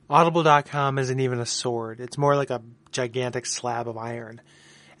Audible.com isn't even a sword. It's more like a gigantic slab of iron.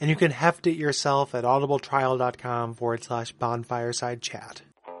 And you can heft it yourself at audibletrial.com/bonfireside chat.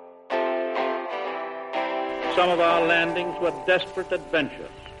 Some of our landings were desperate adventures.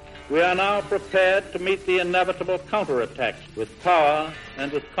 We are now prepared to meet the inevitable counterattacks with power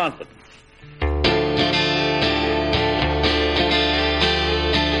and with confidence.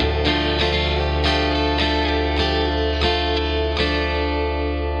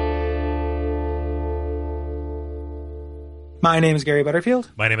 My name is Gary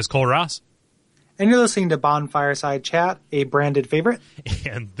Butterfield. My name is Cole Ross. And you're listening to Bonfireside Chat, a branded favorite.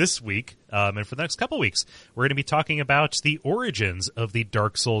 And this week, and for the next couple weeks, we're going to be talking about the origins of the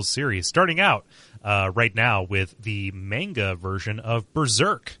Dark Souls series, starting out right now with the manga version of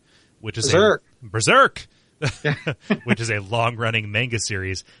Berserk, which is Berserk, which is a long-running manga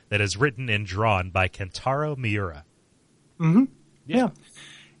series that is written and drawn by Kentaro Miura. Mm-hmm. Yeah.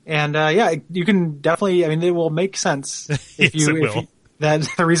 And, you can definitely, it will make sense if you,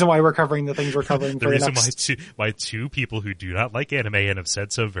 that's the reason why we're covering the things we're covering. The reason why two people who do not like anime and have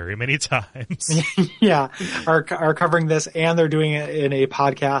said so very many times. are covering this, and they're doing it in a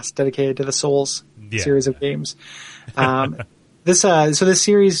podcast dedicated to the Souls series of games. This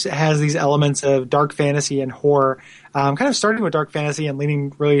series has these elements of dark fantasy and horror, kind of starting with dark fantasy and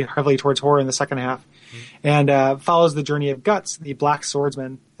leaning really heavily towards horror in the second half. And follows the journey of Guts, the Black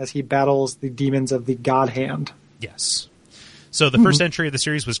Swordsman, as he battles the demons of the God Hand. Yes. So the first entry of the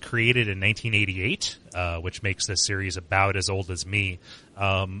series was created in 1988, which makes this series about as old as me.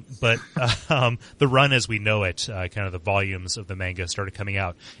 But the run as we know it, kind of the volumes of the manga, started coming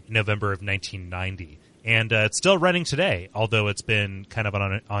out in November of 1990. And it's still running today, although it's been kind of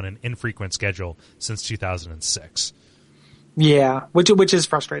on an infrequent schedule since 2006. Yeah, which is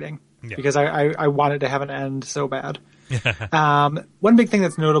frustrating. Yeah. Because I wanted to have an end so bad. One big thing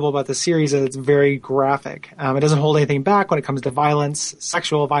that's notable about the series is it's very graphic. It doesn't hold anything back when it comes to violence,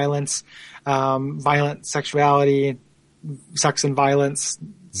 sexual violence, violent sexuality, sex and violence,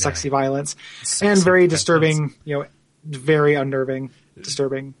 sexy violence, and very disturbing, very unnerving,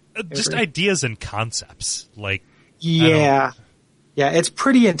 disturbing. Just ideas and concepts. Yeah, it's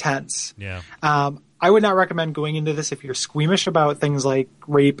pretty intense. Yeah. I would not recommend going into this if you're squeamish about things like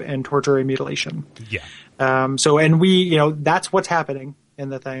rape and torture and mutilation. Yeah. That's what's happening in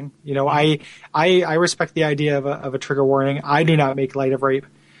the thing. I respect the idea of a trigger warning. I do not make light of rape.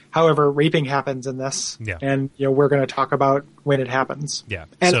 However, raping happens in this. Yeah. And, we're going to talk about when it happens. Yeah.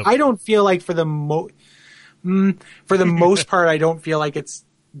 And I don't feel like for the most part, I don't feel like it's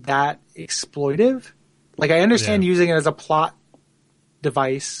that exploitive. I understand using it as a plot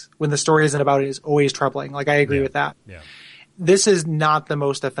device when the story isn't about it is always troubling. I agree with that. Yeah. This is not the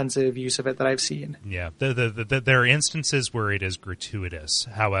most offensive use of it that I've seen. Yeah. There are instances where it is gratuitous.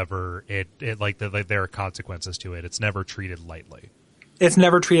 However, there are consequences to it. It's never treated lightly. It's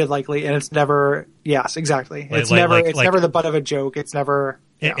never treated lightly, and it's never, yes, exactly. It's never the butt of a joke. It's never,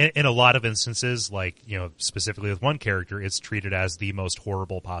 in a lot of instances, specifically with one character, it's treated as the most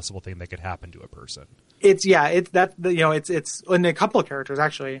horrible possible thing that could happen to a person. It's in a couple of characters,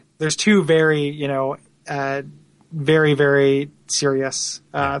 actually. There's two very, very, very serious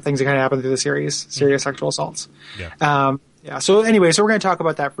things that kind of happen through the series, serious sexual assaults. Yeah. So anyway, we're going to talk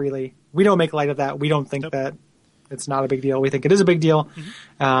about that freely. We don't make light of that. We don't think that it's not a big deal. We think it is a big deal,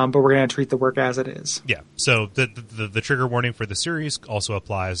 but we're going to treat the work as it is. Yeah. So the trigger warning for the series also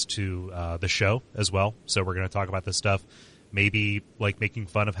applies to the show as well. So we're going to talk about this stuff. Maybe making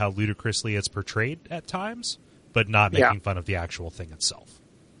fun of how ludicrously it's portrayed at times, but not making fun of the actual thing itself.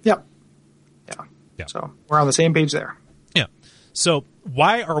 Yep. Yeah. So we're on the same page there. Yeah. So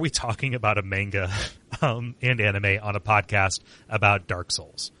why are we talking about a manga and anime on a podcast about Dark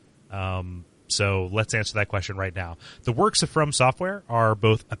Souls? So let's answer that question right now. The works of From Software are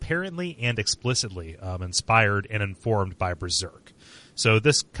both apparently and explicitly inspired and informed by Berserk. So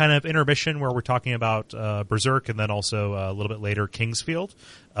this kind of intermission where we're talking about Berserk and then also a little bit later Kingsfield,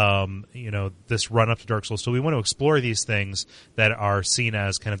 this run up to Dark Souls. So we want to explore these things that are seen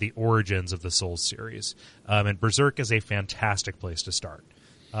as kind of the origins of the Souls series. And Berserk is a fantastic place to start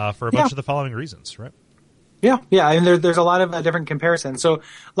for a bunch of the following reasons, right? Yeah, and there's a lot of different comparisons. So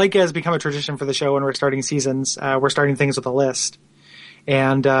like has become a tradition for the show when we're starting seasons, we're starting things with a list.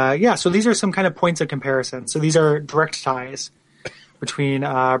 And so these are some kind of points of comparison. So these are direct ties between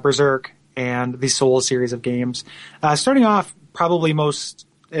Berserk and the Souls series of games. Starting off, probably most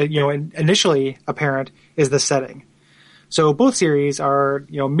initially apparent is the setting. So both series are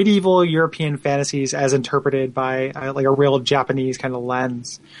medieval European fantasies as interpreted by a real Japanese kind of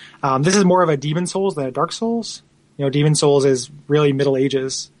lens. This is more of a Demon Souls than a Dark Souls. Demon Souls is really Middle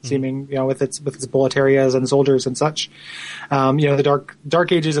Ages seeming, with its Boletarias and soldiers and such. The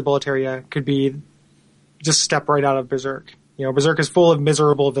dark ages of Boletaria could be just step right out of Berserk. Berserk is full of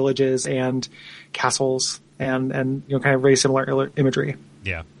miserable villages and castles and kind of very similar imagery.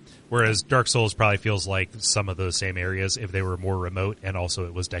 Yeah. Whereas Dark Souls probably feels like some of those same areas if they were more remote, and also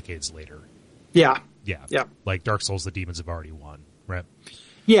it was decades later. Yeah. Yeah. Like Dark Souls, the demons have already won, right?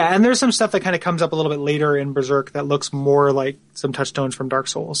 Yeah, and there's some stuff that kind of comes up a little bit later in Berserk that looks more like some touchstones from Dark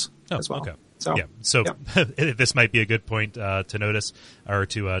Souls as well. Okay. So this might be a good point to notice or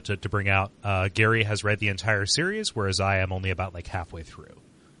to bring out. Gary has read the entire series, whereas I am only about like halfway through.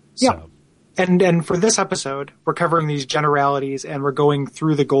 Yeah. And for this episode, we're covering these generalities, and we're going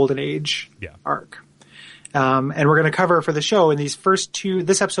through the Golden Age arc. And we're going to cover for the show in these first two.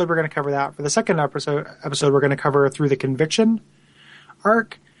 This episode, we're going to cover that. For the second episode, we're going to cover through the Conviction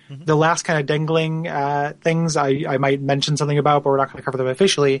arc. Mm-hmm. The last kind of dangling things I might mention something about, but we're not going to cover them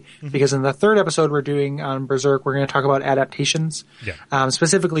officially because in the third episode we're doing on Berserk, we're going to talk about adaptations,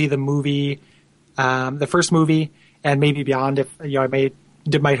 specifically the movie, the first movie, and maybe beyond. If I may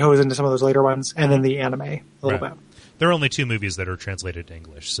dip my toes into some of those later ones, and then the anime a little bit. There are only 2 movies that are translated to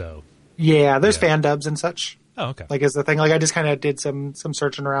English, so there's fan dubs and such. Oh, okay. Like is the thing. Like I just kind of did some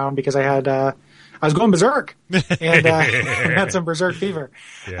searching around because I had I was going berserk and I had some berserk fever.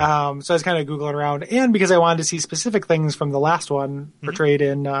 Yeah. So I was kind of Googling around, and because I wanted to see specific things from the last one portrayed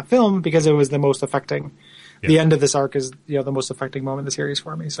in film because it was the most affecting. Yeah. The end of this arc is the most affecting moment in the series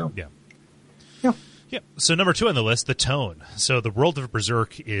for me. So yeah. So number 2 on the list, the tone. So the world of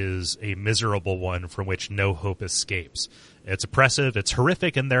Berserk is a miserable one from which no hope escapes. It's oppressive, it's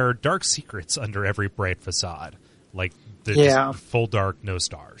horrific, and there are dark secrets under every bright facade. Like just full dark, no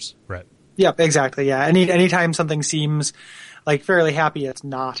stars. Right. Yep, exactly. Yeah. Anytime something seems like fairly happy, it's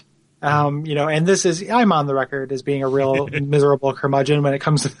not. And this is, I'm on the record as being a real miserable curmudgeon when it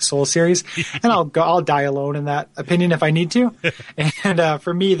comes to the Soul series. And I'll die alone in that opinion if I need to. And,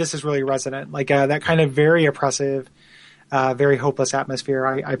 for me, this is really resonant. Like, that kind of very oppressive, very hopeless atmosphere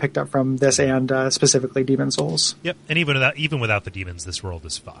I picked up from this and, specifically Demon Souls. Yep. And even without the demons, this world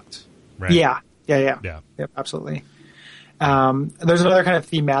is fucked. Right? Yeah. Yep, absolutely. There's another kind of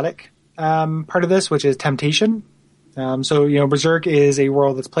thematic, part of this, which is temptation. Berserk is a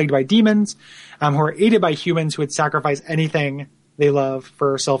world that's plagued by demons, who are aided by humans who would sacrifice anything they love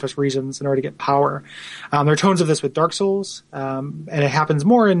for selfish reasons in order to get power. There are tones of this with Dark Souls, and it happens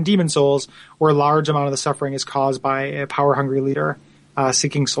more in Demon Souls, where a large amount of the suffering is caused by a power-hungry leader,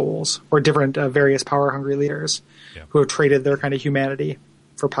 seeking souls, or different, various power-hungry leaders who have traded their kind of humanity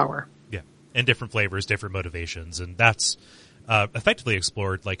for power. Yeah. And different flavors, different motivations, and that's effectively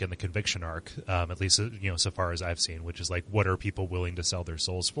explored like in the Conviction arc, at least so far as I've seen, which is like what are people willing to sell their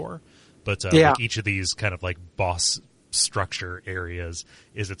souls for? But like each of these kind of like boss structure areas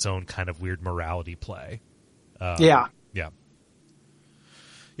is its own kind of weird morality play.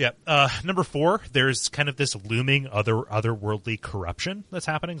 Number 4, there's kind of this looming otherworldly corruption that's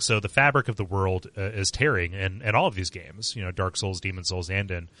happening. So the fabric of the world is tearing in all of these games, Dark Souls, Demon Souls,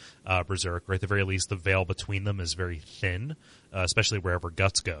 and in Berserk, or at the very least, the veil between them is very thin, especially wherever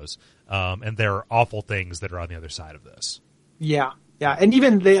Guts goes. And there are awful things that are on the other side of this. Yeah. And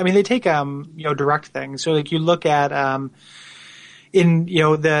even they take, direct things. So like you look at,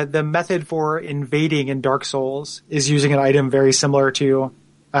 the method for invading in Dark Souls is using an item very similar to,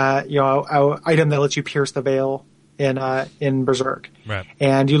 an item that lets you pierce the veil in Berserk. Right.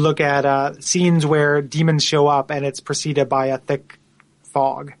 And you look at scenes where demons show up and it's preceded by a thick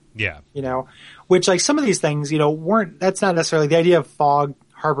fog. Yeah. Which like some of these things, that's not necessarily the idea of fog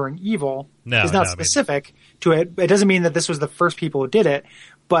harboring evil is not specific to it. It doesn't mean that this was the first people who did it,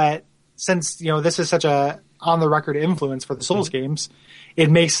 but since, this is such a on the record influence for the Souls games, it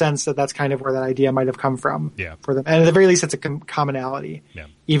makes sense that that's kind of where that idea might have come from for them. And at the very least, it's a commonality. Yeah.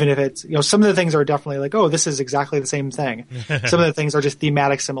 Even if it's, some of the things are definitely like, oh, this is exactly the same thing. Some of the things are just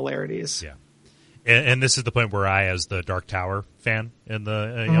thematic similarities. Yeah. And this is the point where I, as the Dark Tower fan in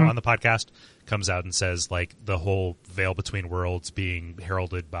the on the podcast, comes out and says like the whole veil between worlds being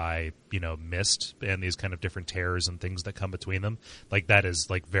heralded by mist and these kind of different terrors and things that come between them, like that is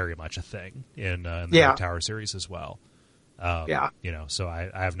like very much a thing in the Dark Tower series as well. So I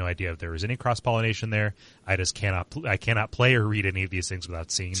have no idea if there was any cross pollination there. I just cannot play or read any of these things without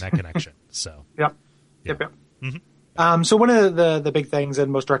seeing that connection. So Yep. Mm-hmm. So one of the big things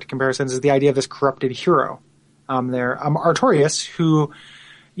and most direct comparisons is the idea of this corrupted hero. Artorias, who,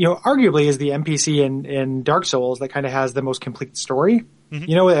 arguably is the NPC in Dark Souls that kind of has the most complete story.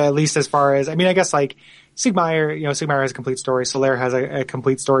 Mm-hmm. At least as far as, I guess like Sigmar has a complete story. Solaire has a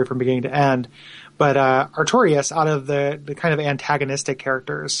complete story from beginning to end. But Artorias, out of the kind of antagonistic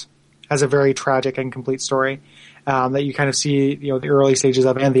characters, has a very tragic and complete story that you kind of see, the early stages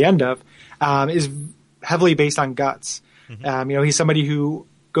of and the end of, is heavily based on guts. Mm-hmm. He's somebody who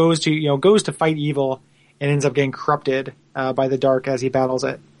goes to fight evil and ends up getting corrupted by the dark as he battles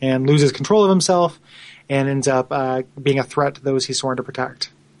it, and loses control of himself, and ends up being a threat to those he's sworn to protect.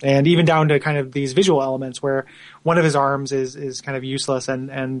 And even down to kind of these visual elements where one of his arms is kind of useless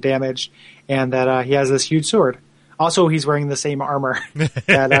and damaged, and that he has this huge sword. Also, he's wearing the same armor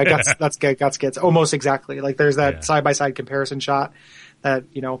that Guts gets almost exactly. Like there's that side-by-side comparison shot that,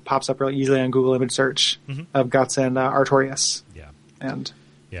 pops up real easily on Google image search of Guts and Artorias. Yeah. And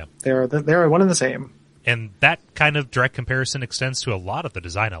they're one and the same. And that kind of direct comparison extends to a lot of the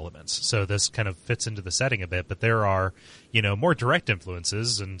design elements. So this kind of fits into the setting a bit, but there are, more direct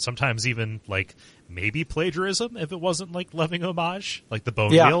influences and sometimes even like maybe plagiarism if it wasn't like loving homage, like the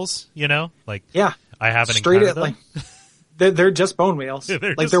bone wheels, I haven't encountered them. They're just bone wheels.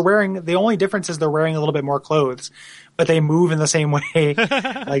 They're wearing, the only difference is they're wearing a little bit more clothes, but they move in the same way.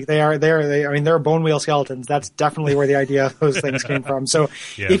 Like they're bone wheel skeletons. That's definitely where the idea of those things came from. So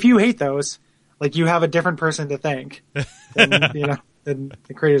if you hate those, like you have a different person to thank than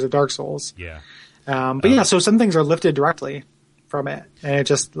the creators of Dark Souls. Yeah. So some things are lifted directly from it, and it's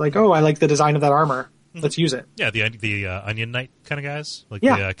just like, oh, I like the design of that armor. Let's use it. Yeah, the Onion Knight kind of guys, like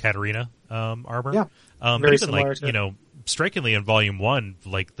the Katarina armor. Yeah, very similar. Like strikingly in Volume 1,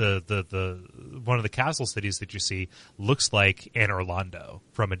 like the one of the castle cities that you see looks like Anne Orlando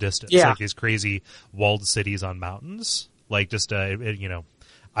from a distance. Yeah, like these crazy walled cities on mountains. Like just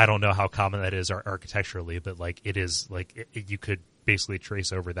I don't know how common that is architecturally, but like it is like you could basically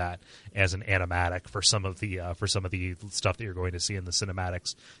trace over that as an animatic for some of the stuff that you're going to see in the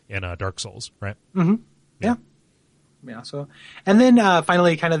cinematics in Dark Souls, right? Mm-hmm. Yeah. So, and then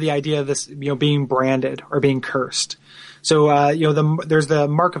finally, kind of the idea of this, being branded or being cursed. So, there's the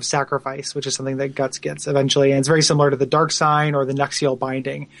mark of sacrifice, which is something that Guts gets eventually, and it's very similar to the dark sign or the Nexial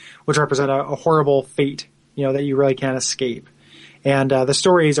binding, which represent a horrible fate, that you really can't escape. And the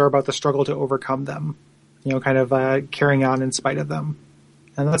stories are about the struggle to overcome them, kind of carrying on in spite of them.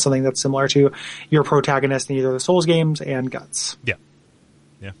 And that's something that's similar to your protagonist in either the Souls games and Guts. Yeah.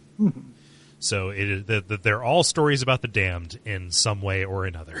 Mm-hmm. So they're all stories about the damned in some way or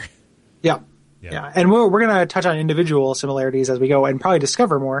another. Yeah. And we're going to touch on individual similarities as we go and probably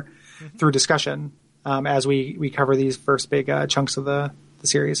discover more through discussion as we cover these first big chunks of the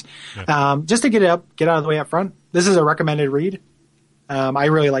series. Yeah. Just to get out of the way up front, this is a recommended read. I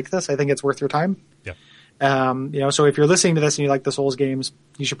really like this. I think it's worth your time. Yeah. So if you're listening to this and you like the Souls games,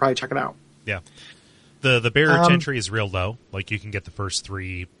 you should probably check it out. Yeah. The barrier to entry is real low. Like you can get the first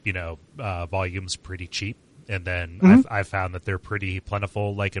 3, volumes pretty cheap. And then I've found that they're pretty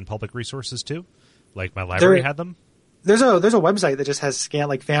plentiful, like in public resources too. Like my library had them. There's a website that just has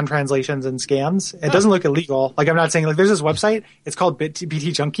fan translations and scans. It doesn't look illegal. Like I'm not saying, like there's this website. It's called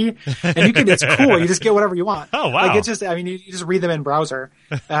BT Junkie, and it's cool. You just get whatever you want. Oh wow! Like it's just, you just read them in browser.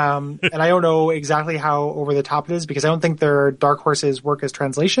 And I don't know exactly how over the top it is because I don't think their Dark Horses work as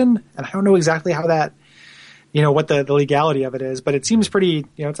translation, and I don't know exactly how that, what the legality of it is. But it seems pretty.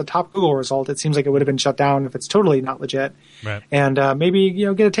 It's a top Google result. It seems like it would have been shut down if it's totally not legit. Right. And maybe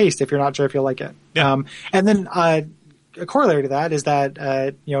get a taste if you're not sure if you'll like it. Yeah. And then. A corollary to that is that,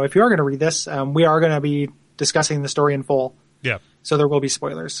 if you are going to read this, we are going to be discussing the story in full. Yeah. So there will be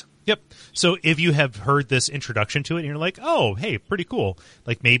spoilers. Yep. So if you have heard this introduction to it and you're like, oh, hey, pretty cool.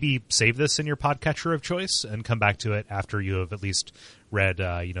 Like maybe save this in your podcatcher of choice and come back to it after you have at least read,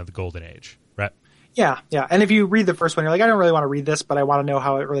 the Golden Age, right? Yeah. And if you read the first one, you're like, I don't really want to read this, but I want to know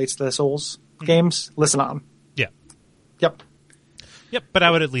how it relates to the Souls games. Listen on. Yeah. Yep. But I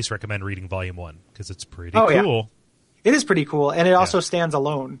would at least recommend reading Volume 1 because it's pretty cool. Yeah. It is pretty cool, and it also stands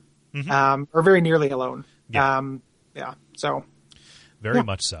alone, or very nearly alone. Yeah. So very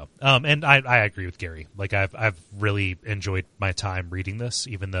much so. And I agree with Gary. Like I've really enjoyed my time reading this,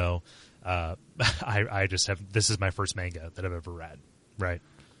 even though I just have. This is my first manga that I've ever read. Right.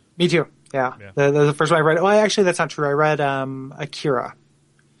 Me too. Yeah. The first one I read. Well, actually, that's not true. I read Akira.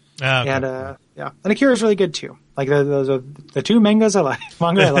 Okay. And Akira is really good too. Like those are the 2 mangas I like.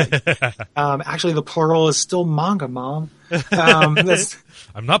 Manga I like. Actually, the plural is still manga, Mom. I'm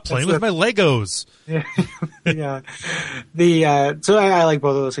not playing with my Legos. Yeah. So I like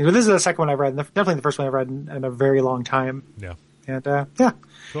both of those things. But this is the second one I've read. And definitely the first one I've read in a very long time. Yeah. And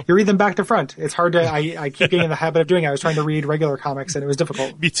cool. You read them back to front. It's hard to. I keep getting in the habit of doing it. I was trying to read regular comics and it was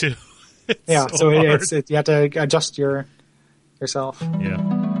difficult. Me too. So you have to adjust yourself.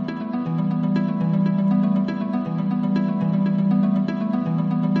 Yeah.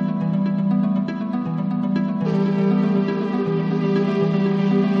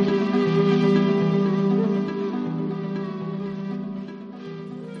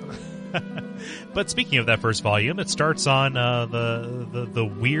 But speaking of that first volume, it starts on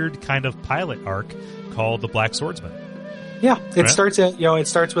the weird kind of pilot arc called The Black Swordsman. Yeah, it Right. starts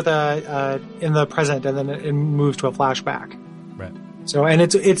with in the present, and then it moves to a flashback. Right. So, and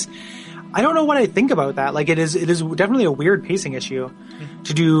it's I don't know what I think about that. Like, it is definitely a weird pacing issue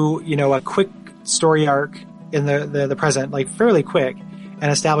to do, a quick story arc in the present, like fairly quick,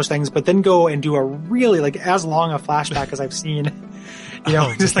 and establish things, but then go and do a really, like, as long a flashback as I've seen,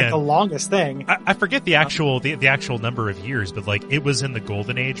 just like the longest thing. I forget the actual the actual number of years, but like it was in the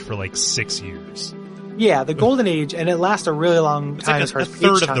golden age for like 6 years. Yeah, the golden age, and it lasts a really long It's time like as far a as third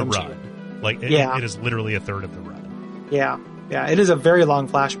page of the time, too. run. Like Yeah. it is literally a third of the run. Yeah, it is a very long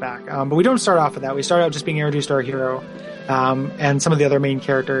flashback. But we don't start off with that. We start out just being introduced to our hero, and some of the other main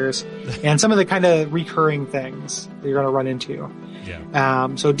characters, and some of the kind of recurring things that you're going to run into.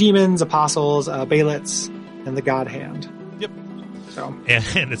 Yeah. So demons, apostles, Baelitz, and the God Hand. Yep. So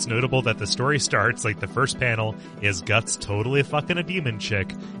And it's notable that the story starts, like the first panel is Guts totally fucking a demon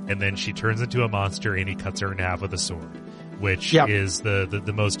chick, and then she turns into a monster and he cuts her in half with a sword, which is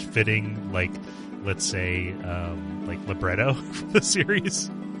the most fitting, like, let's say, like libretto for the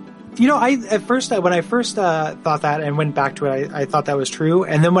series. when I first thought that and went back to it, I thought that was true,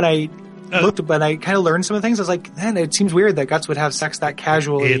 and then when I when I kind of learned some of the things, I was like, man, it seems weird that Guts would have sex that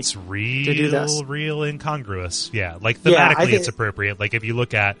casually. It's real, to do this. real incongruous. Yeah, like thematically it's appropriate. Like if you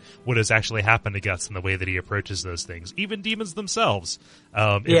look at what has actually happened to Guts and the way that he approaches those things, even demons themselves,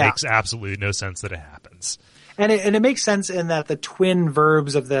 it makes absolutely no sense that it happens. And it makes sense in that the twin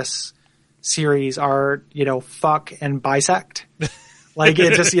verbs of this series are, fuck and bisect. Like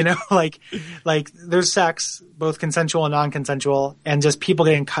it just, like there's sex, both consensual and non-consensual, and just people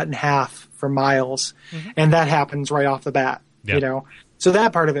getting cut in half for miles. Mm-hmm. And that happens right off the bat, So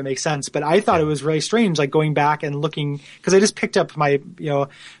that part of it makes sense. But I thought it was really strange, like going back and looking, because I just picked up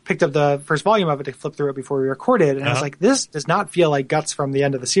the first volume of it to flip through it before we recorded. And I was like, this does not feel like Guts from the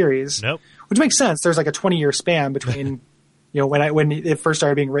end of the series. Nope. Which makes sense. There's like a 20-year span between, when it first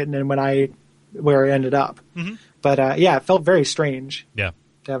started being written and where it ended up. Mm-hmm. But it felt very strange. Yeah.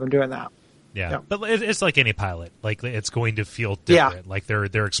 To have him doing that. Yeah. But it's like any pilot. Like it's going to feel different. Like they're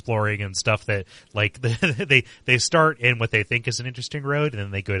exploring and stuff that like they start in what they think is an interesting road and then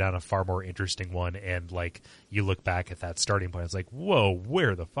they go down a far more interesting one, and like you look back at that starting point, it's like, whoa,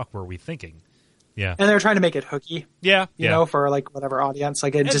 where the fuck were we thinking? Yeah. And they're trying to make it hooky. Yeah. You know, for like whatever audience.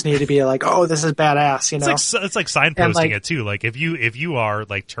 Like it just needed to be like, oh, this is badass, It's like signposting it too. Like if you are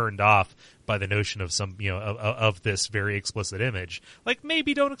like turned off by the notion of some, of this very explicit image, like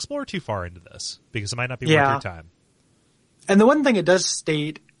maybe don't explore too far into this because it might not be worth your time. And the one thing it does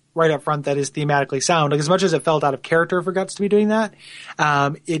state right up front that is thematically sound, like as much as it felt out of character for Guts to be doing that,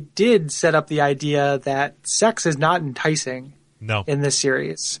 it did set up the idea that sex is not enticing in this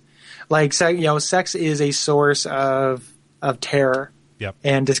series. Like, sex is a source of terror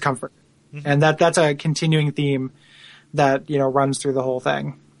and discomfort. Mm-hmm. And that's a continuing theme that, runs through the whole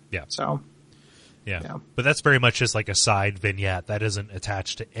thing. Yeah. So. Yeah. But that's very much just like a side vignette that isn't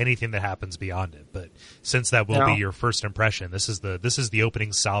attached to anything that happens beyond it. But since that will be your first impression, this is the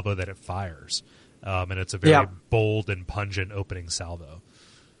opening salvo that it fires. And it's a very bold and pungent opening salvo.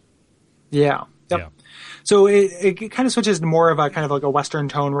 Yeah. Yep. Yeah. So it kind of switches to more of a kind of like a Western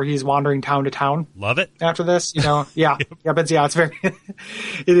tone where he's wandering town to town. Love it. After this, it's very,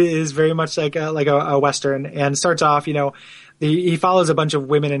 it is very much like a Western, and starts off, he follows a bunch of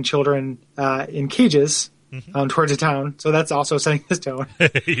women and children, in cages, towards a town. So that's also setting this tone.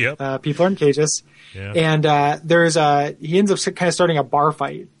 Yep. People are in cages. Yeah. And, he ends up kind of starting a bar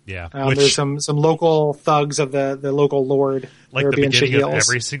fight. Yeah. There's some local thugs of the local lord. Like the beginning of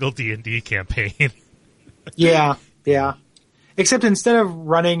every single D&D campaign. Yeah. Except instead of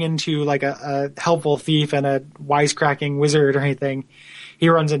running into like a helpful thief and a wisecracking wizard or anything, he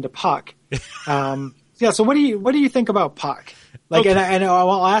runs into Puck. So what do you think about Puck? Like, okay. and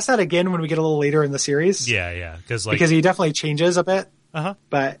I'll ask that again when we get a little later in the series. Yeah. Because he definitely changes a bit.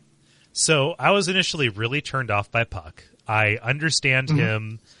 But so I was initially really turned off by Puck. I understand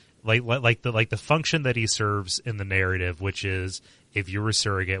him, like the function that he serves in the narrative, which is if you're a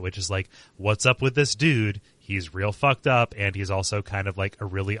surrogate, which is like, what's up with this dude? He's real fucked up, and he's also kind of like a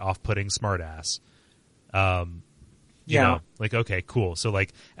really off-putting smartass. You know, like, okay, cool. So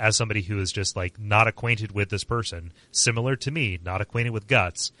like, as somebody who is just like not acquainted with this person, similar to me, not acquainted with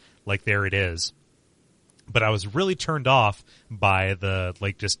Guts, like there it is. But I was really turned off by the,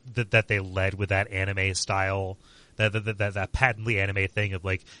 like, just that they led with that anime style, that patently anime thing of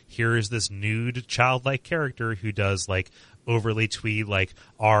like, here is this nude childlike character who does like overly twee, like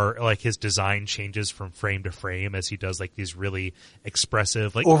his design changes from frame to frame as he does like these really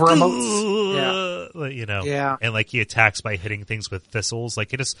expressive like over emotes. You know, yeah, and like he attacks by hitting things with thistles.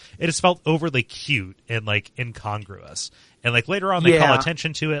 Like it just felt overly cute and like incongruous. And like later on they call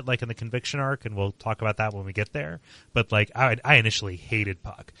attention to it, like in the conviction arc, and we'll talk about that when we get there. But like I initially hated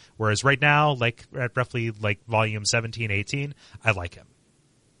Puck, whereas right now, like at roughly like volume 17, 18, I like him.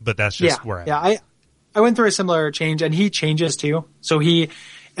 But that's just where I went through a similar change, and he changes too. So he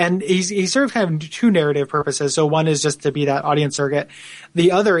serves kind of two narrative purposes. So one is just to be that audience surrogate.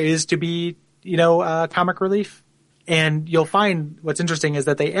 The other is to be, comic relief. And you'll find what's interesting is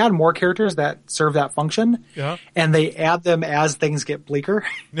that they add more characters that serve that function, and they add them as things get bleaker.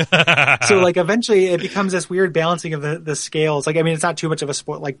 So like eventually it becomes this weird balancing of the scales. Like, I mean, it's not too much of a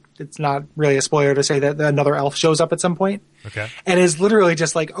spoil. Like, it's not really a spoiler to say that another elf shows up at some point. Okay. And is literally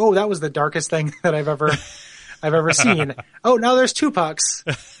just like, oh, that was the darkest thing that I've ever seen. Oh, now there's 2 Pucks.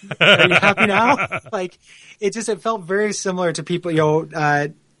 Are you happy now? Like, it felt very similar to people,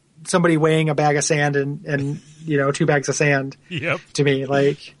 somebody weighing a bag of sand and 2 bags of sand. Yep. To me,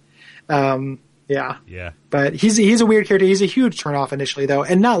 like, yeah. But he's a weird character. He's a huge turnoff initially, though,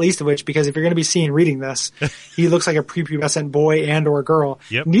 and not least of which because if you're going to be seen reading this, he looks like a prepubescent boy and or girl.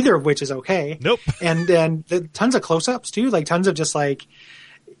 Yep. Neither of which is okay. Nope. And tons of close-ups too, like tons of just like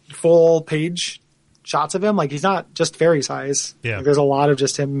full page shots of him. Like he's not just fairy size. Yeah. Like, there's a lot of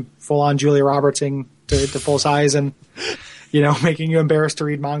just him full on Julia Robertsing to full size and. Making you embarrassed to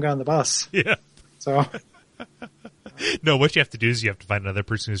read manga on the bus. Yeah. So. No, what you have to do is you have to find another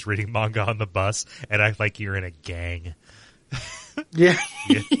person who's reading manga on the bus and act like you're in a gang. Yeah.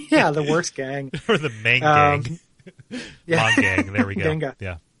 Yeah, the worst gang. Or the main gang. Yeah. Long gang. There we go. Ganga.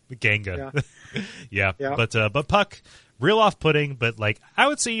 Yeah. Ganga. Yeah. Yeah. But Puck, real off-putting, but like I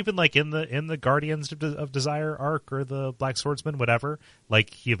would say even like in the Guardians of Desire arc or the Black Swordsman, whatever,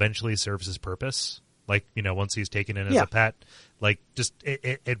 like he eventually serves his purpose. Like, once he's taken in as a pet, like just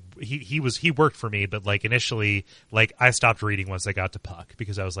he worked for me, but like initially, like I stopped reading once I got to Puck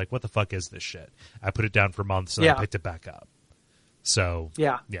because I was like, what the fuck is this shit? I put it down for months and I picked it back up. So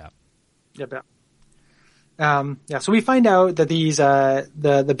yeah. So we find out that these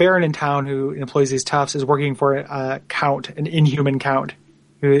the Baron in town who employs these toughs is working for a count, an inhuman count,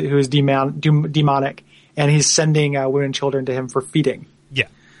 who is demonic, and he's sending women and children to him for feeding. Yeah.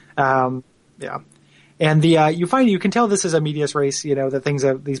 And you can tell this is a medias race,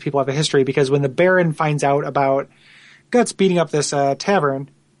 that these people have a history because when the Baron finds out about Guts beating up this tavern,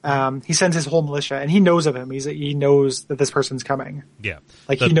 he sends his whole militia and he knows of him. He knows that this person's coming. Yeah.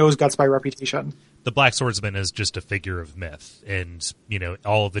 He knows Guts by reputation. The Black Swordsman is just a figure of myth and,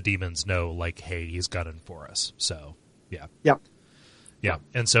 all of the demons know like, hey, he's gunning for us. So, yeah. Yep. Yeah,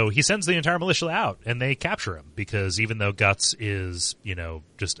 and so he sends the entire militia out, and they capture him, because even though Guts is,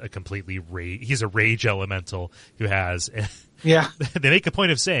 just a completely he's a rage elemental who has... Yeah. They make a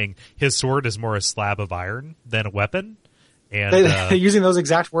point of saying his sword is more a slab of iron than a weapon. And they're using those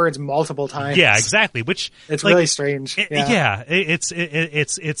exact words multiple times. Yeah, exactly, which... It's really strange.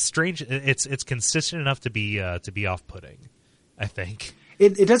 It's strange. It's consistent enough to be off-putting, I think.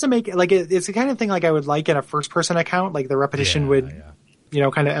 It doesn't make... it's the kind of thing I would like in a first-person account, the repetition would...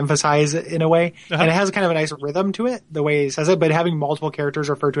 kind of emphasize it in a way. And it has kind of a nice rhythm to it, the way he says it, but having multiple characters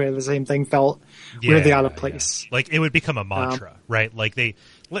refer to it as the same thing felt weirdly out of place. Like, it would become a mantra, right? Like,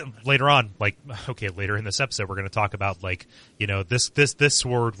 later on, later in this episode, we're going to talk about, this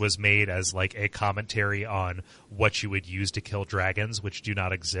sword was made as, a commentary on what you would use to kill dragons, which do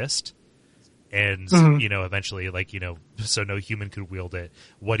not exist. And, eventually, so no human could wield it.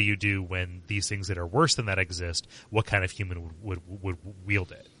 What do you do when these things that are worse than that exist? What kind of human would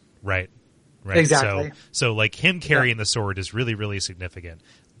wield it? Right? Exactly. So him carrying the sword is really, really significant.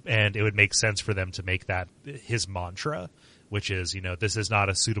 And it would make sense for them to make that his mantra, which is, this is not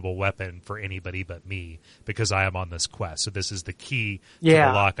a suitable weapon for anybody but me because I am on this quest. So this is the key to the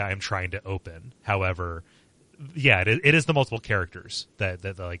lock I am trying to open. However... Yeah, it is the multiple characters that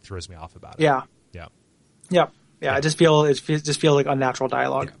throws me off about it. Yeah. Yeah. It just feels like unnatural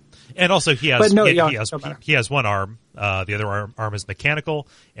dialogue. Yeah. And also he has one arm. The other arm is mechanical,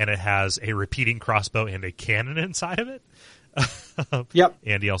 and it has a repeating crossbow and a cannon inside of it. Yep.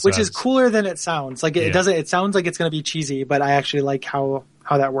 And he also is cooler than it sounds. It sounds like it's going to be cheesy, but I actually like how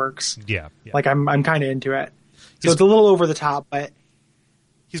that works. Yeah. I'm kind of into it. So it's a little over the top, but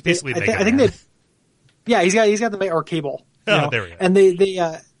he's basically I think that. Yeah, he's got the or cable. There we go. And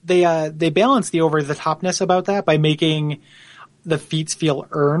they balance the over the topness about that by making the feats feel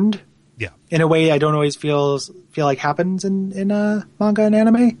earned. Yeah. In a way I don't always feel like happens in manga and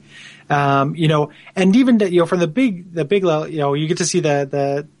anime. You know, and even, you know, from the big level, you know, you get to see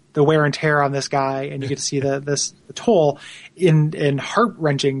the wear and tear on this guy, and you get to see the toll in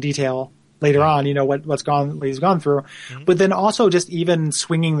heart-wrenching detail later on, you know, what he's gone through. Mm-hmm. But then also just even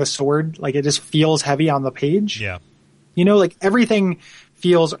swinging the sword, like it just feels heavy on the page. Yeah. You know, like everything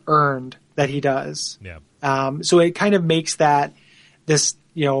feels earned that he does. Yeah. So it kind of makes this,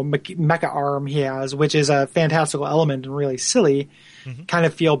 you know, mecha arm he has, which is a fantastical element and really silly, kind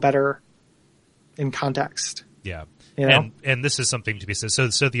of feel better in context. Yeah. You know? And this is something to be said.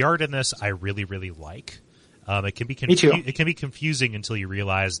 So the art in this I really, really like. It can be it can be confusing until you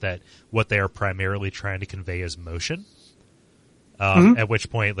realize that what they are primarily trying to convey is motion. At which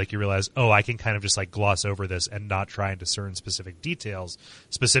point, like, you realize, oh, I can kind of just like gloss over this and not try and discern specific details,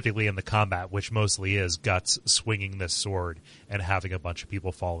 specifically in the combat, which mostly is Guts swinging this sword and having a bunch of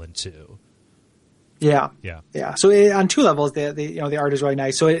people fall in two. Yeah. So on two levels, the art is really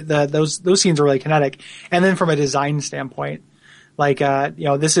nice. So those scenes are really kinetic. And then from a design standpoint, like, you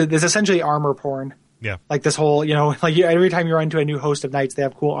know, this is essentially armor porn. Yeah. Like this whole, you know, like every time you run into a new host of knights, they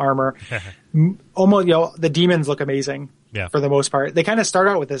have cool armor. Almost, you know, the demons look amazing. Yeah. For the most part, they kind of start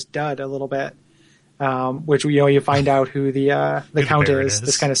out with this dud a little bit, which, you know, you find out who the count is,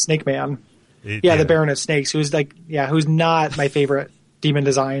 this kind of snake man. The Baron of Snakes, who's like, who's not my favorite demon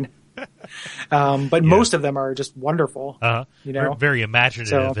design. But most of them are just wonderful. You know, very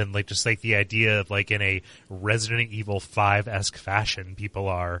imaginative, and like just like the idea of like in a Resident Evil 5-esque fashion, people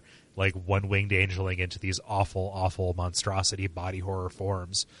are like one-winged angeling into these awful monstrosity body horror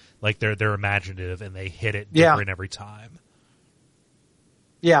forms. Like they're imaginative and they hit it different every time.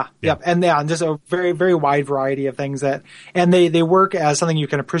 And just a very, very wide variety of things and they work as something you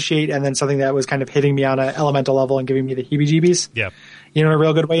can appreciate, and then something that was kind of hitting me on an elemental level and giving me the heebie-jeebies. Yeah. You know, in a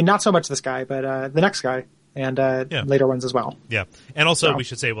real good way. Not so much this guy, but the next guy. And later ones as well. Yeah. And also, we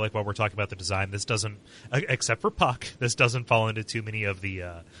should say, like, while we're talking about the design, this doesn't, except for Puck, this doesn't fall into too many of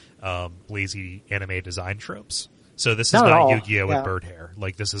the lazy anime design tropes. So this is not Yu-Gi-Oh! With bird hair.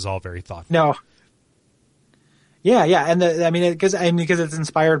 Like, this is all very thoughtful. No. Yeah. And because it's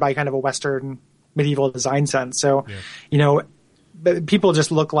inspired by kind of a Western medieval design sense. So, you know, people just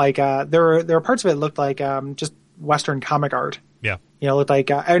look like, there are parts of it looked like just Western comic art. Yeah. You know, looked like,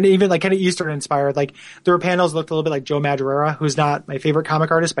 and even like kind of Eastern inspired. Like there were panels looked a little bit like Joe Madureira, who's not my favorite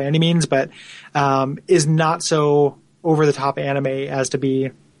comic artist by any means, but is not so over the top anime as to be,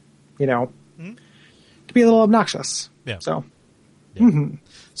 you know, to be a little obnoxious. Yeah. So. Yeah.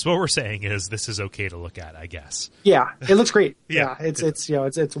 So what we're saying is this is okay to look at, I guess. Yeah, it looks great. It's you know,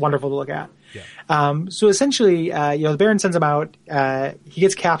 it's wonderful to look at. Yeah. So essentially, you know, the Baron sends him out. He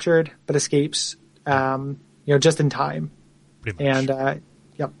gets captured but escapes. You know, just in time. Pretty much. And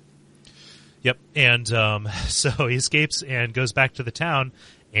Yep. And so he escapes and goes back to the town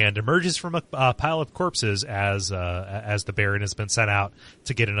and emerges from a pile of corpses as the Baron has been sent out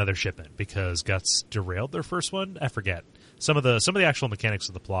to get another shipment because Guts derailed their first one. I forget. Some of the actual mechanics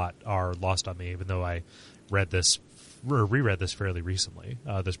of the plot are lost on me, even though I reread this fairly recently.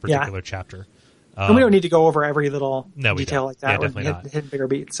 This particular chapter. And we don't need to go over every little detail like that. Yeah, definitely not. Hit bigger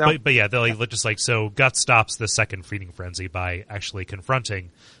beats. So. But yeah, they'll just like, so Guts stops the second feeding frenzy by actually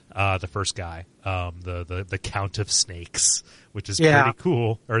confronting the first guy, the Count of Snakes, which is pretty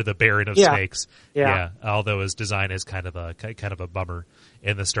cool, or the Baron of Snakes. Yeah. Although his design is kind of a bummer,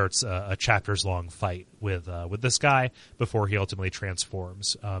 and this starts a chapters long fight with this guy before he ultimately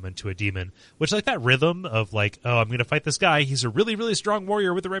transforms into a demon. Which, like, that rhythm of like, oh, I'm going to fight this guy. He's a really, really strong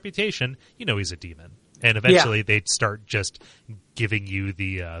warrior with a reputation. You know, he's a demon. And eventually they start just giving you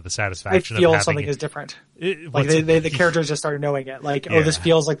the satisfaction. I feel of having something is different. Like the characters just started knowing it. Like, oh, this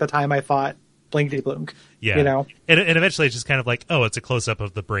feels like the time I fought Blinkety Blunk. Yeah. You know? And eventually it's just kind of like, oh, it's a close up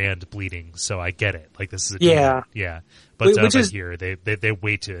of the brand bleeding, so I get it. Like, this is a demon. Yeah. But here they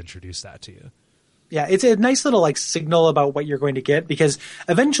wait to introduce that to you. Yeah, it's a nice little like signal about what you're going to get, because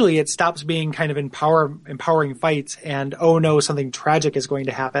eventually it stops being kind of empowering fights and, oh no, something tragic is going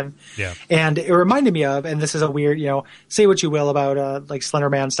to happen. Yeah. And it reminded me of, and this is a weird, you know, say what you will about like Slender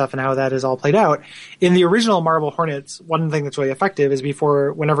Man stuff and how that is all played out. In the original Marble Hornets, one thing that's really effective is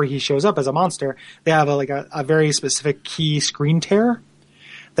whenever he shows up as a monster, they have a very specific key screen tear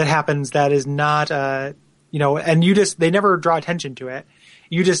that happens that is not, you know, and they never draw attention to it.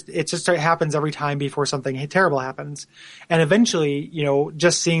 It just happens every time before something terrible happens. And eventually, you know,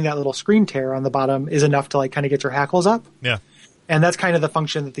 just seeing that little screen tear on the bottom is enough to like kind of get your hackles up. Yeah. And that's kind of the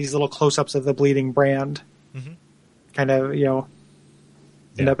function that these little close-ups of the bleeding brand kind of, you know,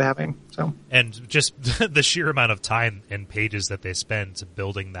 end up having. So. And just the sheer amount of time and pages that they spend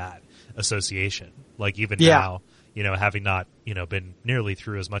building that association. Like, even now, having not, been nearly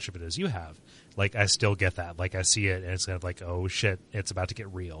through as much of it as you have, like, I still get that. Like, I see it and it's kind of like, oh shit, it's about to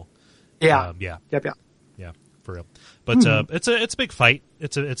get real. Yeah. Yeah. Yep. Yeah, for real. But, it's a big fight.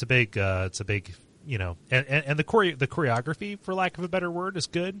 It's a big, and the choreography, for lack of a better word, is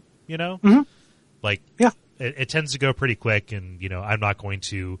good, Like, yeah. It tends to go pretty quick, and I'm not going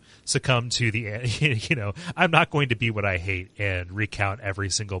to succumb to the I'm not going to be what I hate and recount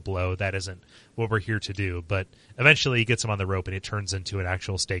every single blow. That isn't what we're here to do. But eventually, he gets him on the rope, and it turns into an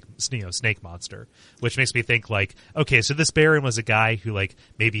actual snake monster, which makes me think like, okay, so this Baron was a guy who like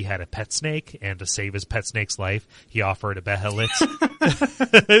maybe had a pet snake, and to save his pet snake's life, he offered a Behelit.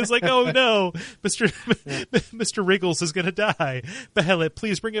 It's like, oh no, Mr. Wriggles is going to die. Behelit,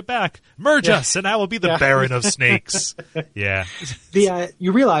 please bring it back. Merge us, and I will be the Baron of snakes. Yeah.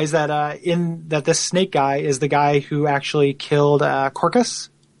 You realize that that this snake guy is the guy who actually killed Corcus.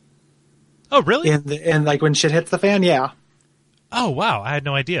 Oh, really? And like when shit hits the fan, yeah. Oh, wow! I had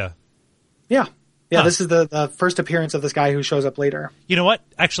no idea. Yeah. Huh. This is the first appearance of this guy who shows up later. You know what?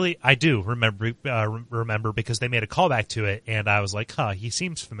 Actually, I do remember because they made a callback to it, and I was like, huh, he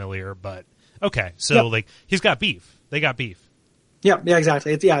seems familiar, but okay. So like, he's got beef. They got beef. Yeah,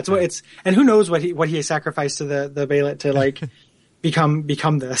 exactly. It's and who knows what he sacrificed to the Baelit to like become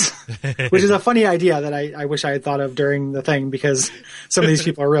this, which is a funny idea that I wish I had thought of during the thing, because some of these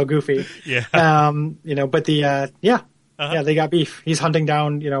people are real goofy. Yeah. But they got beef. He's hunting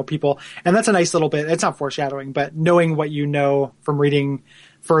down, people, and that's a nice little bit. It's not foreshadowing, but knowing what you know from reading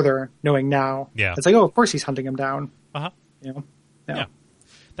further, knowing now, it's like, oh, of course he's hunting him down. Yeah.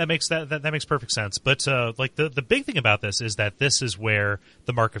 That makes perfect sense. But like the big thing about this is that this is where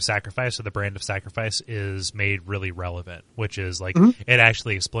the mark of sacrifice, or the brand of sacrifice, is made really relevant, which is like it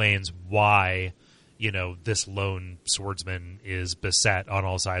actually explains why this lone swordsman is beset on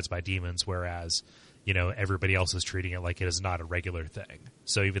all sides by demons, whereas everybody else is treating it like it is not a regular thing.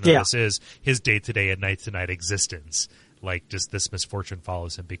 So even though this is his day-to-day and night-to-night existence, like just this misfortune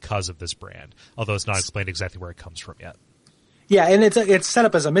follows him because of this brand, although it's not explained exactly where it comes from yet. Yeah, and it's set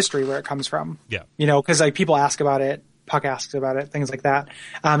up as a mystery where it comes from. Yeah. Because like people ask about it, Puck asks about it, things like that.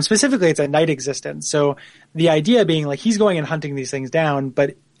 Specifically, it's a night existence. So the idea being like he's going and hunting these things down,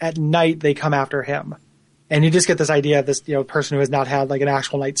 but at night they come after him. And you just get this idea of this, person who has not had like an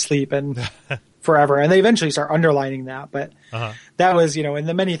actual night's sleep and forever. And they eventually start underlining that. But that was, in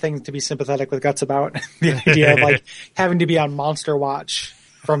the many things to be sympathetic with Guts about, the idea of like having to be on monster watch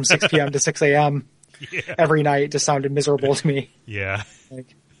from 6 p.m. to 6 a.m. every night just sounded miserable to me. Yeah.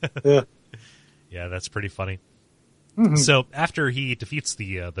 Like, yeah, that's pretty funny. Mm-hmm. So after he defeats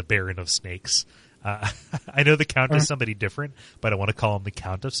the Baron of Snakes, I know the Count is somebody different, but I want to call him the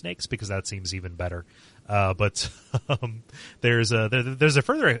Count of Snakes because that seems even better. But there's a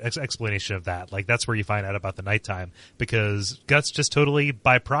further explanation of that. Like that's where you find out about the nighttime, because Guts just totally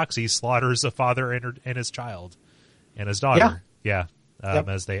by proxy slaughters a father and his child and his daughter. Yeah.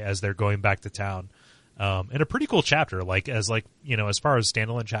 As they're going back to town. In a pretty cool chapter, as far as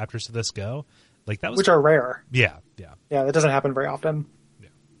standalone chapters to this go, like that was, which are rare. Yeah. That doesn't happen very often. Yeah.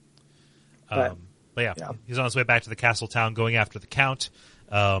 But he's on his way back to the castle town, going after the Count,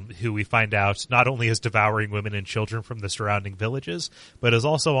 who we find out not only is devouring women and children from the surrounding villages, but is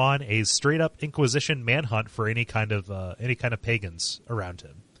also on a straight up Inquisition manhunt for any kind of pagans around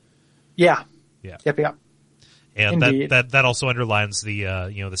him. Yeah. Yep. And that also underlines the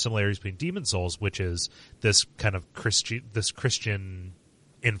the similarities between Demon Souls, which is this kind of Christian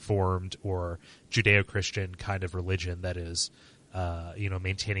informed or Judeo-Christian kind of religion that is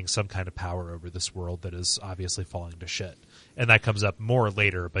maintaining some kind of power over this world that is obviously falling to shit. And that comes up more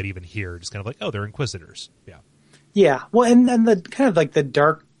later, but even here, just kind of like, oh, they're Inquisitors. Yeah. Yeah. Well, and the kind of like the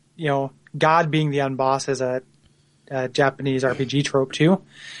dark, God being the unboss is a Japanese RPG trope too.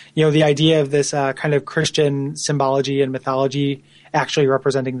 The idea of this kind of Christian symbology and mythology actually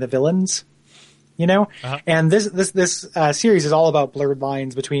representing the villains. And this series is all about blurred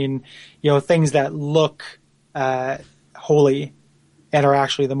lines between things that look holy and are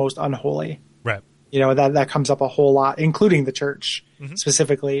actually the most unholy. Right. That comes up a whole lot, including the church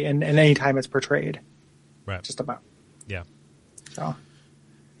specifically, and any time it's portrayed. Right. Just about. Yeah. So.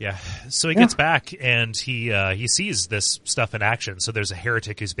 Yeah. So he gets back and he sees this stuff in action. So there's a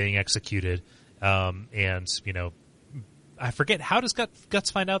heretic who's being executed. And I forget, how does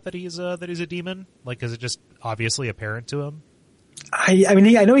Guts find out that he's a demon? Like, is it just obviously apparent to him? I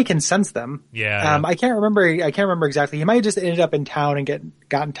mean, I know he can sense them. Yeah. I can't remember exactly. He might have just ended up in town and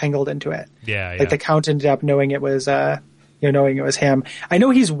gotten tangled into it. Yeah. Like the Count ended up knowing it was, knowing it was him. I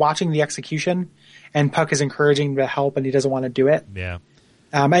know he's watching the execution and Puck is encouraging him to help and he doesn't want to do it. Yeah.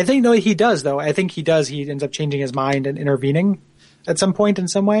 I think no, he does though. I think he does. He ends up changing his mind and intervening at some point in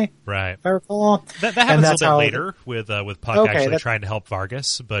some way. Right. If I recall. That happens a little bit later with Puck actually trying to help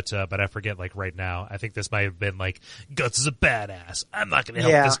Vargas, but I forget like right now. I think this might have been like Guts is a badass. I'm not going to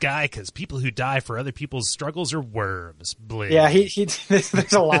help this guy because people who die for other people's struggles are worms. Bling. Yeah,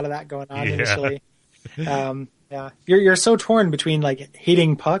 there's a lot of that going on initially. Yeah, you're so torn between like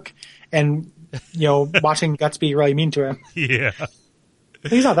hating Puck and watching Guts be really mean to him. Yeah.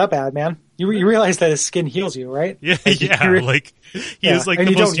 He's not that bad, man. You realize that his skin heals you, right? Yeah, he is like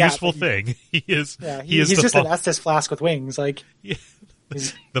the most useful thing. He is. Yeah, he's just an Estus flask with wings, like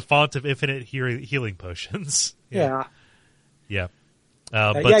the font of infinite healing potions. Yeah.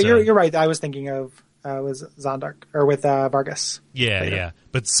 But you're right. I was thinking of was Zondark or with Vargas. Yeah, later. Yeah.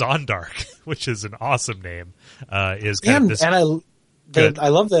 But Zondark, which is an awesome name, is kind of this. And I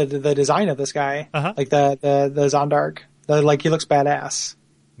love the design of this guy, like the Zondark. Like he looks badass.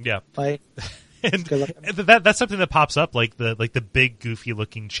 Yeah, like and that's something that pops up, like the big goofy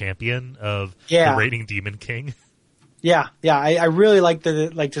looking champion of the Raiding Demon King. Yeah. I really like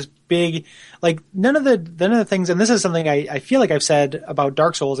just big, like none of the things, and this is something I feel like I've said about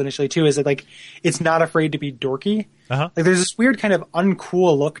Dark Souls initially too, is that like it's not afraid to be dorky. Like there's this weird kind of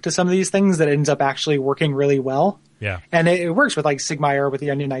uncool look to some of these things that ends up actually working really well. Yeah, and it works with like Sigmire with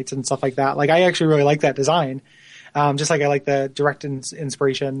the Onion Knights and stuff like that. Like I actually really like that design. Just like I like the direct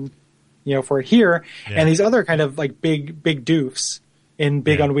inspiration, for it here, and these other kind of like big doofs in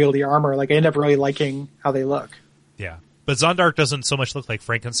big unwieldy armor. Like I end up really liking how they look. Yeah, but Zondark doesn't so much look like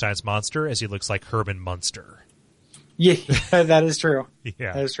Frankenstein's monster as he looks like Herman Munster. Yeah, that is true.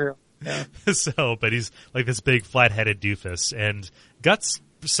 Yeah, that is true. Yeah. But he's like this big flat-headed doofus, and Guts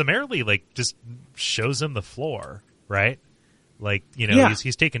summarily like just shows him the floor, right? Like,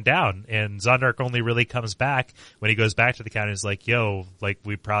 he's taken down, and Zondark only really comes back when he goes back to the count and is like, yo, like,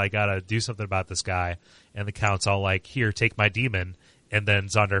 we probably got to do something about this guy. And the count's all like, here, take my demon. And then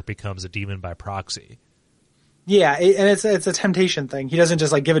Zondark becomes a demon by proxy. Yeah, and it's a temptation thing. He doesn't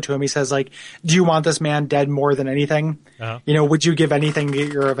just like give it to him. He says like, do you want this man dead more than anything? Would you give anything to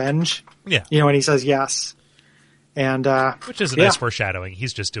get your revenge? Yeah. And he says yes. And which is a nice foreshadowing.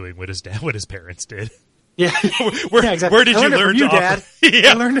 He's just doing what his parents did. Yeah. Exactly. Where did you learn to Dad?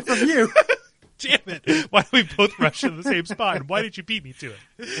 Yeah. I learned it from you. Damn it. Why did we both rush to the same spot? And why did you beat me to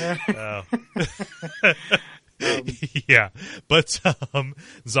it? Yeah. But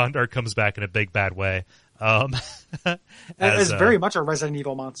Zondark comes back in a big bad way. As very much a Resident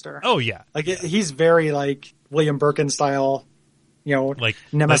Evil monster. Oh, yeah. Like he's very like William Birkin style, like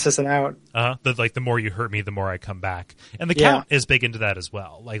Nemesis and out. The more you hurt me, the more I come back. And the Count is big into that as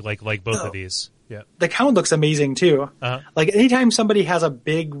well. Like both of these. Yeah. The Count looks amazing too. Like anytime somebody has a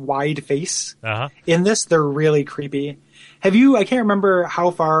big wide face in this, they're really creepy. I can't remember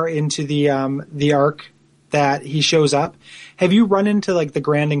how far into the arc that he shows up. Have you run into like the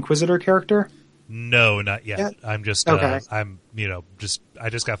Grand Inquisitor character? No, not yet. Yeah. I'm just I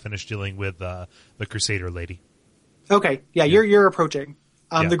just got finished dealing with the Crusader lady. Okay. Yeah, you're approaching.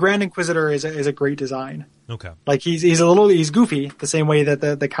 The Grand Inquisitor is a great design. Okay. Like he's goofy the same way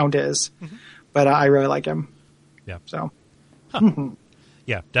that the Count is. But I really like him. Yeah. So.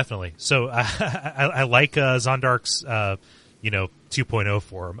 Yeah, definitely. So I like Zondark's 2.0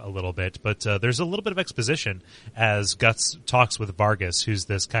 form a little bit, but there's a little bit of exposition as Guts talks with Vargas, who's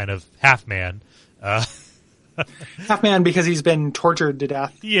this kind of half man. Half man because he's been tortured to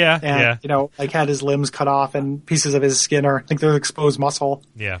death. Yeah. And, like had his limbs cut off and pieces of his skin are like they're exposed muscle.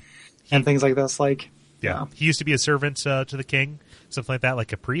 Yeah. And things like this. Like, yeah. He used to be a servant to the king, something like that,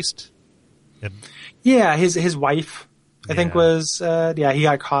 like a priest. And, his wife, I think was, he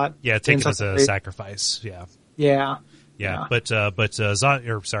got caught. Yeah, taken as a sacrifice. Yeah. Yeah. But Vargas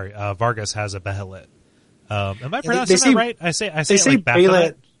has a Behelit. Am I pronouncing that right? I say like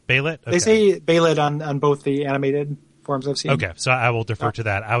Behelit. Behelit? Okay. They say Behelit on both the animated forms I've seen. Okay, so I will defer to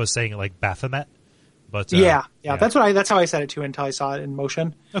that. I was saying it like Baphomet. But yeah. That's how I said it too until I saw it in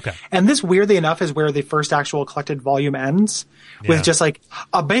motion. Okay. And this, weirdly enough, is where the first actual collected volume ends with just like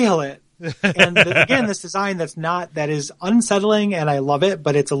a Behelit. And again, this design that is unsettling, and I love it,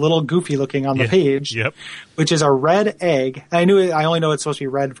 but it's a little goofy looking on the page. Yep. Which is a red egg. I only know it's supposed to be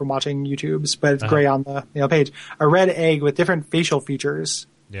red from watching YouTube's, but it's gray on the page. A red egg with different facial features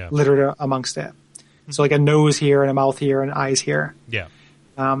littered amongst it. So like a nose here and a mouth here and eyes here. Yeah.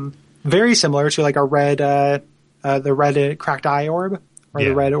 Very similar to like a red, the red cracked eye orb, or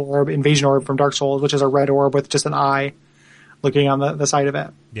the red orb, invasion orb from Dark Souls, which is a red orb with just an eye looking on the side of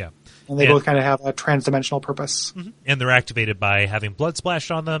it. Yeah. And they both kind of have a trans-dimensional purpose. And they're activated by having blood splashed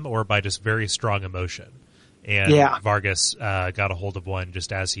on them or by just very strong emotion. and Yeah. Vargas got a hold of one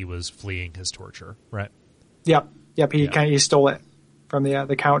just as he was fleeing his torture, right? Yep. He stole it from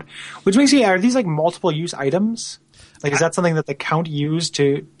the Count, which makes me, are these like multiple use items? Like, is that something that the Count used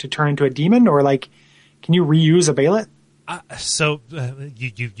to turn into a demon, or like, can you reuse a Bailet?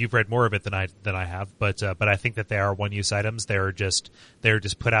 You've read more of it than I have, but I think that they are one-use items. They're just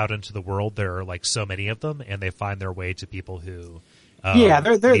put out into the world. There are like so many of them, and they find their way to people who.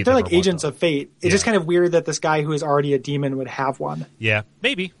 They're like agents of fate. It's just kind of weird that this guy who is already a demon would have one. Yeah,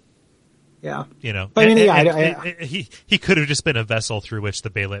 maybe. Yeah, But he could have just been a vessel through which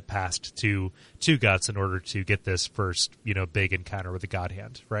the Bailet passed to Guts in order to get this first, big encounter with the God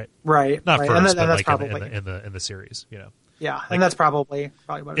Hand, right? Right. Not right. first, and that's but probably in the series, Yeah, like, and that's probably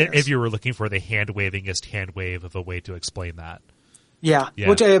what it is. If you were looking for the hand-wavingest hand wave of a way to explain that. Yeah.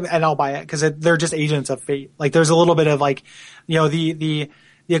 And I'll buy it because they're just agents of fate. Like, there's a little bit of like, the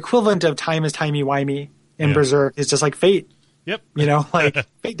equivalent of time is timey-wimey in Berserk is just like fate. Yep. Like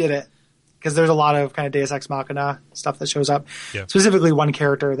fate did it. Because there's a lot of kind of Deus Ex Machina stuff that shows up. Yeah. Specifically one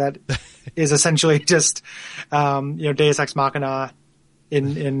character that is essentially just, Deus Ex Machina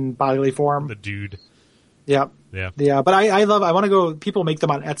in bodily form. The dude. Yep. Yeah. But I want to go, people make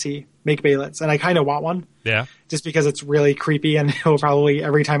them on Etsy, make Bailets, and I kind of want one. Yeah. Just because it's really creepy and it will probably,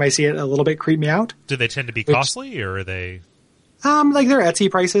 every time I see it, a little bit creep me out. Do they tend to be costly, or are they? Like they're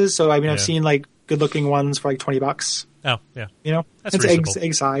Etsy prices. So, I've seen like good looking ones for like $20. Oh, yeah. It's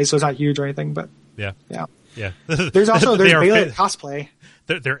egg size, so it's not huge or anything, but yeah. There's Bailet cosplay.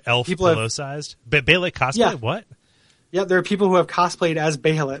 They're elf pillow sized. Bailet cosplay? Yeah. What? Yeah, there are people who have cosplayed as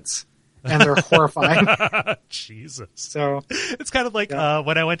Bailets, and they're horrifying. Jesus. So it's kind of like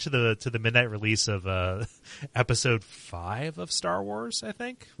when I went to the midnight release of episode 5 of Star Wars, I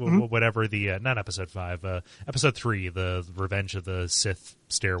think. Whatever the not episode 5, episode 3, the Revenge of the Sith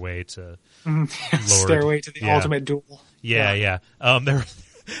Stairway to Lord. Stairway to the Ultimate Duel. Yeah.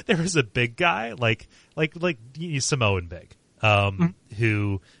 There was a big guy like Samoan big,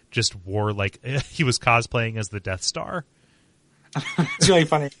 who just wore he was cosplaying as the Death Star. It's really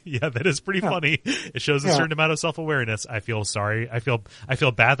funny. Yeah, that is pretty funny. It shows a certain amount of self-awareness. I feel sorry. I feel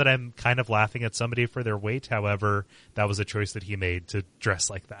bad that I'm kind of laughing at somebody for their weight. However, that was a choice that he made to dress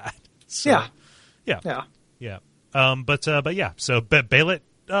like that. So, yeah. But yeah. So Bailet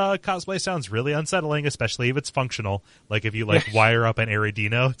cosplay sounds really unsettling, especially if it's functional. Like if you wire up an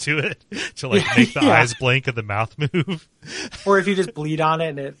Aradino to it to make the eyes blink and the mouth move, or if you just bleed on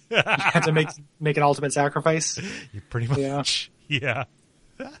it and you have to make an ultimate sacrifice. You pretty much. Yeah.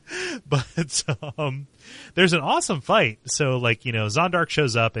 But there's an awesome fight. So Zondark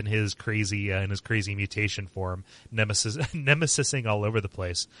shows up in his crazy mutation form, nemesising all over the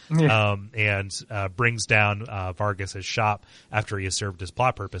place, and brings down Vargas's shop after he has served his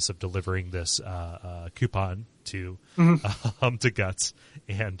plot purpose of delivering this coupon to Guts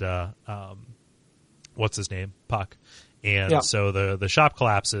and what's his name, Puck, and so the shop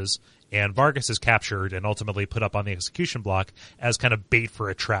collapses. And Vargas is captured and ultimately put up on the execution block as kind of bait for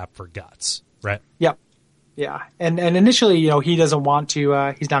a trap for Guts, right? Yep. Yeah. And initially, he doesn't want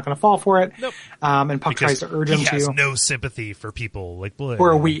to, he's not going to fall for it. Nope. And Puck tries to urge him to. He has no sympathy for people like Blood. Who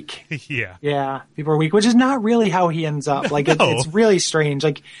are weak. Yeah. Yeah. People are weak, which is not really how he ends up. It's really strange.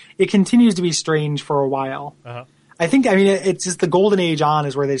 It continues to be strange for a while. Uh-huh. I think, it's just the golden age on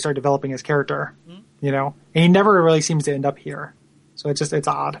is where they start developing his character, and he never really seems to end up here. So it's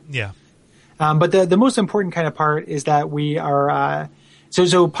odd. Yeah. But the most important kind of part is that we are,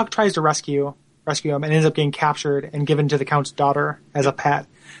 so Puck tries to rescue him and ends up getting captured and given to the Count's daughter as a pet.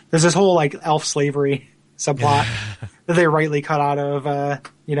 There's this whole elf slavery subplot that they rightly cut out of,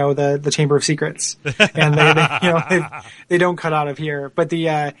 the Chamber of Secrets, and they don't cut out of here. But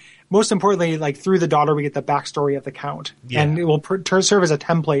the most importantly, through the daughter, we get the backstory of the Count, and it will serve as a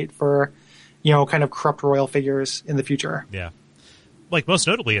template for, kind of corrupt royal figures in the future. Yeah. Most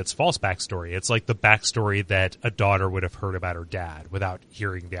notably, it's false backstory. It's the backstory that a daughter would have heard about her dad without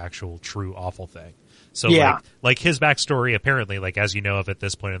hearing the actual true awful thing. So, his backstory, apparently, as you know of at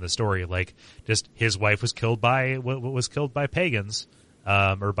this point in the story, just his wife was killed by pagans,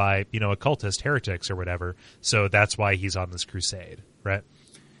 or by, occultist heretics or whatever. So that's why he's on this crusade, right?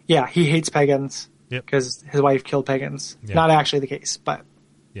 Yeah, he hates pagans because his wife killed pagans. Yeah. Not actually the case, but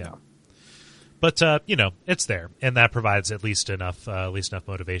yeah. But, it's there, and that provides at least enough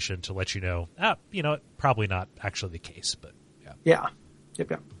motivation to let you know, probably not actually the case, but yeah.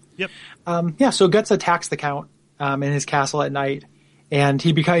 Yep. So Guts attacks the Count in his castle at night, and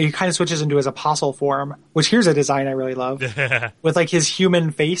he kind of switches into his apostle form, which here's a design I really love, with his human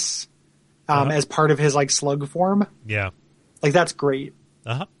face as part of his slug form. Yeah. That's great.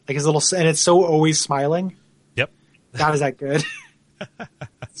 Uh-huh. His little, and it's so always smiling. God, is that good?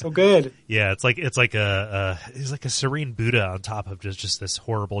 So good. Yeah, it's like he's like a serene Buddha on top of just this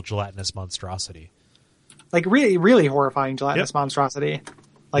horrible gelatinous monstrosity. Like really, really horrifying gelatinous Yep. monstrosity.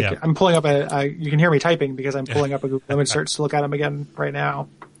 Like Yeah. I'm pulling up you can hear me typing because I'm pulling up a Google image search to look at him again right now.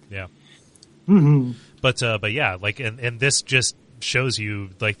 Yeah. Mm-hmm. But yeah, like and this just shows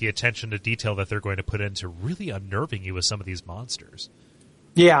you like the attention to detail that they're going to put into really unnerving you with some of these monsters.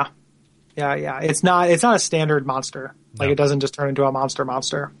 Yeah. It's not a standard monster. Like No. it doesn't just turn into a monster.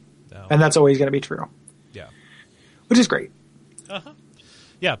 No. And that's always going to be true. Yeah. Which is great. Uh-huh.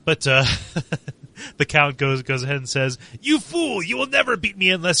 Yeah, but the Count goes ahead and says, "You fool! You will never beat me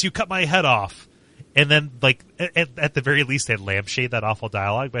unless you cut my head off." And then, like at the very least, they lampshade that awful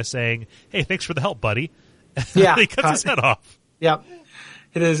dialogue by saying, "Hey, thanks for the help, buddy." Yeah. He cuts his head off. Yep.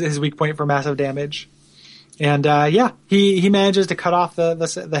 It is his weak point for massive damage. And he manages to cut off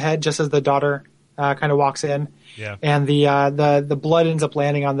the head just as the daughter kind of walks in. Yeah. And the blood ends up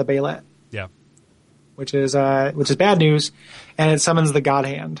landing on the Bailet, Yeah. which is bad news, and it summons the God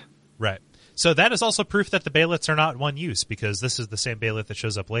Hand. Right. So that is also proof that the Bailets are not one use, because this is the same Bailet that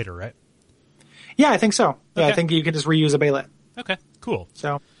shows up later, right? Yeah, I think so. Yeah, Okay. I think you can just reuse a Bailet. Okay, cool.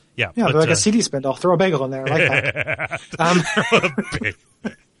 So Yeah, yeah, but, they're like a CD spindle. Throw a bagel in there. I like that.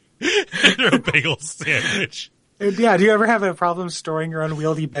 They're a bagel sandwich. Yeah, do you ever have a problem storing your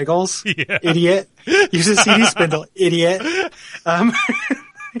unwieldy bagels? Yeah. Idiot. Use a CD spindle. Idiot. Fucking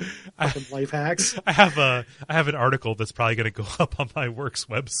life hacks. I have an article that's probably going to go up on my work's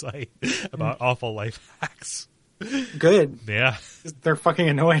website about awful life hacks. Good. Yeah. They're fucking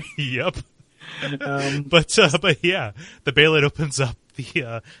annoying. Yep. But yeah, the Bailet opens up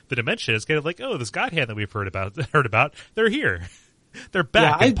the dimension. It's kind of like, oh, this God Hand that we've heard about. They're here. They're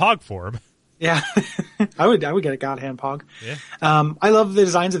back in Pog form. Yeah, I would get a God Hand Pog. Yeah. I love the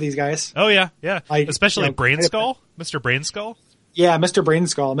designs of these guys. Oh yeah, yeah. Like, especially you know, Brain Skull, Mr. Brain Skull. Yeah, Mr. Brain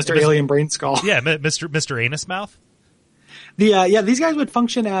Skull, Mr. Alien Brain Skull. Yeah, Mr. Anus Mouth. These guys would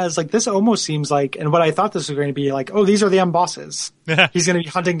function as like this. Almost seems like, and what I thought this was going to be like, oh, these are the M bosses. He's going to be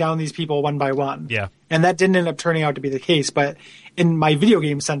hunting down these people one by one. Yeah, and that didn't end up turning out to be the case. But in my video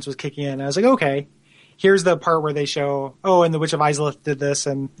game sense was kicking in. I was like, okay, here's the part where they show, oh, and the Witch of Izalith did this,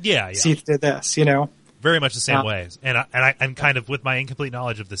 and Seath did this. You know, very much the same way. And kind of with my incomplete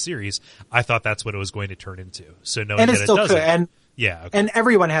knowledge of the series, I thought that's what it was going to turn into. So knowing that it doesn't. Yeah, okay. And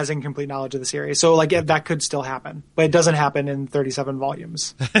everyone has incomplete knowledge of the series, so like that could still happen, but it doesn't happen in 37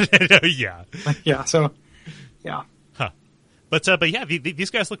 volumes. Yeah, yeah. So, yeah. Huh. But yeah, these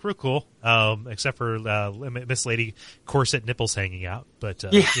guys look real cool, except for Miss Lady corset nipples hanging out. But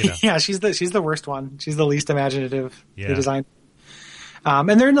yeah, she's the worst one. She's the least imaginative design. And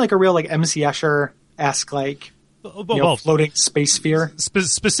they're in like a real like MC Escher-esque like. Floating space sphere.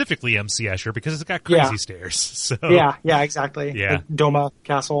 Specifically MC Escher, because it's got crazy stairs. So yeah, exactly. Yeah. Like Doma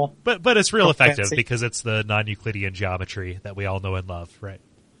Castle. But it's real effective fancy. because it's the non-Euclidean geography that we all know and love, right?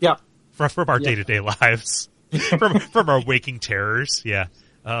 Yeah. From our day-to-day lives. from our waking terrors, yeah.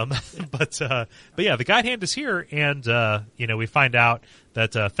 But yeah, the God Hand is here, and we find out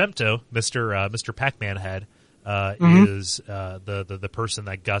that Femto, Mr. Pac-Man Head, is the person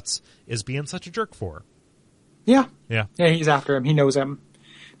that Guts is being such a jerk for. Yeah. Yeah. Yeah, he's after him. He knows him.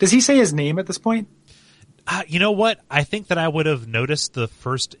 Does he say his name at this point? You know what? I think that I would have noticed the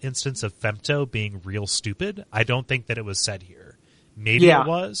first instance of Femto being real stupid. I don't think that it was said here. Maybe it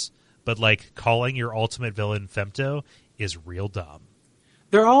was, but like calling your ultimate villain Femto is real dumb.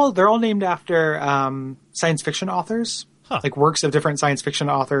 They're all named after science fiction authors. Like works of different science fiction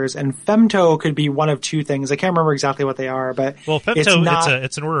authors, and Femto could be one of two things. I can't remember exactly what they are, but Femto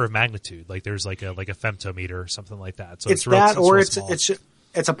it's an order of magnitude. Like there's like a femtometer or something like that. So it's that, or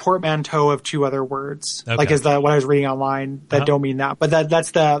it's a portmanteau of two other words. Okay. Like is what I was reading online that don't mean that, but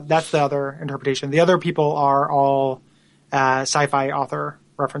that's the other interpretation. The other people are all sci-fi author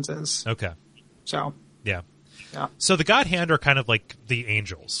references. Okay, so yeah. So the God Hand are kind of like the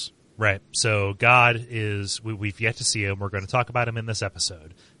angels. Right. So God is, we've yet to see him. We're going to talk about him in this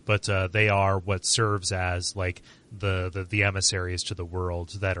episode, but they are what serves as like the emissaries to the world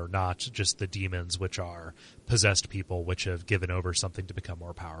that are not just the demons, which are possessed people, which have given over something to become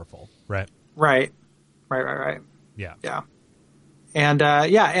more powerful. Right. Right. Yeah. Yeah. And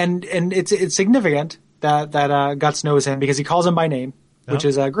and it's significant that Guts knows him because he calls him by name, which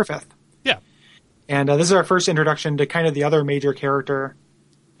is Griffith. Yeah. And this is our first introduction to kind of the other major character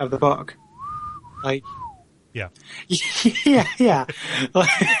of the book. Like, yeah. Yeah. Yeah.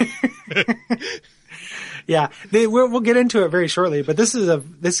 We'll get into it very shortly, but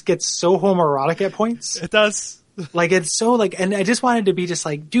this gets so homoerotic at points. It does. Like, it's so like, and I just wanted to be just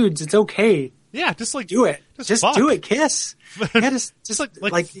like, dudes, it's okay Yeah, just like do it. Just fuck. do it. Kiss. Yeah, just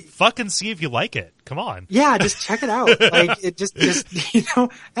like fucking see if you like it. Come on. Yeah, just check it out. Like it just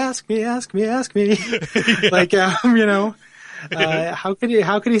ask me. Yeah. Like how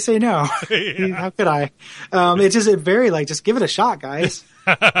could he say no? Yeah. How could I? It very like just give it a shot, guys.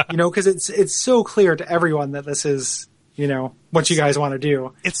 Because it's so clear to everyone that this is what you guys want to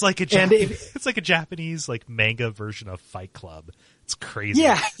do. It's like it's like a Japanese like manga version of Fight Club. It's crazy.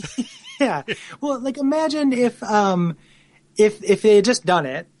 Yeah. Yeah. Well, like imagine if they had just done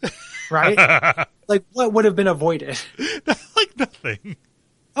it, right? Like what would have been avoided? Like nothing.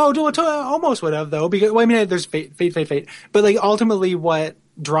 Oh, almost would have though, because there's fate. But like ultimately, what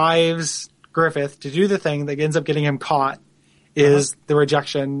drives Griffith to do the thing that ends up getting him caught is the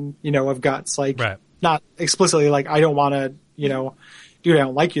rejection, of Guts. Like not explicitly like I don't want to, dude, I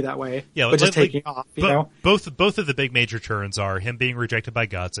don't like you that way. Yeah, but just taking off. Both of the big major turns are him being rejected by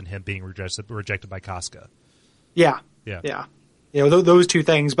Guts and him being rejected by Casca. Yeah. Those two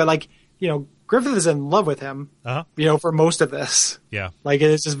things, but like Griffith is in love with him. For most of this. Yeah. Like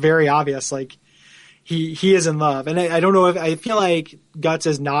it's just very obvious. Like he is in love, and I don't know if I feel like Guts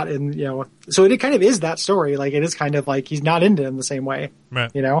is not in. So it kind of is that story. Like it is kind of like he's not into him the same way.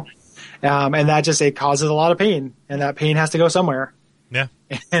 Right. And that just it causes a lot of pain, and that pain has to go somewhere. Yeah.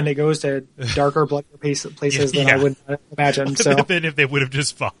 And it goes to darker, bloodier places than I would imagine. So than if they would have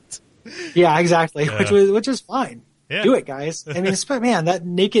just fought. Yeah, exactly. Which is fine. Yeah. Do it, guys. I mean, man, that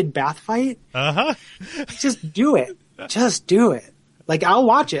naked bath fight. Just do it. Just do it. Like I'll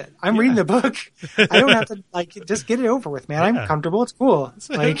watch it. I'm reading the book. I don't have to just get it over with, man. I'm comfortable. It's cool.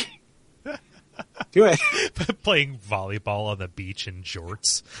 Like do it. Playing volleyball on the beach in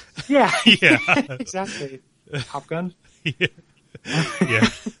jorts. Yeah. Yeah. Exactly. Top Gun. Yeah. Yeah.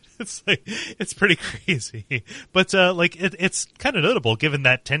 It's pretty crazy, but it's kind of notable given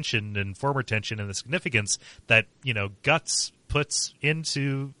that tension and former tension and the significance that Guts puts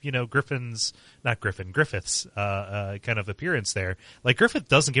into Griffith's kind of appearance there. Like Griffith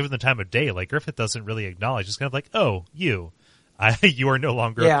doesn't give him the time of day. Like Griffith doesn't really acknowledge. It's kind of like, oh, you are no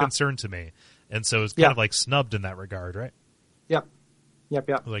longer a concern to me, and so it's kind of like snubbed in that regard, right? Yep.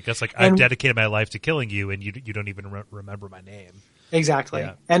 Like that's like I've dedicated my life to killing you, and you don't even remember my name. Exactly.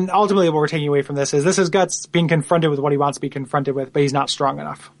 Yeah. And ultimately what we're taking away from this is Guts being confronted with what he wants to be confronted with, but he's not strong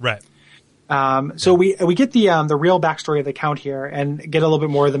enough. Right. So we get the real backstory of the Count here and get a little bit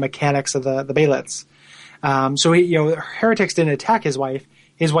more of the mechanics of the Baylets. So heretics didn't attack his wife.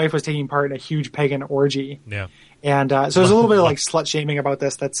 His wife was taking part in a huge pagan orgy. Yeah. And so there's a little bit of like slut shaming about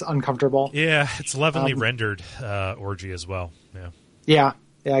this that's uncomfortable. Yeah, it's lovingly rendered orgy as well. Yeah.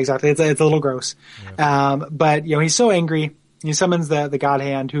 Yeah, exactly. It's a little gross. Yeah. But he's so angry. He summons the God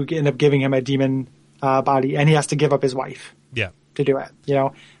Hand, who end up giving him a demon body, and he has to give up his wife. Yeah. To do it.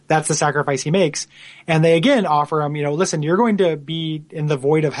 That's the sacrifice he makes. And they again offer him, listen, you're going to be in the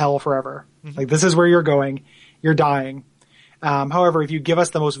void of hell forever. Mm-hmm. Like this is where you're going. You're dying. However, if you give us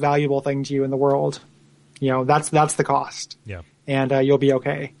the most valuable thing to you in the world, that's the cost. Yeah. And you'll be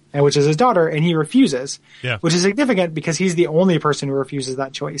okay. And which is his daughter, and he refuses. Yeah. Which is significant because he's the only person who refuses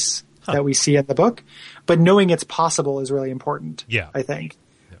that choice. That we see in the book, but knowing it's possible is really important. Yeah. I think.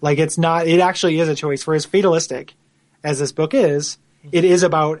 Yeah. Like it actually is a choice for as fatalistic as this book is. It is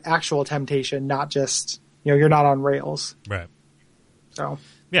about actual temptation, not just, you're not on rails. Right. So.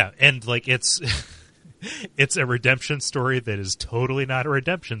 Yeah. And like it's a redemption story that is totally not a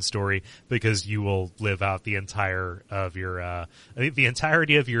redemption story because you will live out the entirety of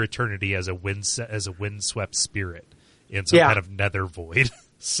your eternity as a windswept spirit in some kind of nether void.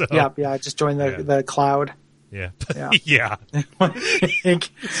 So, yeah. Just join the cloud. Yeah. Yeah. You can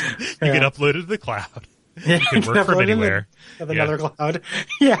upload it to the cloud. You can work from anywhere. Another cloud.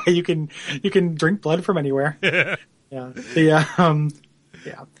 Yeah, you can drink blood from anywhere. Yeah.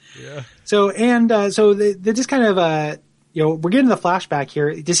 Yeah. So they just kind of we're getting the flashback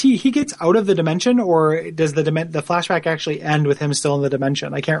here. Does he gets out of the dimension, or does the flashback actually end with him still in the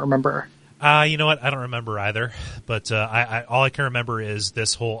dimension? I can't remember. You know what? I don't remember either. But all I can remember is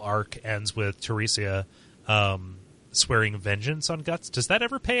this whole arc ends with Teresia swearing vengeance on Guts. Does that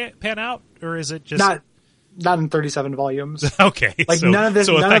ever pan out, or is it just not in 37 volumes? Okay, like none of this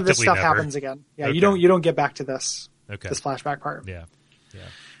stuff happens again. Yeah, okay. You don't get back to this flashback part. Yeah.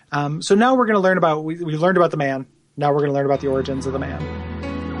 So now we're going to learn about we learned about the man. Now we're going to learn about the origins of the man.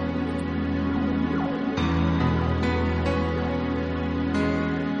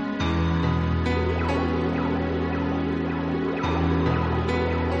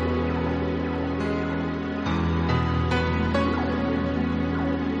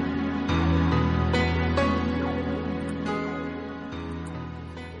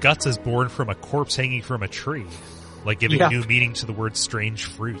 Guts is born from a corpse hanging from a tree, like giving new meaning to the word strange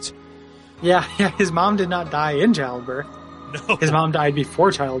fruit. Yeah, his mom did not die in childbirth. No. His mom died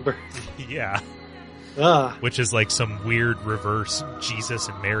before childbirth. Yeah. Ugh. Which is like some weird reverse Jesus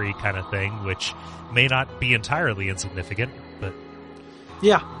and Mary kind of thing, which may not be entirely insignificant, but...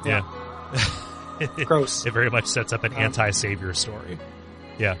 Yeah. Gross. It very much sets up an anti-savior story.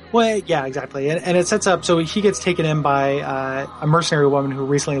 Yeah. Well, yeah, exactly. And it sets up, so he gets taken in by a mercenary woman who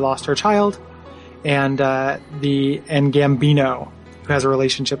recently lost her child, and Gambino, who has a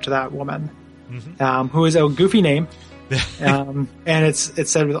relationship to that woman, who is a goofy name, and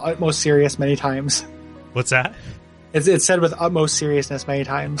it's said with utmost seriousness many times. What's that? It's said with utmost seriousness many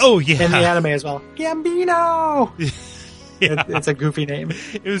times. Oh, yeah. In the anime as well. Gambino! Yeah. It's a goofy name.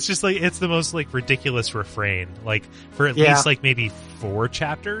 It was just like, it's the most like ridiculous refrain. Like for at least like maybe 4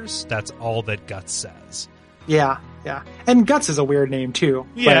 chapters, that's all that Guts says. Yeah. And Guts is a weird name too.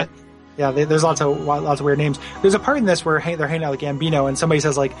 Yeah. But, yeah, there's lots of weird names. There's a part in this where they're hanging out with Gambino and somebody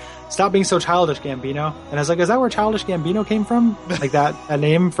says like, "Stop being so childish, Gambino." And I was like, is that where Childish Gambino came from? Like that, a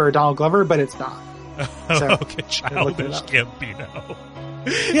name for Donald Glover, but it's not. So, okay, Childish Gambino.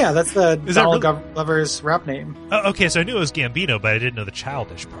 Yeah, that's the Donald Glover's rap name. Okay, so I knew it was Gambino, but I didn't know the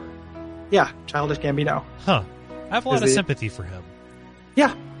childish part. Yeah, Childish Gambino. Huh. I have a lot of sympathy for him.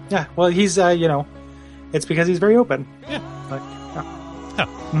 Yeah. Well, he's, it's because he's very open. Yeah. Like, Huh.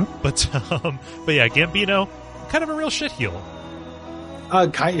 Mm-hmm. But yeah, Gambino, kind of a real shitheel.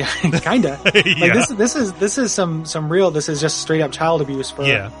 Kinda. Yeah. Like this is some real. This is just straight up child abuse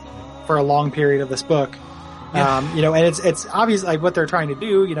for a long period of this book. Yeah. And it's obvious like what they're trying to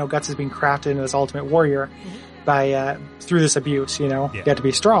do. Guts is being crafted into this ultimate warrior by through this abuse. You have to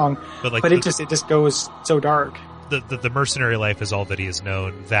be strong, but it just goes so dark. The mercenary life is all that he has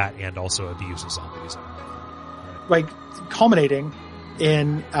known. That and also abuse is all that he's known. Like culminating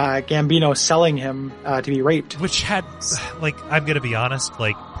in Gambino selling him to be raped. Which had, like, I'm going to be honest,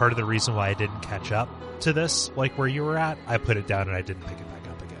 like, part of the reason why I didn't catch up to this, like, where you were at, I put it down and I didn't pick it back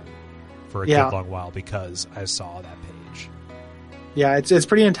up again for a good long while because I saw that page. Yeah, it's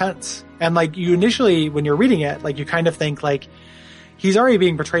pretty intense. And, like, you initially, when you're reading it, like, you kind of think, like, he's already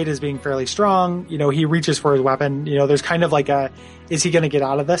being portrayed as being fairly strong. He reaches for his weapon. There's kind of like is he going to get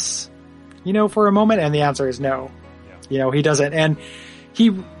out of this, for a moment? And the answer is no. Yeah. He doesn't. And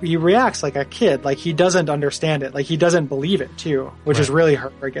he reacts like a kid, like he doesn't understand it, like he doesn't believe it too, which is really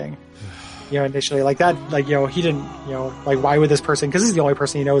heartbreaking. Initially, like that, like he didn't, like why would this person? Because this is the only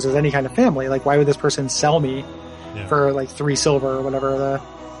person he knows as any kind of family. Like why would this person sell me for like 3 silver or whatever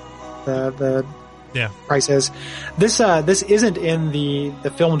the price is? This isn't in the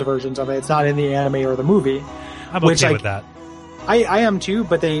filmed versions of it. It's not in the anime or the movie. I'm okay with that. I am too,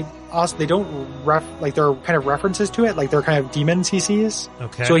 but they don't there are kind of references to it, like they're kind of demons he sees.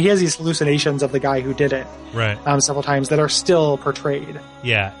 Okay. So he has these hallucinations of the guy who did it, right? Several times that are still portrayed.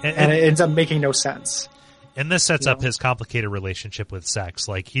 Yeah, and it ends up making no sense. And this sets up his complicated relationship with sex.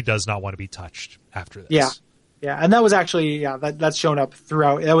 Like he does not want to be touched after this. Yeah, and that was actually that's shown up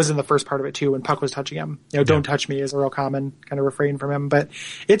throughout. That was in the first part of it too when Puck was touching him. Don't touch me is a real common kind of refrain from him, but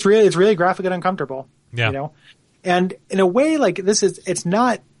it's really graphic and uncomfortable. Yeah, and in a way, like it's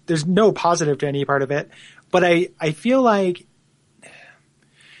not. There's no positive to any part of it, but I feel like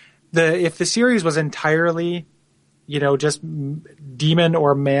if the series was entirely, just demon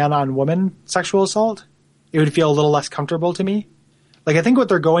or man on woman sexual assault, it would feel a little less comfortable to me. Like I think what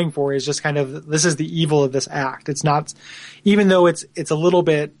they're going for is just kind of this is the evil of this act. It's not, even though it's a little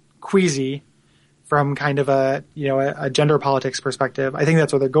bit queasy from kind of a gender politics perspective. I think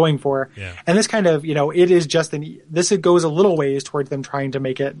that's what they're going for. Yeah. And this kind of, it is just it goes a little ways towards them trying to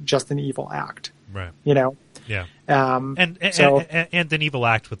make it just an evil act. Right. Yeah. And an evil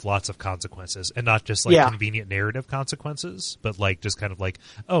act with lots of consequences and not just like convenient narrative consequences, but like just kind of like,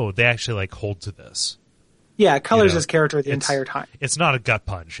 oh, they actually like hold to this. Yeah. It colors his character the entire time. It's not a gut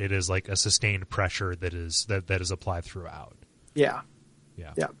punch. It is like a sustained pressure that is applied throughout. Yeah.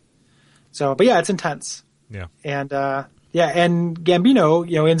 So, but it's intense. Yeah. And, and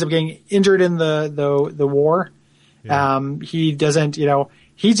Gambino, ends up getting injured in the war. Yeah. He doesn't,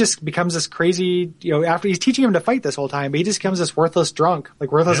 he just becomes this crazy, after he's teaching him to fight this whole time, but he just becomes this worthless drunk,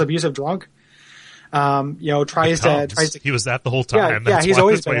 like worthless abusive drunk. Tries to, he was that the whole time. Yeah, he's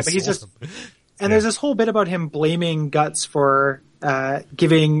always been, but he's just, and there's this whole bit about him blaming Guts for,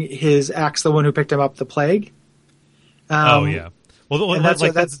 giving his ex, the one who picked him up, the plague. Well,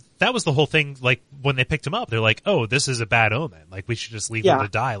 that was the whole thing. Like when they picked him up, they're like, "Oh, this is a bad omen. Like we should just leave him to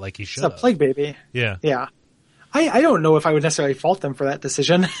die, like he should." It's a plague baby. Yeah. I don't know if I would necessarily fault them for that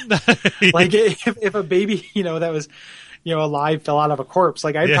decision. Like if a baby, that was, alive fell out of a corpse.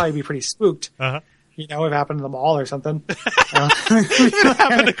 Like, I'd probably be pretty spooked. Uh-huh. It happened in the mall or something. It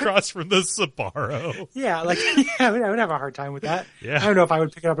happened across from the Sbarro. Yeah, I would have a hard time with that. Yeah. I don't know if I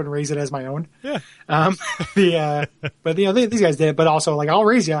would pick it up and raise it as my own. Yeah. But these guys did. But also, like, I'll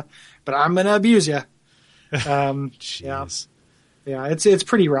raise you, but I'm gonna abuse you. Jeez. Yeah, it's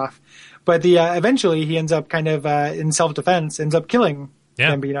pretty rough. But eventually he ends up kind of in self-defense, ends up killing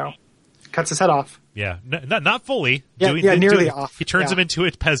Gambino, cuts his head off. Yeah, not fully. Yeah, nearly off. He turns him into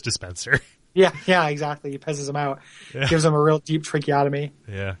a Pez dispenser. Yeah, exactly. He pezzes him out, gives him a real deep tracheotomy.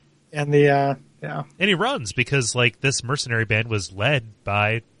 Yeah, and and he runs because like this mercenary band was led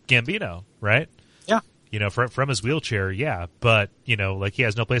by Gambino, right? Yeah, from his wheelchair. Yeah, but like he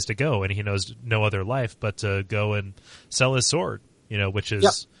has no place to go, and he knows no other life but to go and sell his sword. Which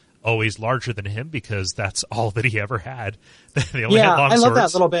is always larger than him because that's all that he ever had. They only had long I love swords.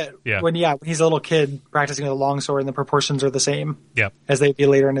 that little bit. Yeah. When he's a little kid practicing with a long sword and the proportions are the same. Yeah. As they'd be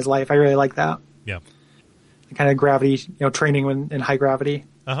later in his life. I really like that. Yeah. The kind of gravity, training in high gravity.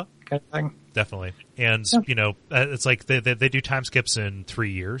 Uh-huh. Kind of thing. Definitely. And, it's like they do time skips in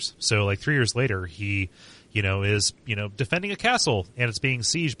 3 years. So like 3 years later, he, is, defending a castle and it's being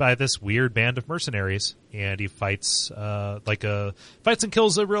sieged by this weird band of mercenaries. And he fights, fights and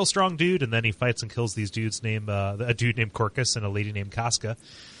kills a real strong dude. And then he fights and kills these dudes named, a dude named Corcus and a lady named Casca.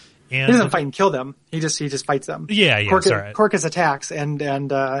 And he doesn't fight and kill them. He just fights them. Yeah. Corcus attacks and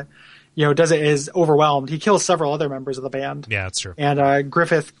does it is overwhelmed. He kills several other members of the band. Yeah, that's true. And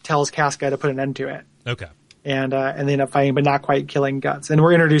Griffith tells Casca to put an end to it. Okay. And they end up fighting, but not quite killing Guts. And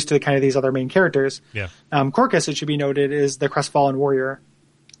we're introduced to kind of these other main characters. Yeah. Corcus, it should be noted, is the crestfallen warrior.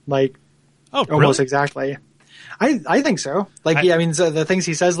 Like, almost really? exactly. I think so. Like, so the things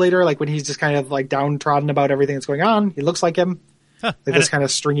he says later, like when he's just kind of like downtrodden about everything that's going on, he looks like him. Huh. Like this kind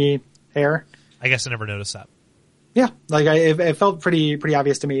of stringy hair. I guess I never noticed that. Yeah. Like it felt pretty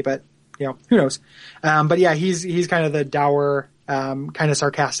obvious to me, but who knows? But yeah, he's kind of the dour, kind of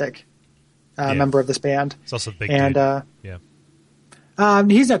sarcastic, member of this band. It's also the big dude.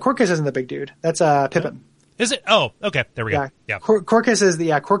 He's not, Corcus isn't the big dude. That's Pippin. Is it? Oh, okay. There we go. Yeah. Corcus is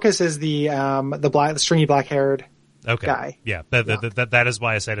the black, stringy black haired guy. Yeah. That is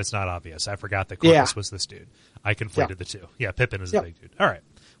why I said it's not obvious. I forgot that Corcus was this dude. I conflated the two. Yeah. Pippin is the big dude. All right.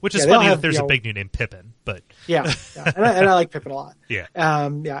 Which is funny that there's a big dude named Pippin, but yeah. And I like Pippin a lot. Yeah.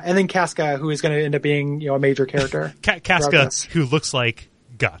 And then Casca, who is going to end up being a major character. Casca, who looks like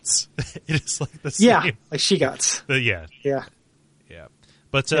Guts. It is like the same. Yeah, like she Guts. Yeah.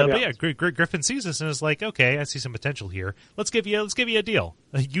 But Griffin sees this and is like, okay, I see some potential here. Let's give you a deal.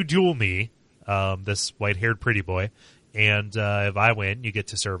 You duel me, this white-haired pretty boy, and if I win, you get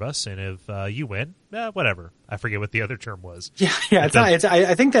to serve us, and if you win, whatever. I forget what the other term was. Yeah.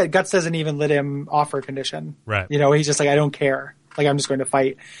 I think that Guts doesn't even let him offer a condition. Right. He's just like, I don't care. Like, I'm just going to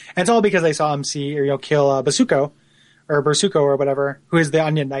fight. And it's all because they saw him kill Bersuko or whatever, who is the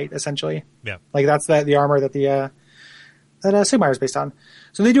Onion Knight essentially. Yeah. Like that's the armor that that Sigmar is based on.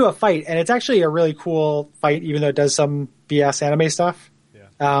 So they do a fight, and it's actually a really cool fight, even though it does some BS anime stuff.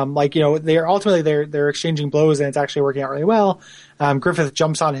 Yeah. They're ultimately they're exchanging blows, and it's actually working out really well. Griffith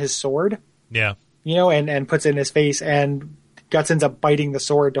jumps on his sword. Yeah. And puts it in his face, and Guts ends up biting the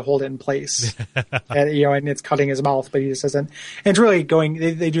sword to hold it in place. and it's cutting his mouth, but he just doesn't. And it's really going.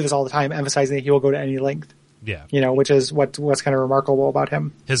 They do this all the time, emphasizing that he will go to any length. Yeah. Which is what's kind of remarkable about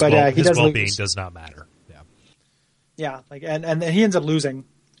him. His well-being does not matter. Yeah, and he ends up losing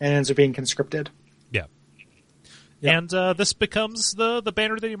and ends up being conscripted. Yeah. And this becomes the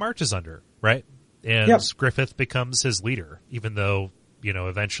banner that he marches under, right? And Griffith becomes his leader, even though,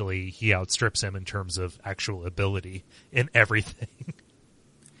 eventually he outstrips him in terms of actual ability in everything.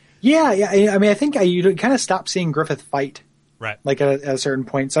 Yeah. I mean, I think you kind of stop seeing Griffith fight. Right. Like at a certain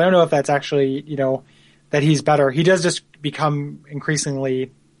point. So I don't know if that's actually, that he's better. He does just become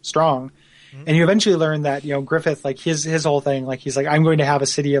increasingly strong. Mm-hmm. And you eventually learn that, Griffith, like his whole thing, like he's like, I'm going to have a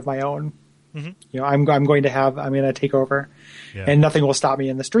city of my own. Mm-hmm. I'm going to take over and nothing will stop me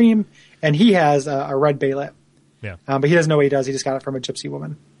in this dream. And he has a red bayonet. Yeah. But he doesn't know what he does. He just got it from a gypsy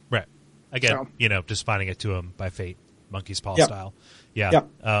woman. Right. Again, just finding it to him by fate, monkey's paw style. Yeah. Yep.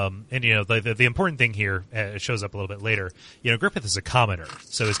 And the important thing here, it shows up a little bit later. Griffith is a commoner,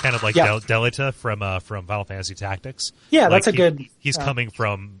 so he's kind of like Delita from Final Fantasy Tactics. Yeah, like that's he's coming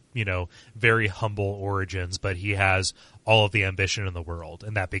from very humble origins, but he has all of the ambition in the world,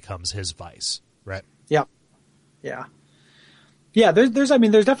 and that becomes his vice, right? Yeah. There's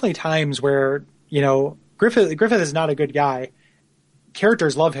definitely times where Griffith is not a good guy.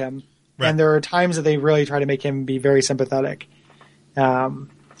 Characters love him, and there are times that they really try to make him be very sympathetic.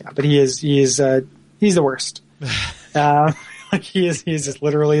 But he's the worst. Like he's just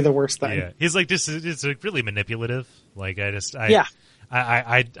literally the worst thing. Yeah, he's like just it's like really manipulative. Like Yeah.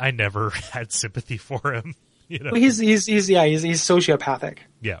 I never had sympathy for him. You know, Well, he's sociopathic.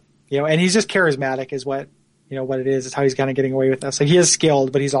 yeah, And he's just charismatic is what it is. It's how he's kind of getting away with this. Like he is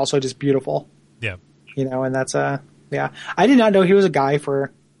skilled, but he's also just beautiful. yeah. And that's yeah. I did not know he was a guy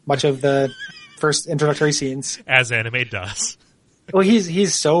for much of the first introductory scenes. As anime does. Well,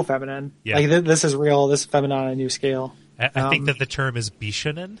 he's so feminine. Yeah. Like this is real. This is feminine on a new scale. I think that the term is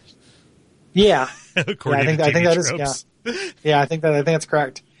bishonen. Yeah. According I to think TV that is tropes. Yeah, I think that's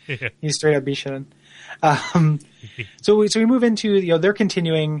correct. Yeah. He's straight up Bishonen. So we move into they're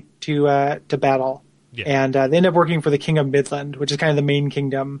continuing to battle, Yeah. and they end up working for the King of Midland, which is kind of the main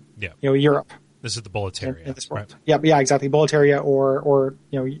kingdom. Yeah. Europe. This is the Boletaria. In this world. Right. Yep, yeah, exactly. Boletaria or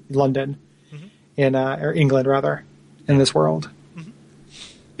London, in or England rather, in this world.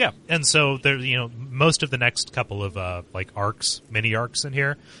 Yeah, and so there, most of the next couple of mini arcs in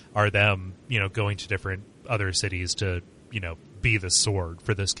here are them, going to different other cities to, be the sword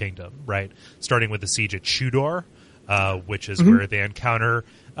for this kingdom, right? Starting with the siege at Chudor, which is where they encounter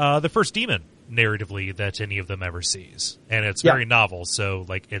the first demon narratively that any of them ever sees, and it's very novel. So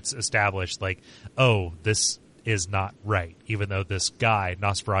it's established oh, this is not right, even though this guy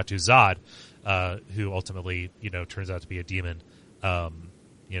Nosferatu Zod, who ultimately turns out to be a demon.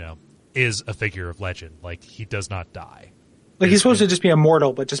 Is a figure of legend. Like, he does not die. Like, he's supposed to just be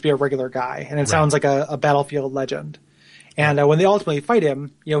immortal, but just be a regular guy. And it sounds like a battlefield legend. And when they ultimately fight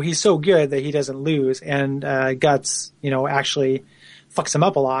him, he's so good that he doesn't lose. And Guts, actually fucks him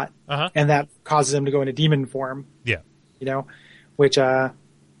up a lot. Uh-huh. And that causes him to go into demon form. Yeah. Which, yeah.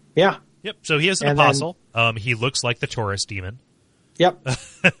 Yep. So he is an And apostle. He looks like the Taurus demon. Yep.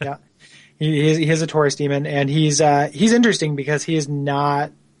 Yeah. He is a Taurus demon. And he's interesting because he is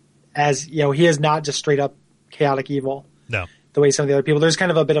not he is not just straight up chaotic evil. No. The way some of the other people, there's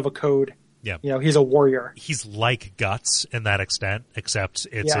kind of a bit of a code. Yeah. He's a warrior. He's like Guts in that extent, except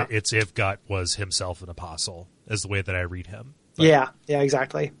it's if Gut was himself an apostle, is the way that I read him. But, Yeah,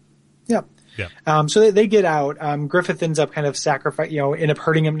 exactly. Yep. Yeah. So they get out. Griffith ends up kind of end up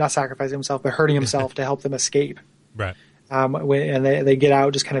hurting him, not sacrificing himself, but hurting himself to help them escape. Right. And they get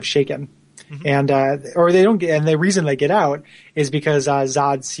out just kind of shaken. And, or they don't get, and the reason they get out is because,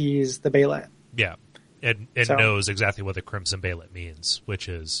 Zod sees the Bailet. Yeah. And knows exactly what the Crimson Bailet means, which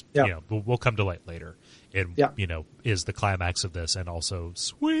is, we'll come to light later. And, is the climax of this and also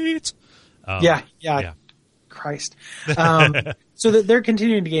sweet. Yeah. Christ. So that they're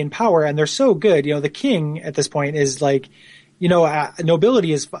continuing to gain power and they're so good. The king at this point is like,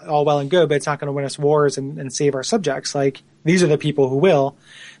 nobility is all well and good, but it's not going to win us wars and save our subjects. Like, these are the people who will.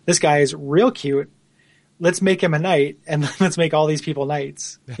 This guy is real cute. Let's make him a knight, and let's make all these people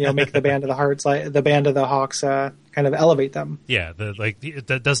knights. Make the Band of the Hearts, the Band of the Hawks, kind of elevate them. Yeah,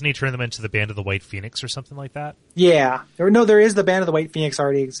 doesn't he turn them into the Band of the White Phoenix or something like that? Yeah, there is the Band of the White Phoenix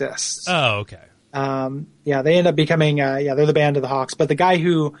already exists. Oh, okay. They end up becoming, they're the Band of the Hawks, but the guy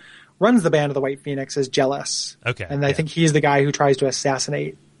who runs the Band of the White Phoenix is jealous. Okay, and I think he's the guy who tries to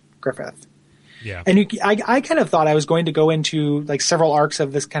assassinate Griffith. Yeah. And I kind of thought I was going to go into several arcs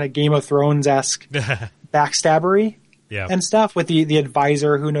of this kind of Game of Thrones-esque backstabbery and stuff with the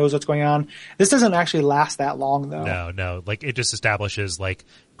advisor who knows what's going on. This doesn't actually last that long, though. No. It just establishes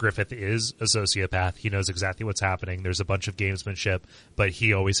Griffith is a sociopath. He knows exactly what's happening. There's a bunch of gamesmanship, but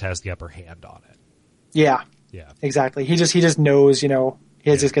he always has the upper hand on it. Yeah. Yeah. Exactly. He just knows, he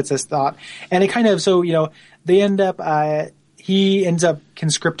just gets this thought. And it kind of, they end up, he ends up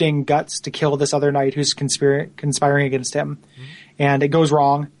conscripting Guts to kill this other knight who's conspiring against him. And it goes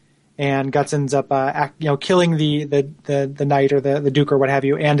wrong. And Guts ends up, killing the knight or the duke or what have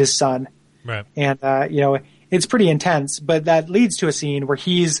you and his son. Right. And, it's pretty intense, but that leads to a scene where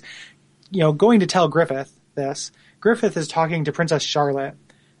he's, going to tell Griffith this. Griffith is talking to Princess Charlotte,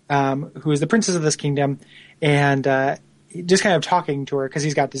 who is the princess of this kingdom, and, just kind of talking to her because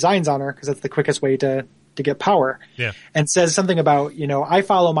he's got designs on her because that's the quickest way to get power. Yeah. And says something about, I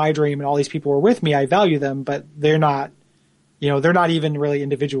follow my dream and all these people are with me. I value them, but they're not, they're not even really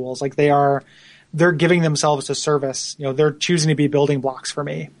individuals. Like they're giving themselves to service. They're choosing to be building blocks for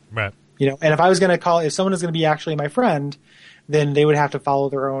me. Right. And if I was going to if someone is going to be actually my friend, then they would have to follow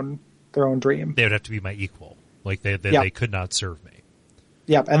their own dream. They would have to be my equal. They could not serve me.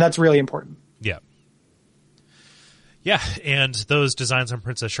 Yep. And that's really important. Yeah. Yeah, and those designs on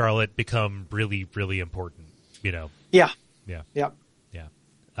Princess Charlotte become really, really important. Yeah. Yeah. Yep.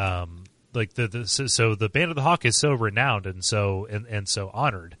 Yeah. So the Band of the Hawk is so renowned and so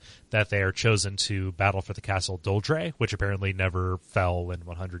honored that they are chosen to battle for the castle Doldre, which apparently never fell in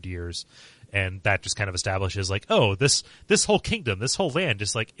 100 years, And that just kind of establishes like, oh, this whole kingdom, this whole land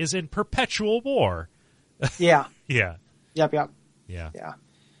just like is in perpetual war. Yeah. Yeah. Yep. Yeah. Yeah.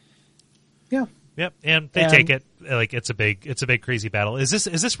 Yeah. Yep. And they take it like it's a big crazy battle. Is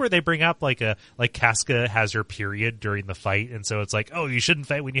this where they bring up like Casca has her period during the fight, and so it's like, oh, you shouldn't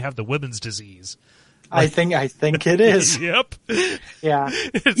fight when you have the women's disease. I think it is. Yep. Yeah.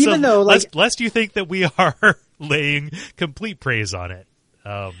 Even though, like, lest you think that we are laying complete praise on it.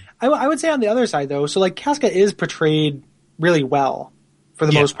 I would say on the other side though, so like Casca is portrayed really well for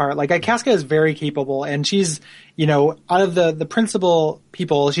the most part. Like Casca is very capable, and she's, out of the principal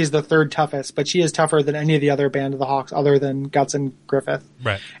people, she's the third toughest, but she is tougher than any of the other Band of the Hawks other than Guts and Griffith.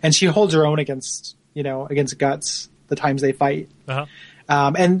 Right. And she holds her own against Guts the times they fight. Uh-huh.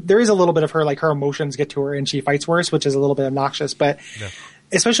 And there is a little bit of her, like her emotions get to her and she fights worse, which is a little bit obnoxious, but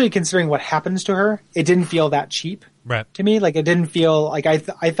especially considering what happens to her, it didn't feel that cheap to me. Like it didn't feel like I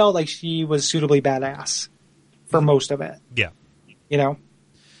felt like she was suitably badass for most of it. Yeah.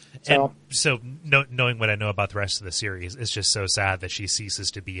 So knowing what I know about the rest of the series, it's just so sad that she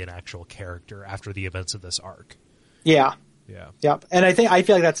ceases to be an actual character after the events of this arc. Yeah. Yeah. Yep. And I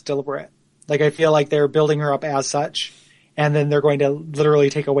feel like that's deliberate. Like I feel like they're building her up as such, and then they're going to literally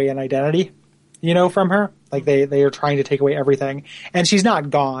take away an identity, from her. Like they are trying to take away everything, and she's not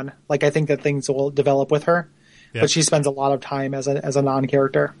gone. Like I think that things will develop with her, but she spends a lot of time as a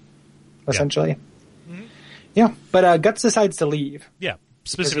non-character, essentially. Mm-hmm. Yeah. But Guts decides to leave. Yeah.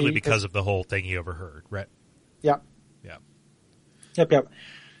 Specifically because of the whole thing he overheard, right? Yep. Yeah. Yep.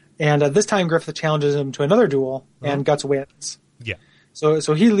 And this time Griffith challenges him to another duel, and Guts wins. Yeah. So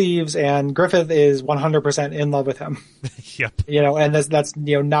he leaves, and Griffith is 100% in love with him. Yep. And that's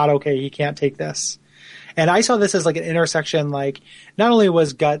not okay. He can't take this. And I saw this as like an intersection. Like not only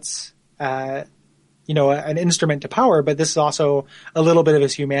was Guts, an instrument to power, but this is also a little bit of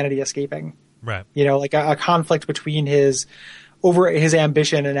his humanity escaping. Right. Like a conflict between his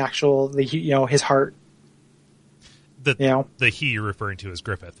ambition and his heart. The he you're referring to is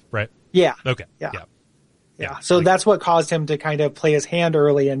Griffith, right? Yeah. Okay. Yeah. So that's what caused him to kind of play his hand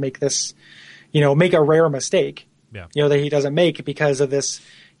early and make this, make a rare mistake. Yeah. That he doesn't make because of this.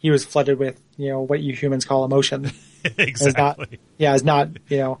 He was flooded with, what you humans call emotion. Exactly. It's not,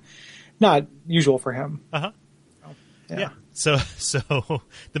 not usual for him. Uh-huh. So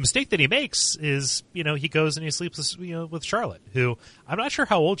the mistake that he makes is, he goes and he sleeps, with Charlotte, who I'm not sure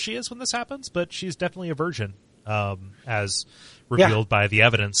how old she is when this happens, but she's definitely a virgin, as revealed by the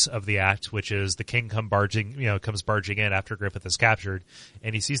evidence of the act, which is the king comes barging in after Griffith is captured,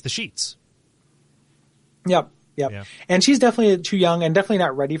 and he sees the sheets. Yep. Yeah. And she's definitely too young and definitely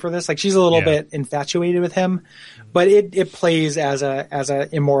not ready for this. Like she's a little bit infatuated with him, but it plays as a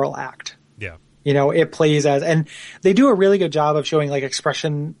immoral act. Yeah. It plays as, and they do a really good job of showing like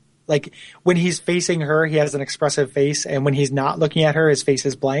expression. Like when he's facing her, he has an expressive face, and when he's not looking at her, his face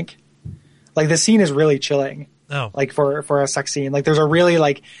is blank. Like the scene is really chilling. Oh. Like for a sex scene. Like there's a really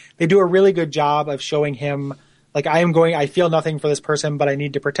they do a really good job of showing him like I feel nothing for this person, but I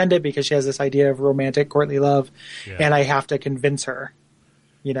need to pretend it because she has this idea of romantic courtly love, and I have to convince her,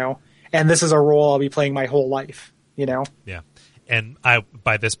 and this is a role I'll be playing my whole life, Yeah. And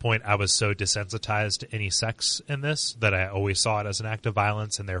by this point, I was so desensitized to any sex in this that I always saw it as an act of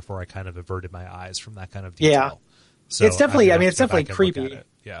violence, and therefore I kind of averted my eyes from that kind of detail. Yeah. So it's definitely, it's definitely creepy.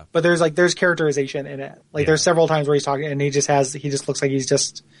 Yeah. But there's characterization in it. Like there's several times where he's talking and he just looks like he's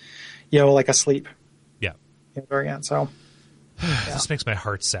just, like asleep. Yeah. At the very end. So. This makes my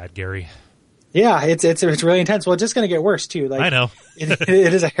heart sad, Gary. Yeah, it's really intense. Well, it's just going to get worse too. Like I know. it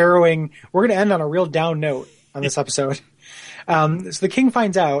is a harrowing. We're going to end on a real down note on this episode. So the king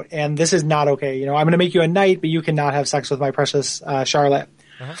finds out, and this is not okay. I'm going to make you a knight, but you cannot have sex with my precious Charlotte.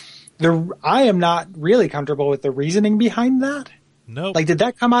 Uh-huh. I am not really comfortable with the reasoning behind that. No, like did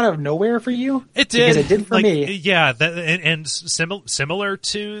that come out of nowhere for you? It did. Because it did for me. Yeah, and similar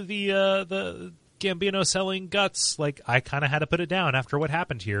to the Gambino selling Guts. Like I kind of had to put it down after what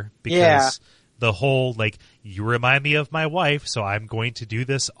happened here because the whole you remind me of my wife, so I'm going to do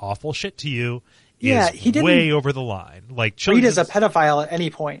this awful shit to you. He didn't way over the line. Like read as a pedophile at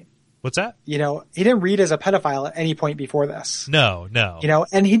any point. What's that? He didn't read as a pedophile at any point before this. No.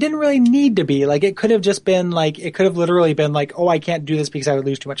 And he didn't really need to be. Like it could have just been it could have literally been oh, I can't do this because I would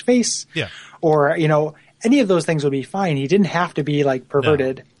lose too much face. Yeah. Or, any of those things would be fine. He didn't have to be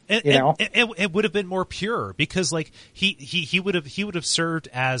perverted. No. It would have been more pure because he would have served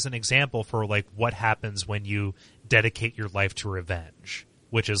as an example for what happens when you dedicate your life to revenge.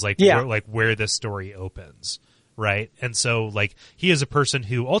 Which is where this story opens, right? And so he is a person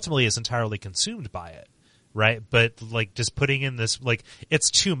who ultimately is entirely consumed by it, right? But like just putting in this, like, it's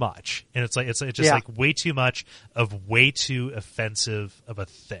too much, and it's just like way too much of way too offensive of a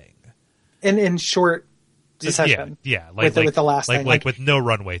thing. In short succession. Like with the last thing, like with no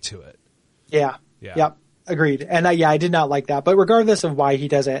runway to it. Yeah. Yep. Agreed. And I did not like that. But regardless of why he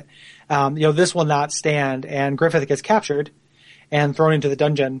does it, this will not stand. And Griffith gets captured and thrown into the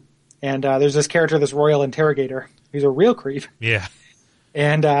dungeon. And there's this character, this royal interrogator, who's a real creep. Yeah.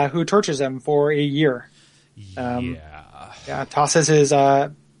 And who tortures him for a year. Tosses his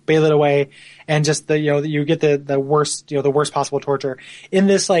bayonet away, and just you get the worst possible torture in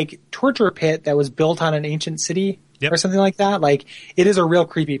this like torture pit that was built on an ancient city. Yep. Or something like that. Like, it is a real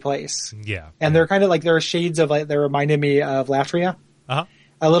creepy place. Yeah. And they're kind of like, there are shades of like, they reminded me of Latria. Uh-huh.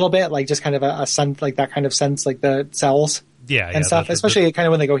 A little bit, like just kind of a sense, like that kind of sense, like the cells. And stuff, especially kind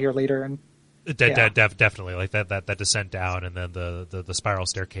of when they go here later. And definitely like that descent down, and then the spiral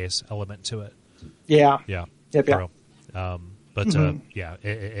staircase element to it. Yeah. Yeah. Yep.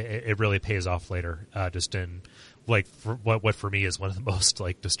 It really pays off later, just in like what for me is one of the most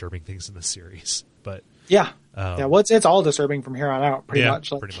like disturbing things in the series. But it's all disturbing from here on out, pretty much.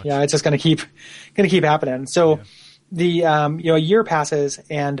 Pretty much. Yeah, it's just gonna keep happening. So a year passes,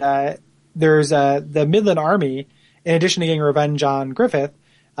 and there's the Midland Army, in addition to getting revenge on Griffith,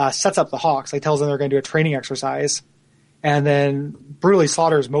 sets up the Hawks, like tells them they're going to do a training exercise, and then brutally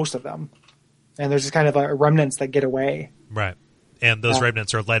slaughters most of them. And there's just kind of remnants that get away. Right. And those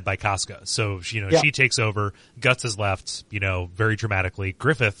remnants are led by Casca. So, she takes over. Guts is left, very dramatically.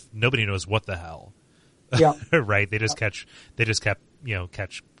 Griffith, nobody knows what the hell. Yeah. Right. They just catch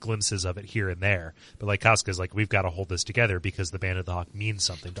glimpses of it here and there. But like Casca's like, we've got to hold this together because the Band of the Hawk means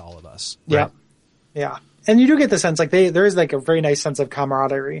something to all of us. Right? Yeah. And you do get the sense, like there is like a very nice sense of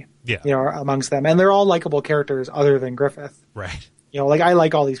camaraderie, amongst them. And they're all likable characters other than Griffith. Right. Like I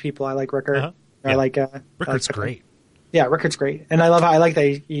like all these people. I like Rickard. Uh-huh. I like, Rickard's great. Yeah, Rickard's great. And I like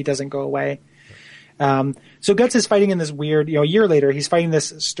that he doesn't go away. So Guts is fighting in this weird, a year later, he's fighting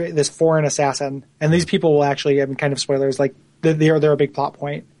this foreign assassin. And these people will actually, kind of spoilers, like they're a big plot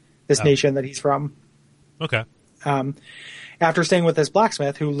point, this nation that he's from. Okay. After staying with this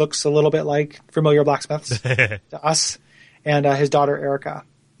blacksmith who looks a little bit like familiar blacksmiths to us, and his daughter Erica.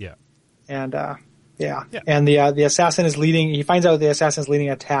 Yeah. And and the assassin is leading. He finds out the assassin is leading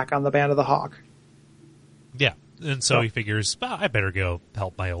an attack on the Band of the Hawk. Yeah, and so he figures, I better go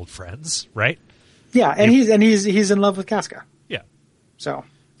help my old friends, right? Yeah, and he's in love with Casca. Yeah. So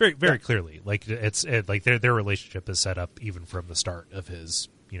very clearly, like like their relationship is set up even from the start of his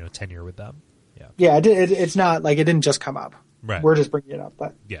tenure with them. Yeah. Yeah, it's not like it didn't just come up. Right. We're just bringing it up,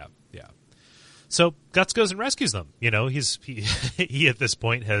 but yeah. So Guts goes and rescues them. He at this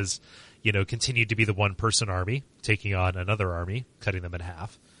point has continued to be the one-person army, taking on another army, cutting them in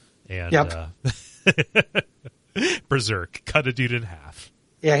half, and Berserk, cut a dude in half.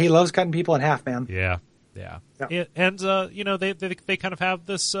 Yeah, he loves cutting people in half, man. Yeah. And they kind of have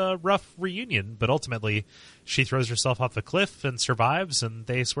this rough reunion, but ultimately she throws herself off the cliff and survives, and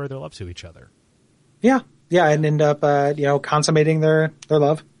they swear their love to each other. Yeah, and end up consummating their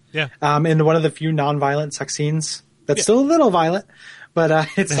love. Yeah. In one of the few non-violent sex scenes that's still a little violent, but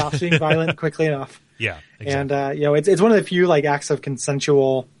it stops being violent quickly enough. Yeah, exactly. And it's one of the few like acts of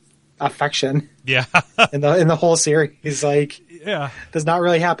consensual affection. Yeah. in the whole series, like, does not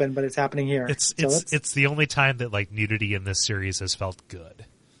really happen, but it's happening here. It's the only time that like nudity in this series has felt good.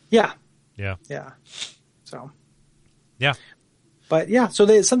 Yeah. So. Yeah. But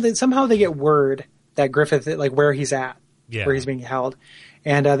so somehow they get word that Griffith, like where he's at, where he's being held,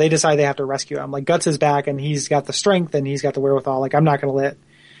 and they decide they have to rescue him. Like Guts is back, and he's got the strength and he's got the wherewithal. Like, I'm not going to let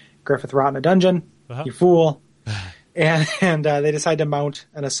Griffith rot in a dungeon, you fool. And they decide to mount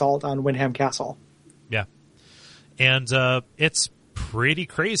an assault on Windham Castle. Yeah. And it's pretty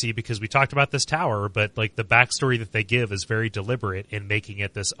crazy because we talked about this tower, but like the backstory that they give is very deliberate in making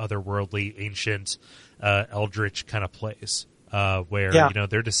it this otherworldly, ancient, eldritch kind of place. Where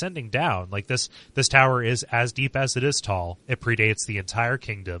they're descending down. Like this tower is as deep as it is tall. It predates the entire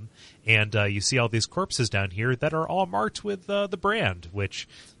kingdom, and you see all these corpses down here that are all marked with the brand, which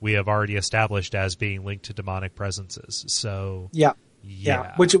we have already established as being linked to demonic presences. So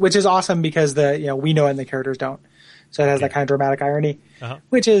which is awesome because we know it and the characters don't. So it has that kind of dramatic irony,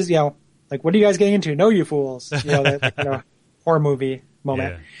 which is like, what are you guys getting into? No, you fools! That horror movie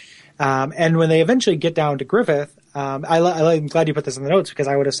moment. Yeah. And when they eventually get down to Griffith. I'm glad you put this in the notes because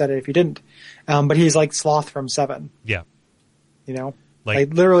I would have said it if you didn't. But he's like Sloth from Seven. Yeah.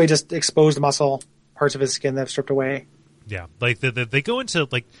 Like literally just exposed muscle, parts of his skin that have stripped away. Yeah. Like they go into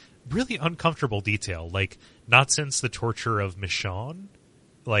like really uncomfortable detail. Like not since the torture of Michonne.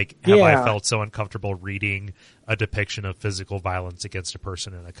 Like, have I Yeah. felt so uncomfortable reading a depiction of physical violence against a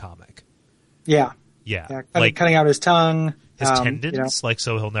person in a comic? Yeah. Yeah. Yeah. Like Cutting out his tongue. his you know. tendons, like,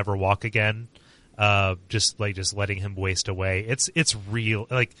 so he'll never walk again. Just letting him waste away. It's real.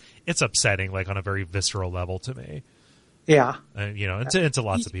 Like, it's upsetting, like, on a very visceral level to me. Yeah. You know, and to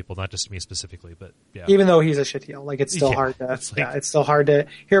lots of people, not just to me specifically, but yeah. Even though he's a shit heel, like it's still Yeah, hard to, it's like- it's still hard to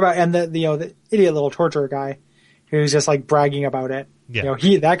hear about. And the idiot little torturer guy who's just like bragging about it. Yeah.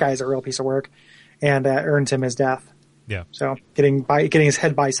 That guy's a real piece of work and earns him his death. Yeah. So getting his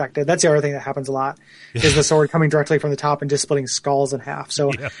head bisected. That's the other thing that happens a lot is the sword coming directly from the top and just splitting skulls in half.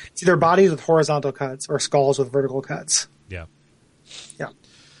 So Yeah. it's either bodies with horizontal cuts or skulls with vertical cuts. Yeah. Yeah.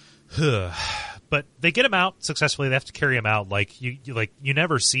 But they get him out successfully. They have to carry him out. Like you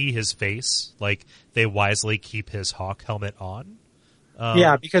never see his face. Like, they wisely keep his hawk helmet on.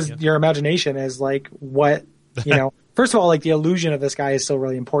 Because your imagination is like what, first of all, like the illusion of this guy is still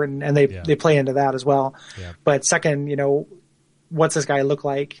really important and they play into that as well. Yeah. But second, what's this guy look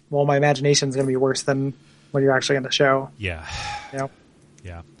like? Well, my imagination is going to be worse than what you're actually going to show. Yeah. Yeah.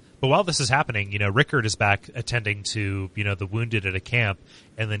 But while this is happening, Rickard is back attending to, the wounded at a camp,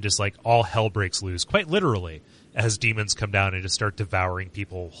 and then just like all hell breaks loose, quite literally, as demons come down and just start devouring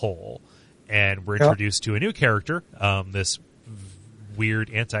people whole. And we're introduced to a new character, this weird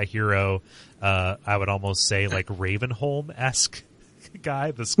anti-hero, I would almost say like Ravenholm-esque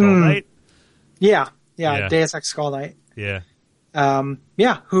guy, the Skull Knight. Yeah. Deus Ex Skull Knight. Yeah.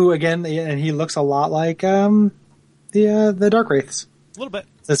 Who again, and he looks a lot like the Dark Wraiths. A little bit.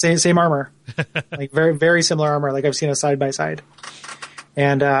 It's the same armor, like very, very similar armor. Like I've seen a side by side,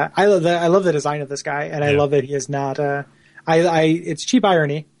 and I love the design of this guy, and I love that he is not. It's cheap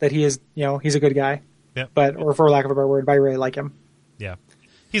irony that he is, he's a good guy, or for lack of a better word, but I really like him. Yeah,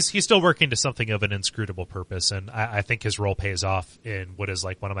 he's still working to something of an inscrutable purpose, and I think his role pays off in what is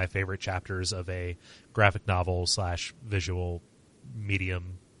like one of my favorite chapters of a graphic novel / visual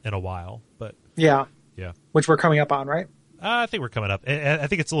medium in a while. But yeah, which we're coming up on, right? I think we're coming up. I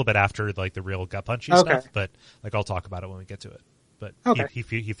think it's a little bit after like the real gut punchy stuff, but like I'll talk about it when we get to it. But he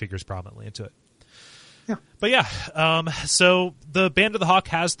figures prominently into it. Yeah. But yeah, so the Band of the Hawk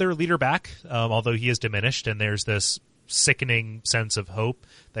has their leader back, although he is diminished, and there's this sickening sense of hope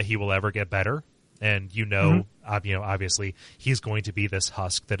that he will ever get better. And obviously he's going to be this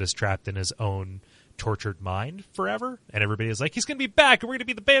husk that is trapped in his own tortured mind forever, and everybody is like, he's going to be back, and we're going to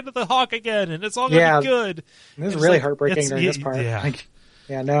be the Band of the Hawk again, and it's all going to be good. This is really heartbreaking during this part.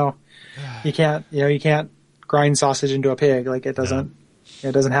 No, you can't grind sausage into a pig. Like it doesn't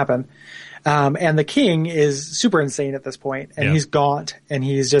happen. And the king is super insane at this point, and he's gaunt, and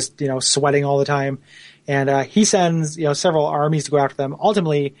he's just sweating all the time, and he sends several armies to go after them.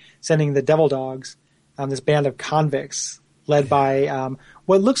 Ultimately, sending the Devil Dogs, this band of convicts led by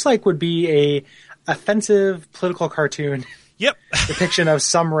what looks like would be a offensive political cartoon. Yep. Depiction of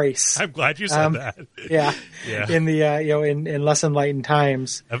some race. I'm glad you said that. Yeah. In the in less enlightened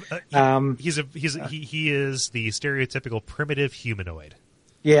times. He is the stereotypical primitive humanoid.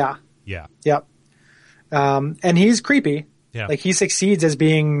 Yeah. Yeah. Yep. And he's creepy. Yeah. Like he succeeds as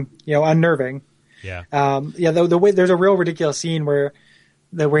being unnerving. Yeah. The way there's a real ridiculous scene where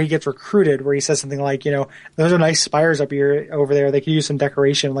he gets recruited, where he says something like, those are nice spires over there. They could use some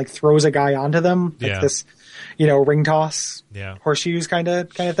decoration. Like throws a guy onto them, like this, ring toss, horseshoes kind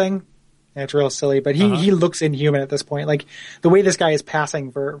of thing. And it's real silly, but he looks inhuman at this point. Like the way this guy is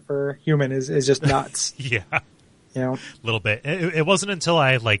passing for human is just nuts. Yeah. A little bit. It wasn't until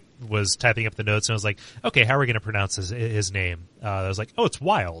I was typing up the notes and I was like, okay, how are we going to pronounce his name? I was like, oh, it's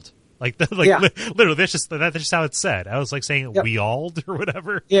Wild. Literally, that's just how it's said. I was like saying Weald or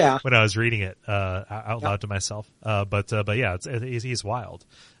whatever. Yeah. When I was reading it out loud to myself. But yeah, he's wild.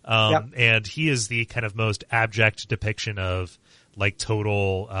 And he is the kind of most abject depiction of like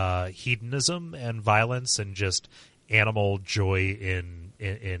total hedonism and violence and just animal joy in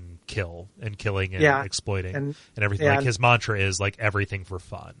killing and exploiting and everything. Like his mantra is like everything for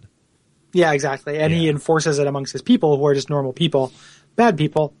fun. Yeah, exactly. And he enforces it amongst his people who are just normal people, bad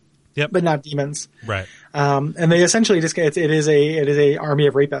people. Yep. But not demons. Right. And they essentially just it is a army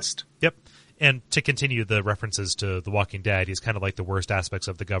of rapists. Yep. And to continue the references to The Walking Dead, he's kind of like the worst aspects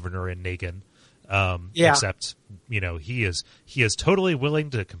of the governor in Negan. Except, he is totally willing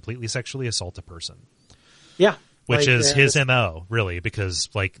to completely sexually assault a person. Yeah. Which is his MO, really, because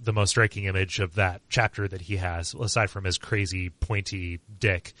like the most striking image of that chapter that he has, aside from his crazy pointy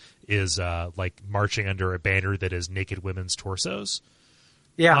dick, is like marching under a banner that is naked women's torsos.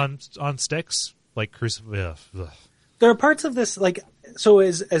 Yeah. On sticks, like crucifix. There are parts of this, like, so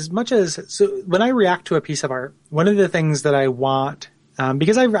when I react to a piece of art, one of the things that I want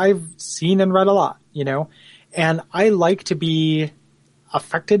because I've seen and read a lot, and I like to be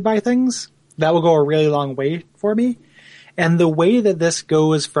affected by things. That will go a really long way for me. And the way that this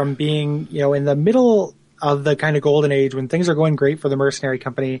goes from being, in the middle of the kind of golden age when things are going great for the mercenary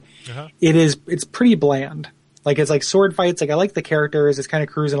company, it's pretty bland. Like, it's like sword fights. Like, I like the characters. It's kind of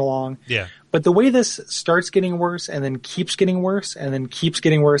cruising along. Yeah. But the way this starts getting worse and then keeps getting worse and then keeps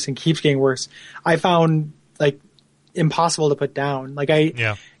getting worse and keeps getting worse, I found like impossible to put down. Like,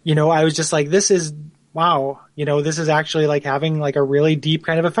 I was just like, this is, wow, this is actually like having like a really deep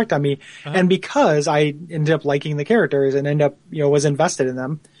kind of effect on me. And because I ended up liking the characters and was invested in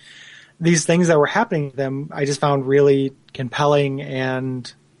them, these things that were happening to them, I just found really compelling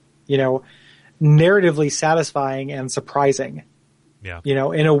and, narratively satisfying and surprising. Yeah.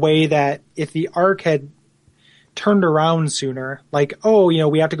 In a way that if the arc had turned around sooner, like,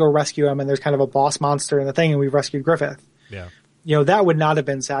 we have to go rescue him and there's kind of a boss monster in the thing and we've rescued Griffith. Yeah. That would not have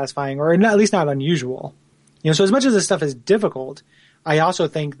been satisfying or at least not unusual. So as much as this stuff is difficult, I also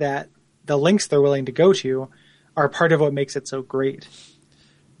think that the lengths they're willing to go to are part of what makes it so great.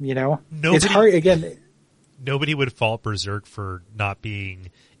 It's hard again. Nobody would fault Berserk for not being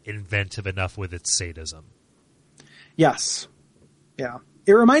inventive enough with its sadism. Yes. Yeah.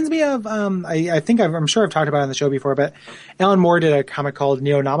 It reminds me of, I think I'm sure I've talked about it on the show before, but Alan Moore did a comic called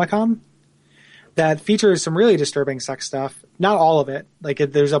Neonomicon that features some really disturbing sex stuff. Not all of it. Like,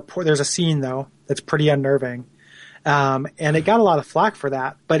 there's a scene though that's pretty unnerving. And it got a lot of flack for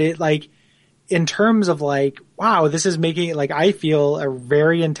that, but it like, in terms of like, wow, this is making it like, I feel a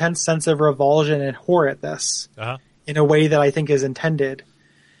very intense sense of revulsion and horror at this in a way that I think is intended.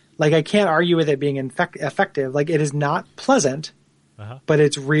 Like, I can't argue with it being effective. Like, it is not pleasant, but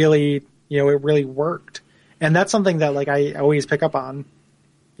it's really, it really worked. And that's something that like I always pick up on,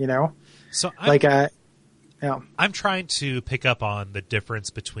 So I'm trying to pick up on the difference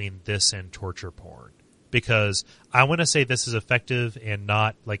between this and torture porn, because I want to say this is effective and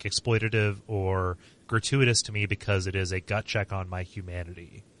not like exploitative or gratuitous to me because it is a gut check on my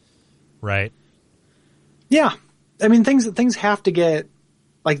humanity, right? Yeah. I mean, things have to get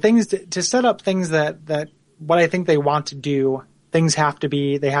like things to set up things that what I think they want to do. Things have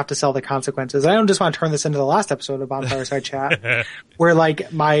to sell the consequences. I don't just want to turn this into the last episode of Bonfire Side Chat where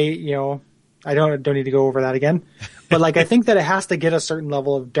like I don't need to go over that again, but like, I think that it has to get a certain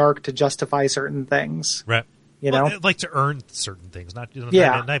level of dark to justify certain things. Right. Like to earn certain things, not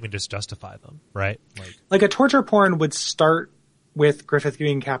even just justify them. Right. Like a torture porn would start with Griffith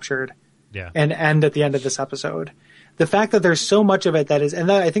being captured and end at the end of this episode. The fact that there's so much of it that is, and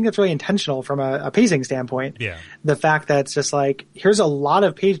I think that's really intentional from a pacing standpoint. Yeah. The fact that it's just like, here's a lot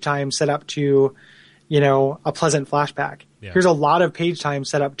of page time set up to, a pleasant flashback. Yeah. Here's a lot of page time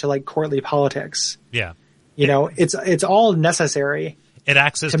set up to like courtly politics. Yeah. It's all necessary. It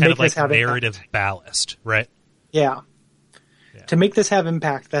acts as kind of like narrative ballast, right? Yeah. To make this have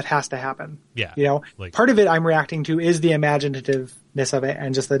impact, that has to happen. Yeah. Part of it I'm reacting to is the imaginativeness of it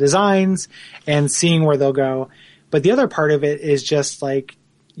and just the designs and seeing where they'll go. But the other part of it is just like,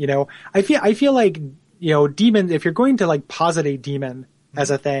 I feel like, demons, if you're going to like posit a demon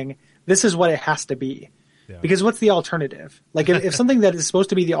as a thing, this is what it has to be. Yeah. Because what's the alternative? Like if something that is supposed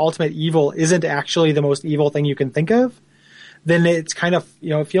to be the ultimate evil isn't actually the most evil thing you can think of, then it's kind of,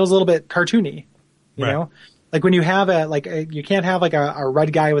 it feels a little bit cartoony, you know? Like when you have you can't have like a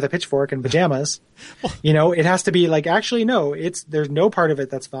red guy with a pitchfork and pajamas, it has to be like, actually, no, there's no part of it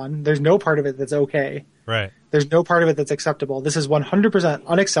that's fun. There's no part of it that's okay. Right. There's no part of it that's acceptable. This is 100%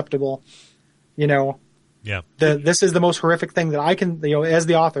 unacceptable. Yeah. This is the most horrific thing that I can, as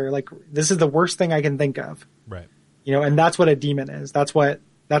the author, like this is the worst thing I can think of. Right. And that's what a demon is. That's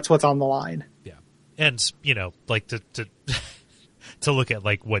what's on the line. Yeah. And, like to look at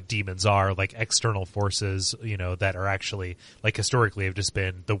like what demons are, like external forces, that are actually like historically have just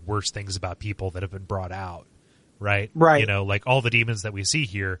been the worst things about people that have been brought out. Right. Right. Like all the demons that we see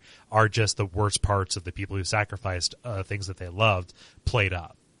here are just the worst parts of the people who sacrificed things that they loved played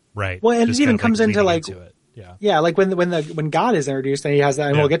up. Right. Well, and just it even comes into like, it. Yeah. Like when God is introduced and he has that,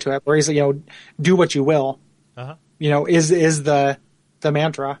 and we'll get to it, where he's, do what you will, is the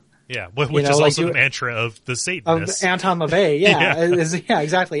mantra. Yeah. Which is also the mantra of the Satanists. Of Anton LaVey. Yeah. Yeah,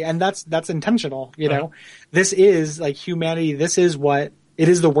 exactly. And that's intentional. This is like humanity. This is it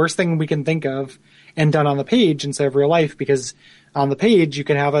is the worst thing we can think of and done on the page instead of real life, because on the page you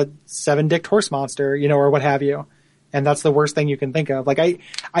can have a 7-dicked horse monster, or what have you. And that's the worst thing you can think of. Like I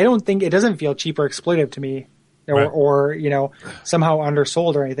don't think it doesn't feel cheap or exploitive to me or somehow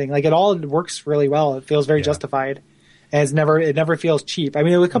undersold or anything. Like it all works really well. It feels very justified. And it never feels cheap. I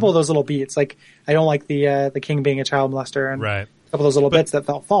mean, a couple of those little beats, like I don't like the king being a child molester and couple of those little bits that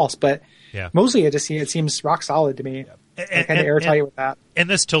felt false, but yeah. mostly it seems rock solid to me. And kind of airtight with that. And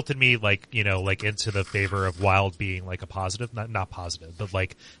this tilted me into the favor of Wilde being like a positive, not positive, but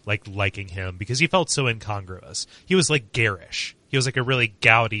like liking him because he felt so incongruous. He was like garish. He was like a really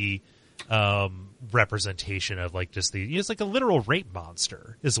gouty representation of like just he was like a literal rape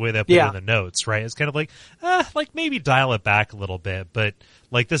monster is the way they put it in the notes, right? It's kind of like maybe dial it back a little bit, but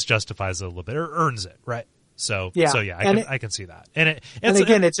like this justifies it a little bit or earns it, right? So yeah, I can see that. And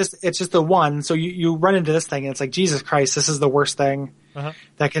it's just the one. So you run into this thing and it's like, Jesus Christ, this is the worst thing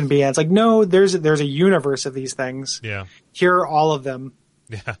that can be. And it's like, no, there's a universe of these things. Yeah. Here are all of them.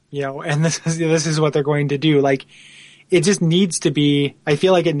 Yeah. And this is what they're going to do. Like, it just needs to be, I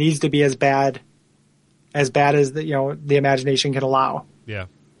feel like it needs to be as bad as the imagination can allow. Yeah.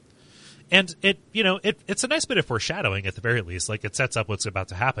 And it's a nice bit of foreshadowing at the very least. Like it sets up what's about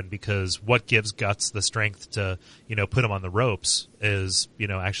to happen because what gives Guts the strength to, put him on the ropes is,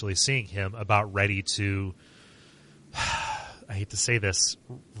 actually seeing him about ready to, I hate to say this,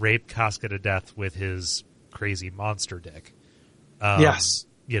 rape Casca to death with his crazy monster dick. Yes.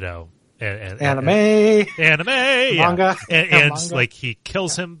 And anime, manga, yeah. and manga. like he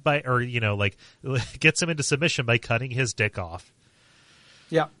kills him by, or gets him into submission by cutting his dick off.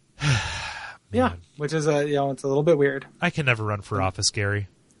 Yeah. Yeah, which is it's a little bit weird. I can never run for office, Gary.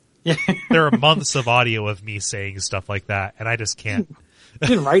 Yeah. There are months of audio of me saying stuff like that, and I just can't. You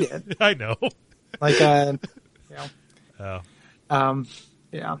didn't write it. I know. Like, Oh.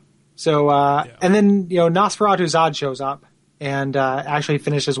 Yeah. So, and then, Nosferatu Zod shows up and actually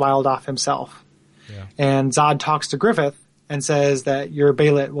finishes Wilde off himself. Yeah. And Zod talks to Griffith and says that your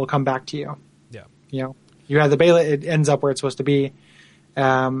Bailet will come back to you. Yeah. You have the Bailet, it ends up where it's supposed to be.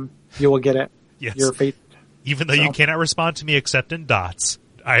 You will get it. Yes. Your fate. Even though you cannot respond to me except in dots,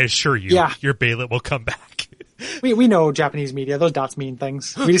 I assure you, your Bailet will come back. We know Japanese media. Those dots mean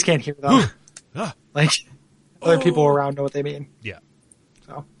things. We just can't hear them. Like, other people around know what they mean. Yeah.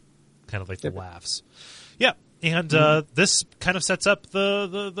 So. Kind of like the laughs. Yeah. And this kind of sets up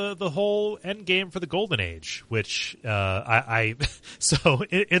the whole end game for the Golden Age, which so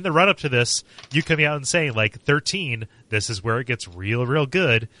in the run up to this, you coming out and saying like 13, this is where it gets real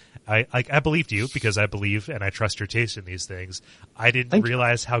good. I believed you because I believe and I trust your taste in these things. I didn't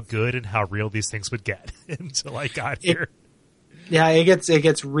realize how good and how real these things would get until I got here. Yeah, it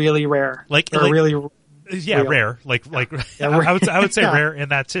gets really rare. Really. Yeah, real. Rare. I would say rare in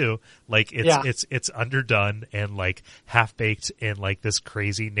that too. Like it's underdone and like half baked in like this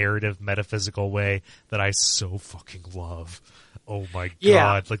crazy narrative metaphysical way that I so fucking love. Oh my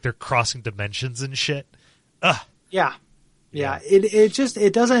god! Like they're crossing dimensions and shit. Yeah.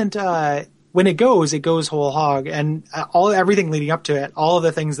 It doesn't. When it goes whole hog, and everything leading up to it, all of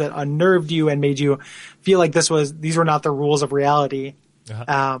the things that unnerved you and made you feel like these were not the rules of reality.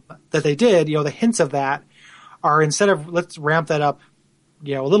 That they did, the hints of that are instead of let's ramp that up,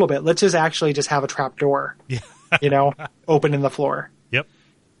 a little bit, let's just actually just have a trap door, open in the floor. Yep.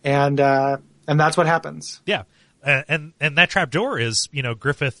 And that's what happens. Yeah. And that trap door is,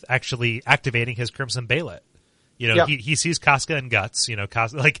 Griffith actually activating his Crimson Bailet. He sees Casca and Guts,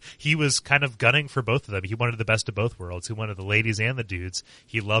 Casca, like he was kind of gunning for both of them. He wanted the best of both worlds. He wanted the ladies and the dudes.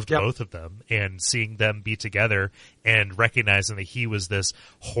 He loved both of them, and seeing them be together and recognizing that he was this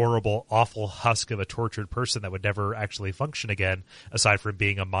horrible, awful husk of a tortured person that would never actually function again, aside from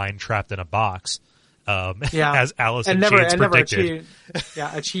being a mind trapped in a box. As Alice in Chains predicted.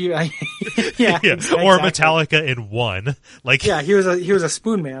 Achieve. Exactly. Or Metallica in one. Like, he was a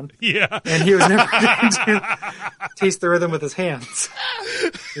spoon man. Yeah. And he was never going to taste the rhythm with his hands.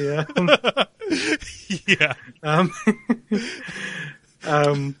 Yeah. Yeah.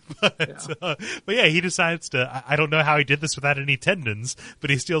 But he decides to, I don't know how he did this without any tendons, but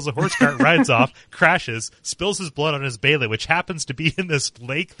he steals a horse cart, rides off, crashes, spills his blood on his Bailet, which happens to be in this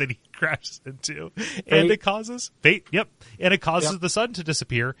lake that he crashes into. And it causes fate. Yep. And it causes the sun to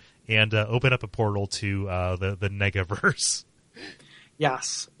disappear and open up a portal to the Negaverse.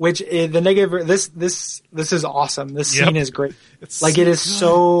 Yes, which the negative. This is awesome. This scene is great. It is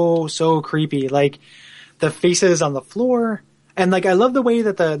so creepy. Like the faces on the floor. And I love the way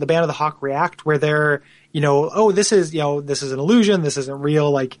that the Band of the Hawk react, where they're, this is an illusion, this isn't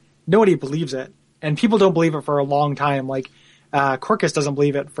real. Like nobody believes it, and people don't believe it for a long time. Like Corcus doesn't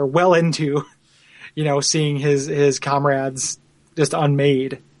believe it for well into, seeing his comrades just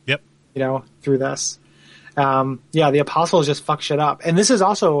unmade. Yep. Through this. The apostles just fuck shit up, and this is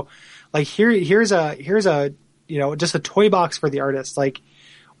also like here's a just a toy box for the artist. Like,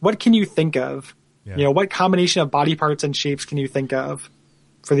 what can you think of? Yeah. What combination of body parts and shapes can you think of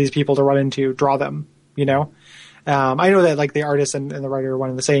for these people to run into, draw them, I know that like the artist and the writer are one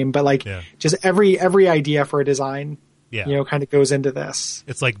and the same, but like just every idea for a design, kind of goes into this.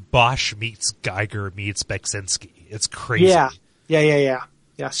 It's like Bosch meets Geiger meets Beksinski. It's crazy. Yeah.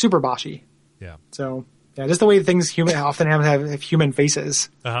 Super Boshy. Yeah. So just the way things often have human faces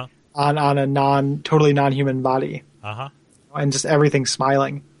on a totally non-human body. And just everything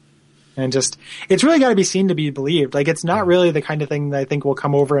smiling. And just, it's really got to be seen to be believed. Like, it's not really the kind of thing that I think will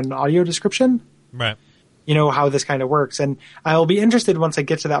come over in an audio description. Right. How this kind of works. And I'll be interested once I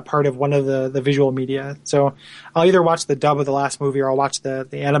get to that part of one of the visual media. So I'll either watch the dub of the last movie or I'll watch the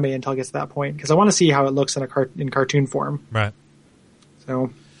anime until it gets to that point. Because I want to see how it looks in cartoon form. Right.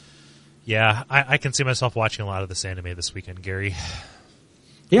 So. Yeah, I can see myself watching a lot of this anime this weekend, Gary.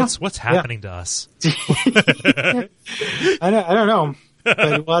 Yeah. What's happening to us? I don't know.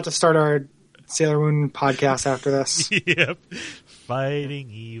 But we'll have to start our Sailor Moon podcast after this. Yep. Fighting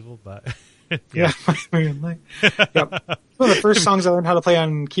evil by... Yep. One of the first songs I learned how to play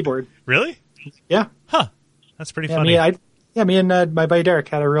on keyboard. Really? Yeah. Huh. That's pretty funny. Me and my buddy Derek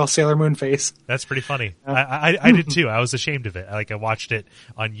had a real Sailor Moon face. That's pretty funny. I did too. I was ashamed of it. I watched it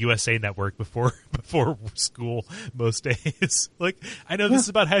on USA Network before school most days. Like, I know this is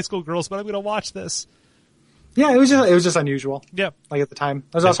about high school girls, but I'm going to watch this. Yeah, it was just unusual. Yep. Like at the time.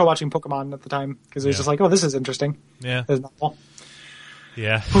 I was also watching Pokemon at the time because it was just like, oh, this is interesting. Yeah. It was novel.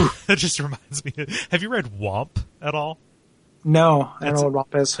 Yeah. That just reminds me. Have you read Womp at all? No, I don't know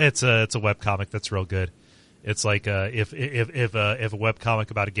what Womp is. It's a webcomic that's real good. It's like if a webcomic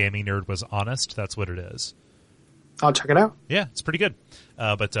about a gaming nerd was honest, that's what it is. I'll check it out. Yeah, it's pretty good.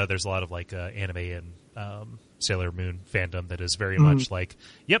 But there's a lot of like anime and Sailor Moon fandom that is very much like,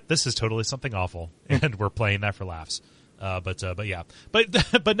 yep, this is totally something awful, and we're playing that for laughs. But yeah,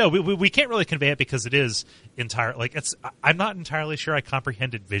 but no, we can't really convey it because it is entire. Like I'm not entirely sure I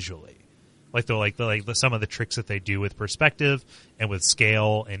comprehend it visually. Like some of the tricks that they do with perspective and with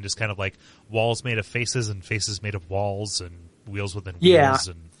scale and just kind of like walls made of faces and faces made of walls and wheels within wheels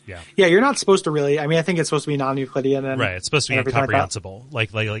and yeah. You're not supposed to really. I mean, I think it's supposed to be non-Euclidean and right. It's supposed to be incomprehensible.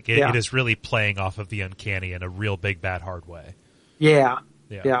 Like it is really playing off of the uncanny in a real big bad hard way. Yeah.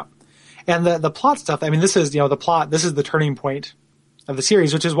 And the plot stuff. I mean, this is the plot. This is the turning point of the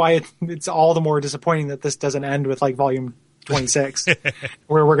series, which is why it's all the more disappointing that this doesn't end with like volume 26,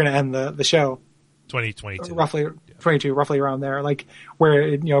 where we're going to end the show. 2022. Roughly 22, roughly around there, like where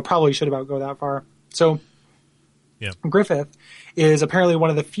it probably should about go that far. So Griffith is apparently one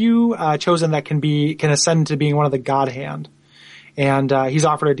of the few chosen that can ascend to being one of the God Hand. And he's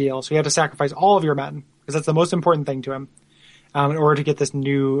offered a deal. So you have to sacrifice all of your men, because that's the most important thing to him, in order to get this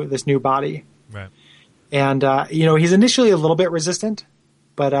new body. Right. And he's initially a little bit resistant,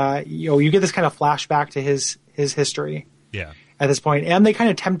 but you get this kind of flashback to his history. Yeah. At this point, and they kind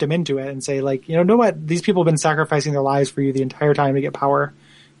of tempt him into it and say, like, know what? These people have been sacrificing their lives for you the entire time to get power.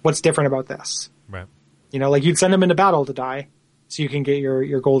 What's different about this? Right. Like you'd send them into battle to die so you can get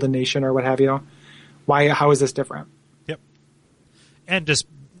your golden nation or what have you. How is this different? Yep. And just,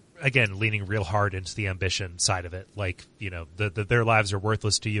 again, leaning real hard into the ambition side of it. Like, their lives are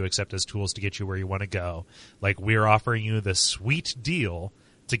worthless to you except as tools to get you where you want to go. Like, we're offering you this sweet deal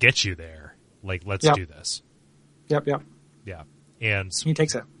to get you there. Like, let's do this. Yep. Yeah. And he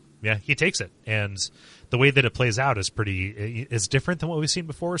takes it. Yeah, he takes it. And the way that it plays out is different than what we've seen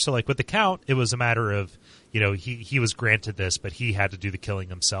before. So like with the Count, it was a matter of, he was granted this, but he had to do the killing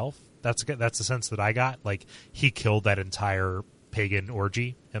himself. That's the sense that I got. Like he killed that entire pagan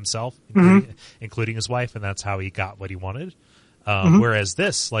orgy himself, including his wife. And that's how he got what he wanted. Whereas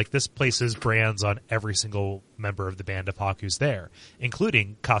this places brands on every single member of the band of Hawk who's there,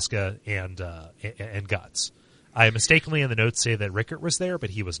 including Casca and Guts. I mistakenly in the notes say that Rickert was there,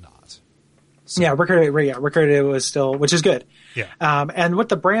 but he was not. So. Yeah, Rickert was still, which is good. Yeah. And what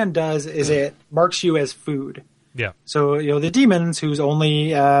the brand does is it marks you as food. Yeah. So, the demons whose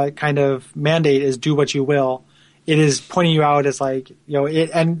only kind of mandate is do what you will, it is pointing you out as like,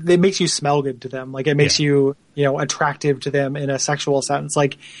 and it makes you smell good to them. Like it makes you, attractive to them in a sexual sense.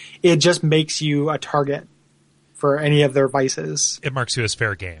 Like it just makes you a target for any of their vices. It marks you as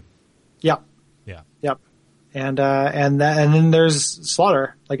fair game. Yep. Yeah. Yep. And then there's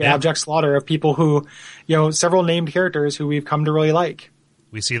slaughter, like abject slaughter of people who, several named characters who we've come to really like.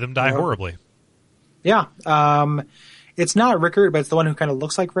 We see them die horribly. Yeah. It's not Rickert, but it's the one who kind of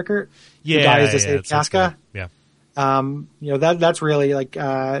looks like Rickert. Yeah. Who dies to save Casca. Yeah. That's really like,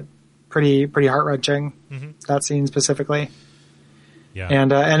 pretty heart-wrenching. That scene specifically. Yeah.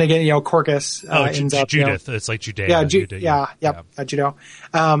 And again, Corcus, ends up, Judith. It's like Judea. Judo.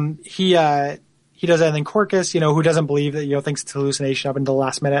 He does that, and then Corcus, who doesn't believe that, thinks it's a hallucination up until the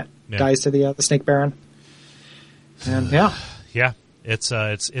last minute, dies to the Snake Baron. And yeah. Yeah,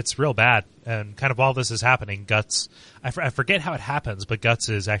 it's real bad. And kind of while this is happening, Guts, I forget how it happens, but Guts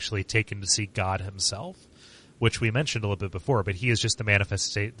is actually taken to see God himself, which we mentioned a little bit before, but he is just the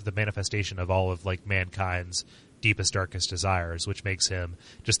manifestation of all of like mankind's deepest, darkest desires, which makes him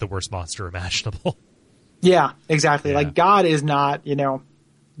just the worst monster imaginable. Yeah, exactly. Yeah. Like God is not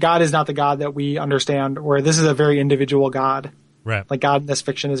the God that we understand, or this is a very individual God. Right. Like God in this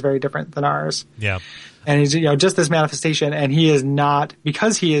fiction is very different than ours. Yeah. And he's, just this manifestation, and he is not,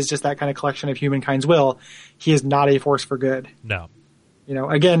 because he is just that kind of collection of humankind's will, he is not a force for good. No.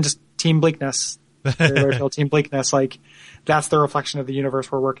 Again, just team bleakness. Team bleakness, like that's the reflection of the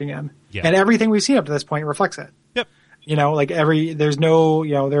universe we're working in. Yeah. And everything we've seen up to this point reflects it. Yep. There's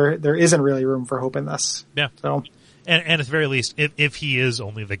no, there isn't really room for hope in this. Yeah. So. And at the very least, if he is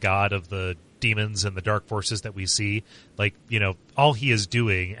only the god of the demons and the dark forces that we see, like, all he is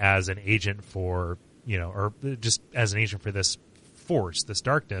doing as an agent for, or just as an agent for this force, this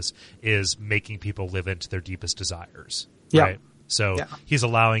darkness, is making people live into their deepest desires. Yeah. Right? So he's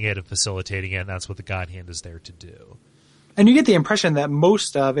allowing it and facilitating it, and that's what the God Hand is there to do. And you get the impression that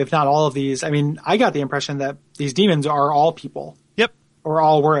most of, if not all of these, I got the impression that these demons are all people. Yep. Or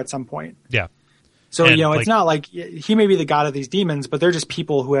all were at some point. Yeah. So, And, it's not like he may be the god of these demons, but they're just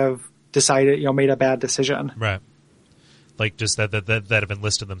people who have decided, made a bad decision. Right. Like just that have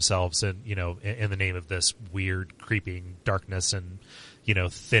enlisted themselves in, in the name of this weird, creeping darkness and,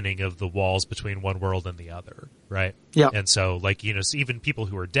 thinning of the walls between one world and the other. Right. Yeah. And so, like, so even people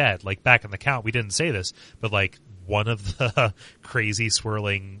who are dead, like back in the count, we didn't say this, but like one of the crazy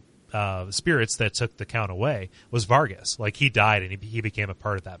swirling spirits that took the count away was Vargas. Like he died and he became a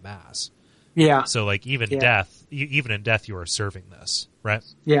part of that mass. Yeah. So like even in death, you are serving this, right?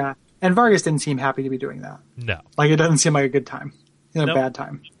 Yeah. And Vargas didn't seem happy to be doing that. No. Like it doesn't seem like a good time. A Nope. bad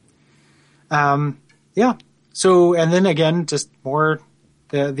time. Yeah. So, and then again, just more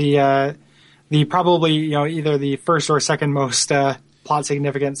the probably, either the first or second most plot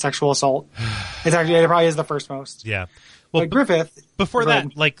significant sexual assault. It probably is the first most. Yeah. Well, But Griffith. before Right.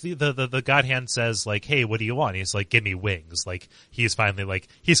 that, like the God Hand says, like, "Hey, what do you want?" He's like, "Give me wings." Like he's finally like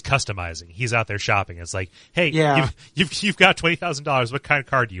he's customizing. He's out there shopping. It's like, "Hey, Yeah. you've got $20,000. What kind of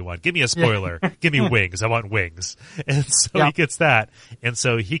car do you want? Give me a spoiler. Give me wings. I want wings." And so he gets that, and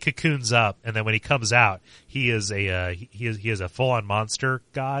so he cocoons up. And then when he comes out, he is a full on monster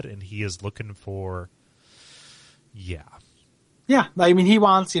god, and he is looking for, Yeah. He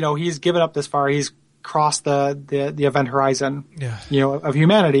wants, he's given up this far. He's crossed the event horizon, of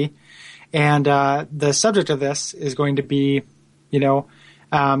humanity. And, the subject of this is going to be,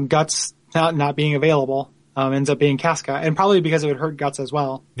 Guts not being available, ends up being Casca. And probably because it would hurt Guts as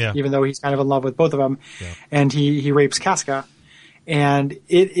well. Yeah. Even though he's kind of in love with both of them. Yeah. And he rapes Casca. And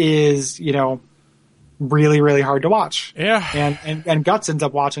it is, really, really hard to watch. Yeah. And Guts ends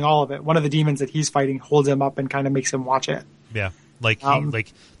up watching all of it. One of the demons that he's fighting holds him up and kind of makes him watch it. Yeah. Like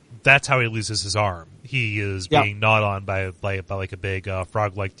that's how he loses his arm. He is being gnawed on by like a big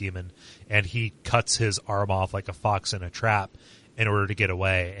frog-like demon, and he cuts his arm off like a fox in a trap in order to get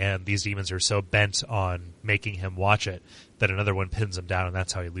away. And these demons are so bent on making him watch it that another one pins him down, and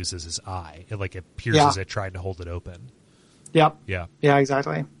that's how he loses his eye. It pierces it trying to hold it open. Yep. Yeah. Yeah,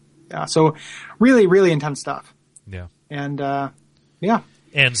 exactly. Yeah. So really, really intense stuff. Yeah. And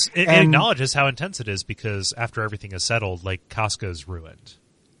And it acknowledges how intense it is because after everything is settled, like Casca is ruined.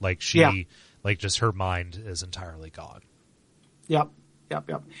 Like just her mind is entirely gone. Yep.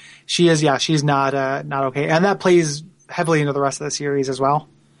 She is. Yeah, she's not okay, and that plays heavily into the rest of the series as well.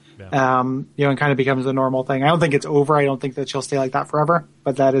 Yeah. And kind of becomes a normal thing. I don't think it's over. I don't think that she'll stay like that forever,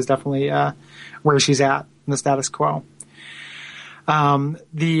 but that is definitely where she's at in the status quo.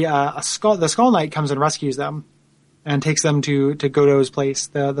 The Skull Knight comes and rescues them and takes them to Godot's place,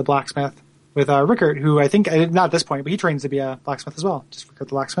 the blacksmith, with Rickert, who I think, not at this point, but he trains to be a blacksmith as well. Just Rickert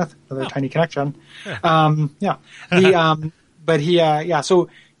the blacksmith, another tiny connection. Yeah. So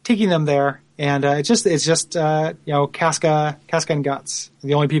taking them there, and it's just Casca and Guts,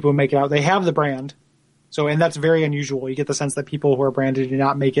 the only people who make it out. They have the brand, and that's very unusual. You get the sense that people who are branded do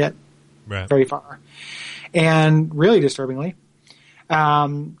not make it very far. And really disturbingly,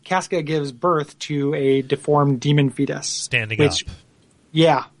 Casca gives birth to a deformed demon fetus. Standing up.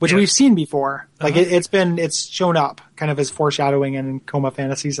 Yeah, which we've seen before. Like it's shown up kind of as foreshadowing in coma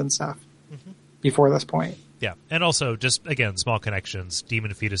fantasies and stuff before this point. Yeah, and also just again small connections.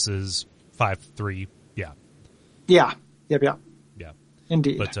 Demon fetuses 5'3". Yeah. Yeah. Yep. Yeah.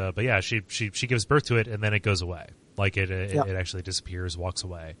 Indeed. But yeah, she gives birth to it and then it goes away. Like it actually disappears, walks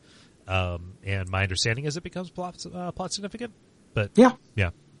away. And my understanding is it becomes plot significant. But yeah, yeah,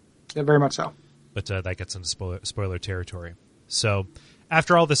 very much so. but that gets into spoiler territory. So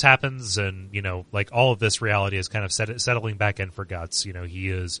after all this happens, and like all of this reality is kind of settling back in for Guts. He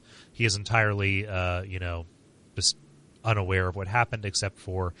is entirely just unaware of what happened, except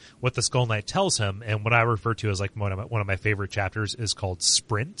for what the Skull Knight tells him. And what I refer to as like one of my favorite chapters is called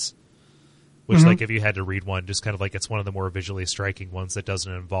Sprint, which like if you had to read one, just kind of like it's one of the more visually striking ones that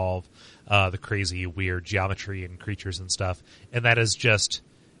doesn't involve the crazy weird geometry and creatures and stuff. And that is just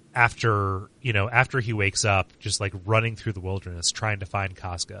after he wakes up, just like running through the wilderness, trying to find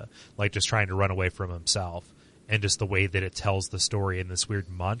Casca, like just trying to run away from himself. And just the way that it tells the story in this weird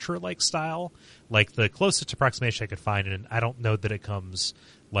mantra-like style, like the closest approximation I could find, and I don't know that it comes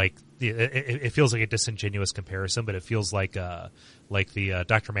like it feels like a disingenuous comparison, but it feels like the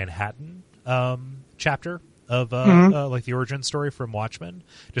Dr. Manhattan chapter of like the origin story from Watchmen,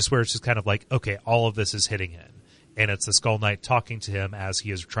 just where it's just kind of like, okay, all of this is hitting in. And it's the Skull Knight talking to him as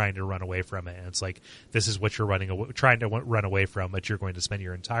he is trying to run away from it. And it's like, this is what you're trying to run away from, but you're going to spend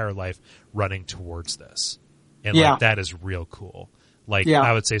your entire life running towards this. And like that is real cool. Like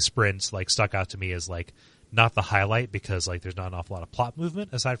I would say Sprint like stuck out to me as like not the highlight, because like there's not an awful lot of plot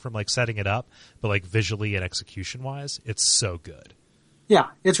movement aside from like setting it up, but like visually and execution wise, it's so good. Yeah,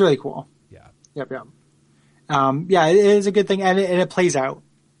 it's really cool. Yeah. Yep. It is a good thing, and it plays out.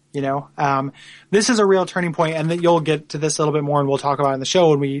 This is a real turning point, and you'll get to this a little bit more, and we'll talk about it in the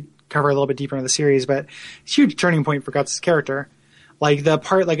show when we cover a little bit deeper in the series. But it's a huge turning point for Guts' character. Like the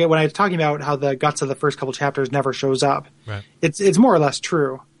part, like when I was talking about how the Guts of the first couple chapters never shows up, right. It's more or less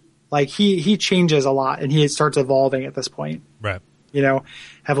true. Like he changes a lot, and he starts evolving at this point, right?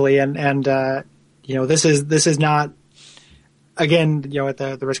 Heavily, and this is not, again, at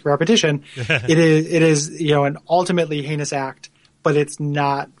the risk of repetition, it is an ultimately heinous act, but it's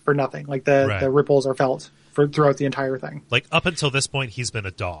not for nothing. Like the ripples are felt throughout the entire thing. Like up until this point, he's been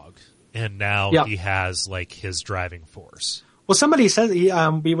a dog, and now he has like his driving force. Well, somebody says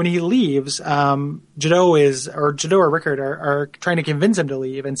when he leaves, Jado or Rickard are trying to convince him to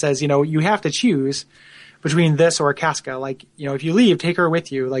leave, and says, you have to choose between this or Casca. Like, if you leave, take her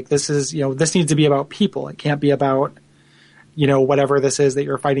with you. Like, this is, this needs to be about people. It can't be about, whatever this is that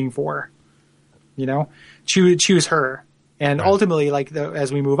you're fighting for. Choose her. And ultimately, like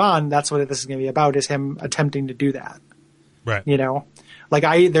as we move on, that's what this is going to be about: is him attempting to do that. Right.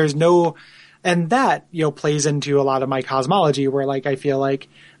 There's no. And that, plays into a lot of my cosmology, where like I feel like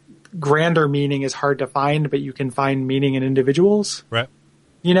grander meaning is hard to find, but you can find meaning in individuals. Right.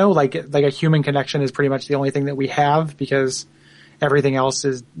 Like a human connection is pretty much the only thing that we have, because everything else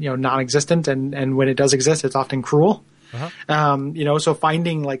is, non-existent, and when it does exist, it's often cruel. Uh-huh. So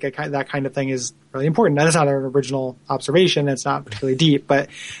finding like that kind of thing is really important. That is not an original observation. It's not particularly deep, but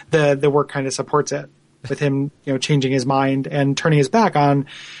the work kind of supports it, with him, changing his mind and turning his back on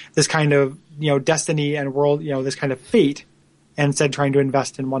this kind of, destiny and world, this kind of fate, and instead trying to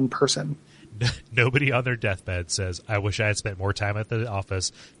invest in one person. Nobody on their deathbed says, I wish I had spent more time at the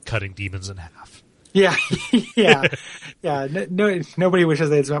office cutting demons in half. Yeah. Yeah. Nobody wishes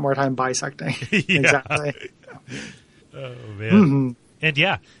they'd spent more time bisecting. Exactly. Oh man.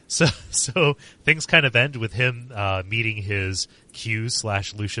 And so things kind of end with him meeting his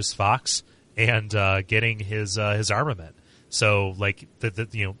Q/Lucius Fox and getting his armament. So like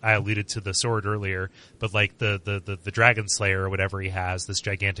I alluded to the sword earlier, but like the Dragon Slayer or whatever he has, this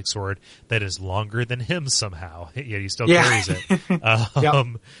gigantic sword that is longer than him somehow, yet he still carries it.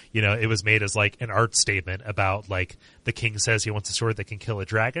 It was made as like an art statement about like the king says he wants a sword that can kill a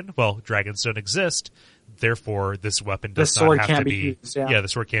dragon. Well, dragons don't exist. Therefore, this weapon does not have to be used. Yeah, the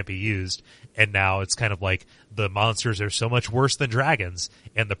sword can't be used. And now it's kind of like the monsters are so much worse than dragons,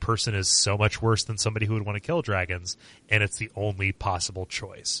 and the person is so much worse than somebody who would want to kill dragons, and it's the only possible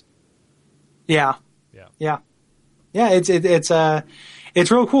choice. Yeah.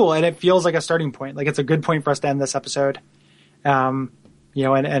 It's real cool, and it feels like a starting point. Like it's a good point for us to end this episode. And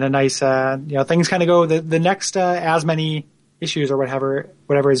a nice, things kind of go the next as many issues or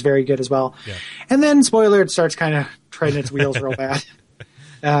whatever is very good as well. Yeah. And then, spoiler, it starts kind of treading its wheels real bad.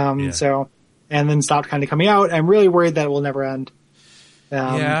 And then stopped kind of coming out. I'm really worried that it will never end.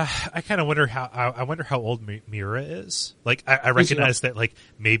 I kind of wonder how old Miura is. Like, I recognize that like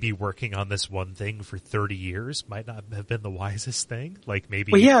maybe working on this one thing for 30 years might not have been the wisest thing. Like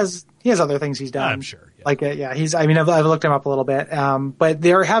maybe he has other things he's done. I'm sure. Yeah. Like I've looked him up a little bit. But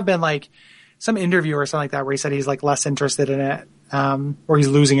there have been like some interview or something like that where he said he's like less interested in it, or he's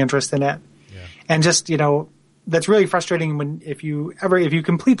losing interest in it. Yeah. And just, that's really frustrating when if you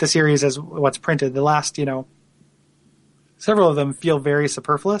complete the series as what's printed, the last, several of them feel very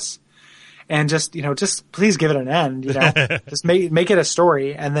superfluous. and just please give it an end. Just make it a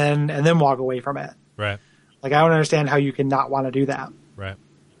story, and then walk away from it. Right. Like, I don't understand how you can not want to do that. Right.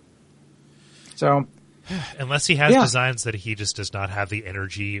 So, unless he has designs that he just does not have the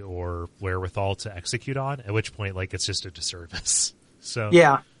energy or wherewithal to execute on, at which point, like, it's just a disservice. So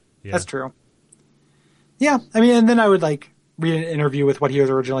yeah, that's true. Yeah, I mean, and then I would like read an interview with what he was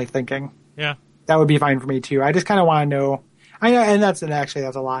originally thinking. Yeah, that would be fine for me too. I just kind of want to know. And that's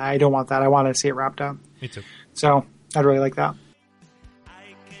a lie. I don't want that. I want to see it wrapped up. Me too. So I'd really like that.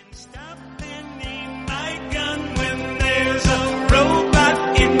 I can stop any my gun when there's a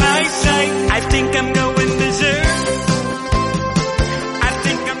robot in my sight. I think I'm going berserk. I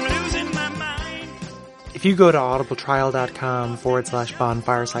think I'm losing my mind. If you go to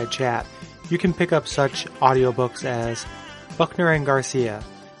audibletrial.com/bonfireside chat, you can pick up such audiobooks as Buckner and Garcia,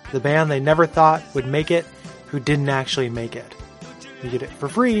 the band they never thought would make it, who didn't actually make it. You get it for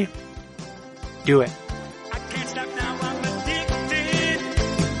free. Do it. I can't stop now, I'm addicted.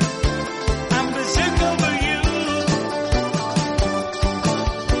 I'm berserk over you.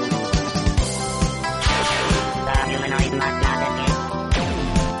 The humanoid must not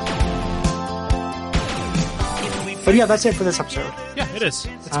But yeah, that's it for this episode. Yeah, it is.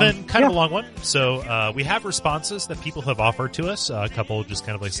 It's been kind of a long one. So we have responses that people have offered to us. A couple just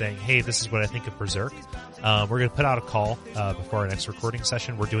kind of like saying, hey, this is what I think of Berserk. We're going to put out a call before our next recording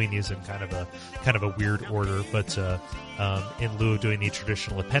session. We're doing these in kind of a weird order, but in lieu of doing the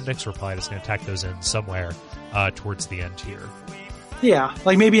traditional appendix, we're probably just going to tack those in somewhere towards the end here. Yeah,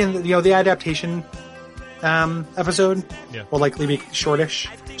 like maybe in the adaptation episode will likely be shortish,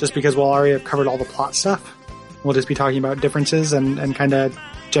 just because we'll already have covered all the plot stuff. We'll just be talking about differences and kind of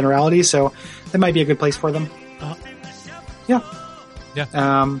generalities, so that might be a good place for them. Yeah.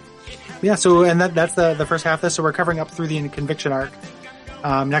 So, and that's the first half of this, so we're covering up through the conviction arc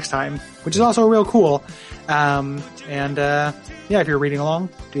next time, which is also real cool. If you're reading along,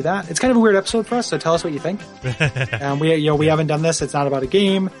 do that. It's kind of a weird episode for us, so tell us what you think. We haven't done this. It's not about a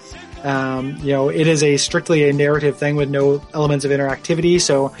game. It is strictly a narrative thing with no elements of interactivity,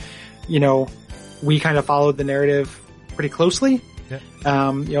 so, we kind of followed the narrative pretty closely. Yeah.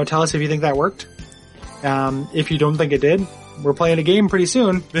 Tell us if you think that worked. If you don't think it did, we're playing a game pretty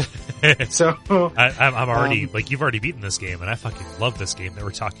soon. So I'm already you've already beaten this game, and I fucking love this game that we're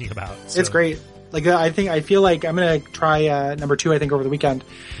talking about. So. It's great. Like, I feel like I'm gonna try number 2. I think over the weekend,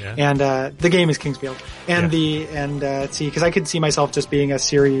 and the game is Kingsfield, and because I could see myself just being a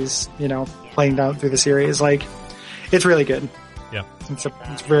series, playing down through the series. Like, it's really good. Yeah, it's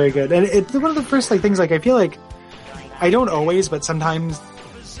very good, and it's one of the first things. Like, I feel like I don't always, but sometimes,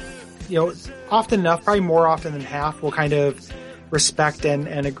 often enough, probably more often than half, will kind of respect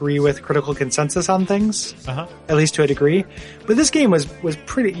and agree with critical consensus on things, at least to a degree. But this game was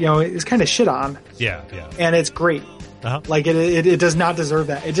pretty, it's kind of shit on. Yeah. And it's great. Like, it does not deserve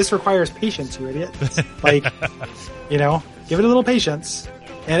that. It just requires patience, you idiot. Like, give it a little patience.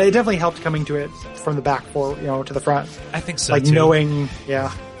 And it definitely helped coming to it from the back to the front. I think so, like, too. knowing,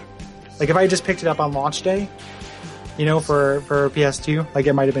 like, if I just picked it up on launch day, for PS2, like,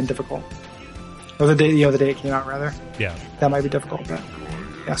 it might have been difficult. Or the day, the day it came out, rather. Yeah. That might be difficult, but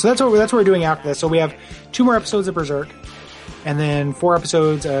yeah. So that's what we're doing after this. So we have 2 more episodes of Berserk, and then 4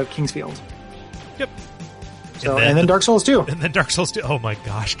 episodes of Kingsfield. Yep. So and then Dark Souls 2. And then Dark Souls 2. Oh my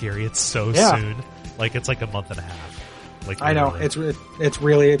gosh, Gary, it's so soon. Like, it's like a month and a half. Like, I know, it's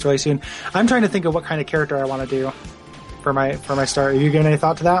really soon. I'm trying to think of what kind of character I want to do for my start. Are you giving any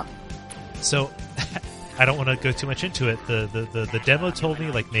thought to that? So, I don't want to go too much into it. The demo told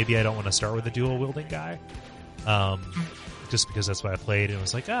me, like, maybe I don't want to start with a dual wielding guy, just because that's what I played, and it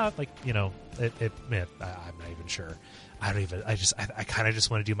was like, man, I'm not even sure. I kind of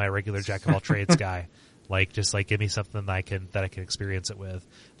just want to do my regular jack of all trades guy. Like, just like, give me something that I can experience it with.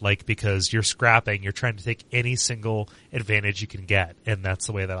 Like, because you're scrapping, you're trying to take any single advantage you can get, and that's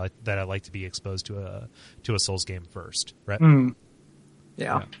the way that I like to be exposed to a Souls game first, right?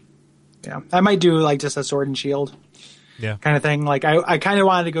 Yeah. I might do like just a sword and shield, kind of thing. Like, I kind of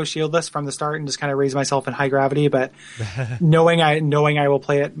wanted to go shieldless from the start and just kind of raise myself in high gravity, but knowing I will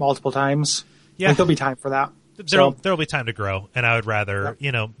play it multiple times, like, there'll be time for that. There'll be time to grow, and I would rather,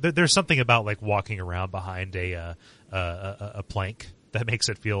 there's something about, like, walking around behind a plank that makes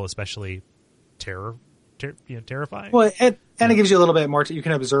it feel especially terrifying. Well, it gives you a little bit more. You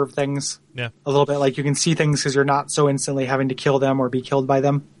can observe things, a little bit. Like, you can see things because you're not so instantly having to kill them or be killed by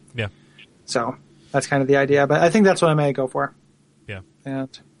them. Yeah. So that's kind of the idea, but I think that's what I may go for. Yeah. And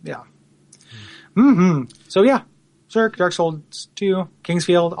So Berserk, Dark Souls 2,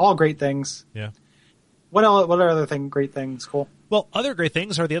 Kingsfield, all great things. Yeah. What are other great things? Cool. Well, other great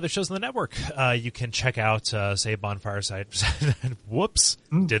things are the other shows on the network. You can check out, say, Bonfire Side. Whoops,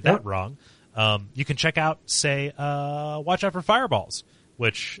 did that wrong. You can check out, say, Watch Out for Fireballs,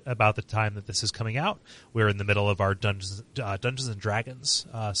 which about the time that this is coming out, we're in the middle of our Dungeons and Dragons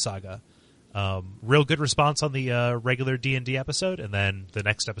saga. Real good response on the regular D&D episode, and then the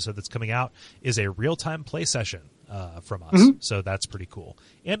next episode that's coming out is a real-time play session from us. So that's pretty cool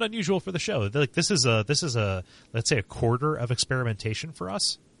and unusual for the show. Like this is a let's say a quarter of experimentation for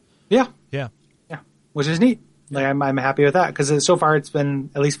us. Yeah, which is neat. Like I'm happy with that because so far it's been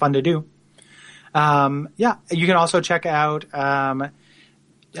at least fun to do. You can also check out The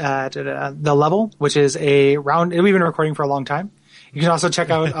Level, which is a round. We've been recording for a long time. You can also check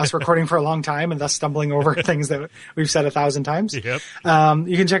out us recording for a long time and thus stumbling over things that we've said 1,000 times. Yep.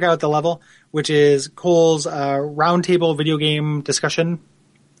 You can check out The Level, which is Cole's roundtable video game discussion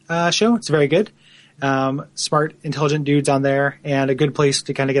show. It's very good. Smart, intelligent dudes on there, and a good place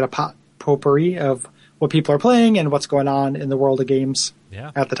to kind of get a potpourri of what people are playing and what's going on in the world of games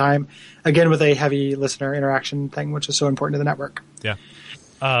at the time. Again, with a heavy listener interaction thing, which is so important to the network. Yeah.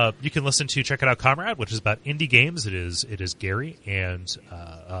 You can listen to Check It Out Comrade, which is about indie games. It is Gary and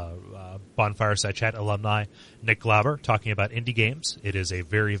Bonfire Side Chat alumni Nick Glauber talking about indie games. It is a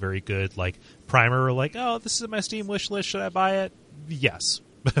very, very good primer. Like, oh, this is my Steam wish list. Should I buy it? Yes,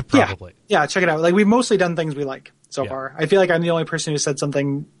 probably. Yeah, check it out. Like, we've mostly done things we like so far. I feel like I'm the only person who said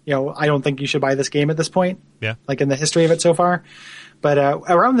something. I don't think you should buy this game at this point. Yeah, like in the history of it so far. But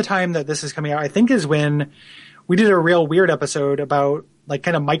around the time that this is coming out, I think is when we did a real weird episode about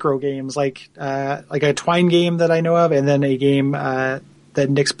kind of micro games, like a Twine game that I know of, and then a game that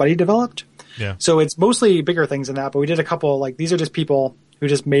Nick's buddy developed. Yeah. So it's mostly bigger things than that, but we did a couple, these are just people who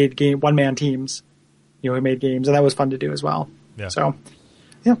just made one-man teams, who made games, and that was fun to do as well. Yeah. So,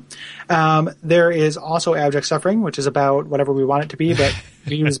 yeah. There is also Abject Suffering, which is about whatever we want it to be, but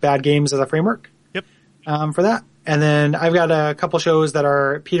we use bad games as a framework. Yep. For that. And then I've got a couple shows that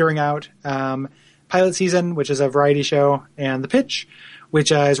are petering out. Pilot Season, which is a variety show, and The Pitch,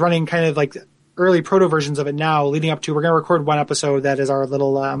 which is running kind of like early proto versions of it now, leading up to, we're going to record one episode that is our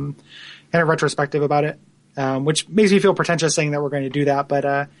little kind of retrospective about it, which makes me feel pretentious saying that we're going to do that,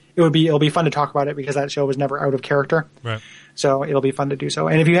 but it'll be fun to talk about it because that show was never out of character. Right. So it'll be fun to do so.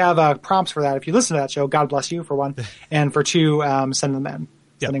 And if you have prompts for that, if you listen to that show, God bless you, for one, and for two, send them in.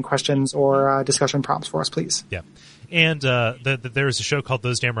 Send in questions or discussion prompts for us, please. Yeah. And there is a show called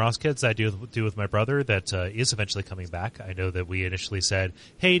Those Damn Ross Kids that I do with my brother that is eventually coming back. I know that we initially said,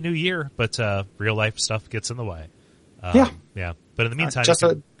 hey, new year, but real life stuff gets in the way. Yeah. But in the meantime,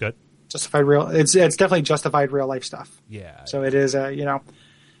 good. Justified real. It's definitely justified real life stuff. Yeah. So it is, So. Yep.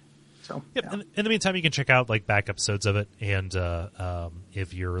 Yeah. In the meantime, you can check out back episodes of it. And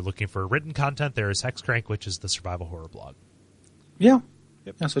if you're looking for written content, there is Hexcrank, which is the survival horror blog. Yeah.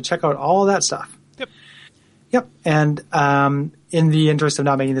 Yep. Yeah, so check out all of that stuff. Yep. Yep. And in the interest of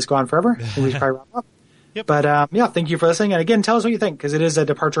not making this go on forever, I think we should probably wrap up. Yep. But thank you for listening. And again, tell us what you think, because it is a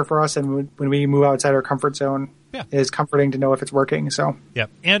departure for us. And when we move outside our comfort zone, it is comforting to know if it's working. So, yeah.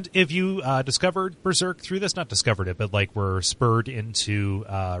 And if you discovered Berserk through this, not discovered it, but were spurred into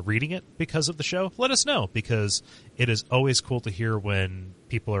reading it because of the show, let us know, because it is always cool to hear when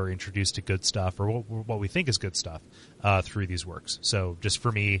people are introduced to good stuff or what we think is good stuff through these works. So just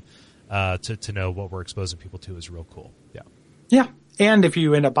for me, to know what we're exposing people to is real cool. Yeah. Yeah. And if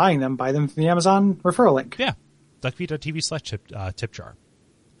you end up buying them, buy them from the Amazon referral link. Yeah. duckfeed.tv/tip jar.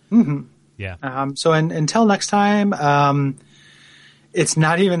 Mm-hmm. Yeah. So until next time, it's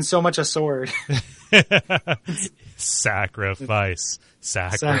not even so much a sword. Sacrifice.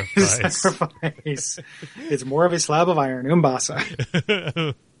 It's more of a slab of iron. Umbasa.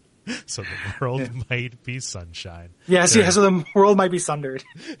 So the world might be sunshine. Yes, yeah, so the world might be sundered.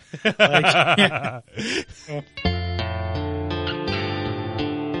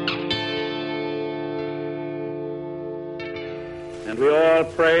 And we all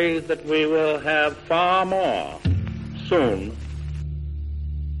pray that we will have far more soon